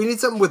 bonker. We need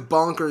something with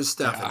bonkers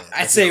stuff in it.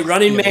 I'd say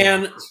Running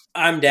Man,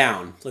 I'm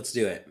down. Let's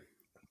do it.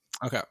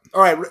 Okay.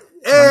 All right.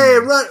 Hey,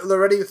 run!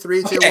 Ready?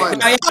 3, 2, 1.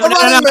 No,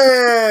 Running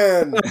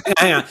Man.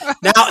 Hang on.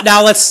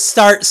 Now let's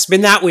start.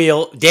 Spin that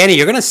wheel. Danny,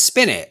 you're going to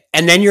spin it.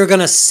 And then you're going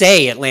to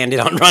say it landed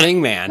on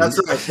Running Man. That's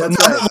right. That's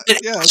Not right. what it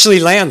Yeah. actually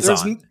lands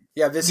There's on.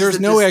 Yeah, this There's is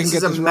no way I can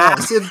this get is this a wrong.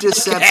 massive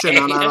deception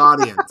on our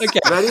audience. Okay.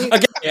 Ready?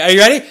 Okay. Are you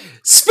ready?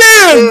 Spin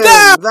Spin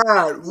that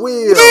that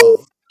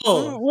wheel.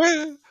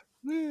 wheel.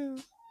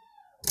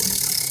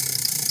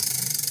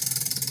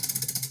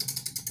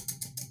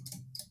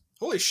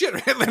 Holy shit!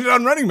 It landed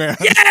on Running Man.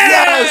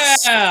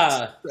 Yes!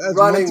 Yeah. That's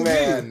Running meant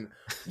to be. Man.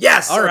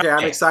 Yes. All Okay, I'm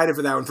right. excited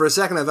for that one. For a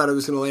second, I thought it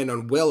was going to land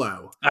on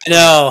Willow. I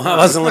know. I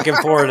wasn't looking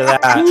forward to that.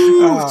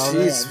 Oh,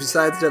 Jeez,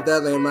 besides stuff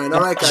that landmine.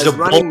 All right, guys, The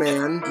Running bolt-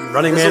 Man.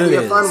 Running This Man will be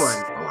it a fun is.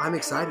 one. Oh, I'm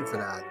excited for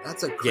that.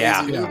 That's a crazy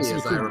Yeah. movie, Yeah, as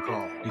it's I cool.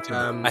 recall. Me too.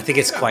 I think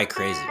it's quite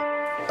crazy.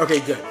 Okay,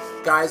 good.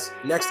 Guys,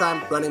 next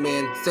time, Running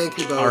Man, thank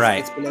you both. All right.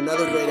 It's been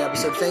another great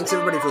episode. Thanks,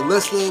 everybody, for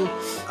listening.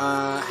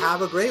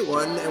 Have a great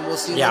one, and we'll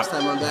see you next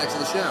time on Back to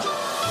the Show.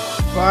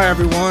 Bye,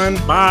 everyone.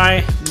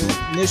 Bye.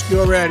 Nish,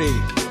 go ready.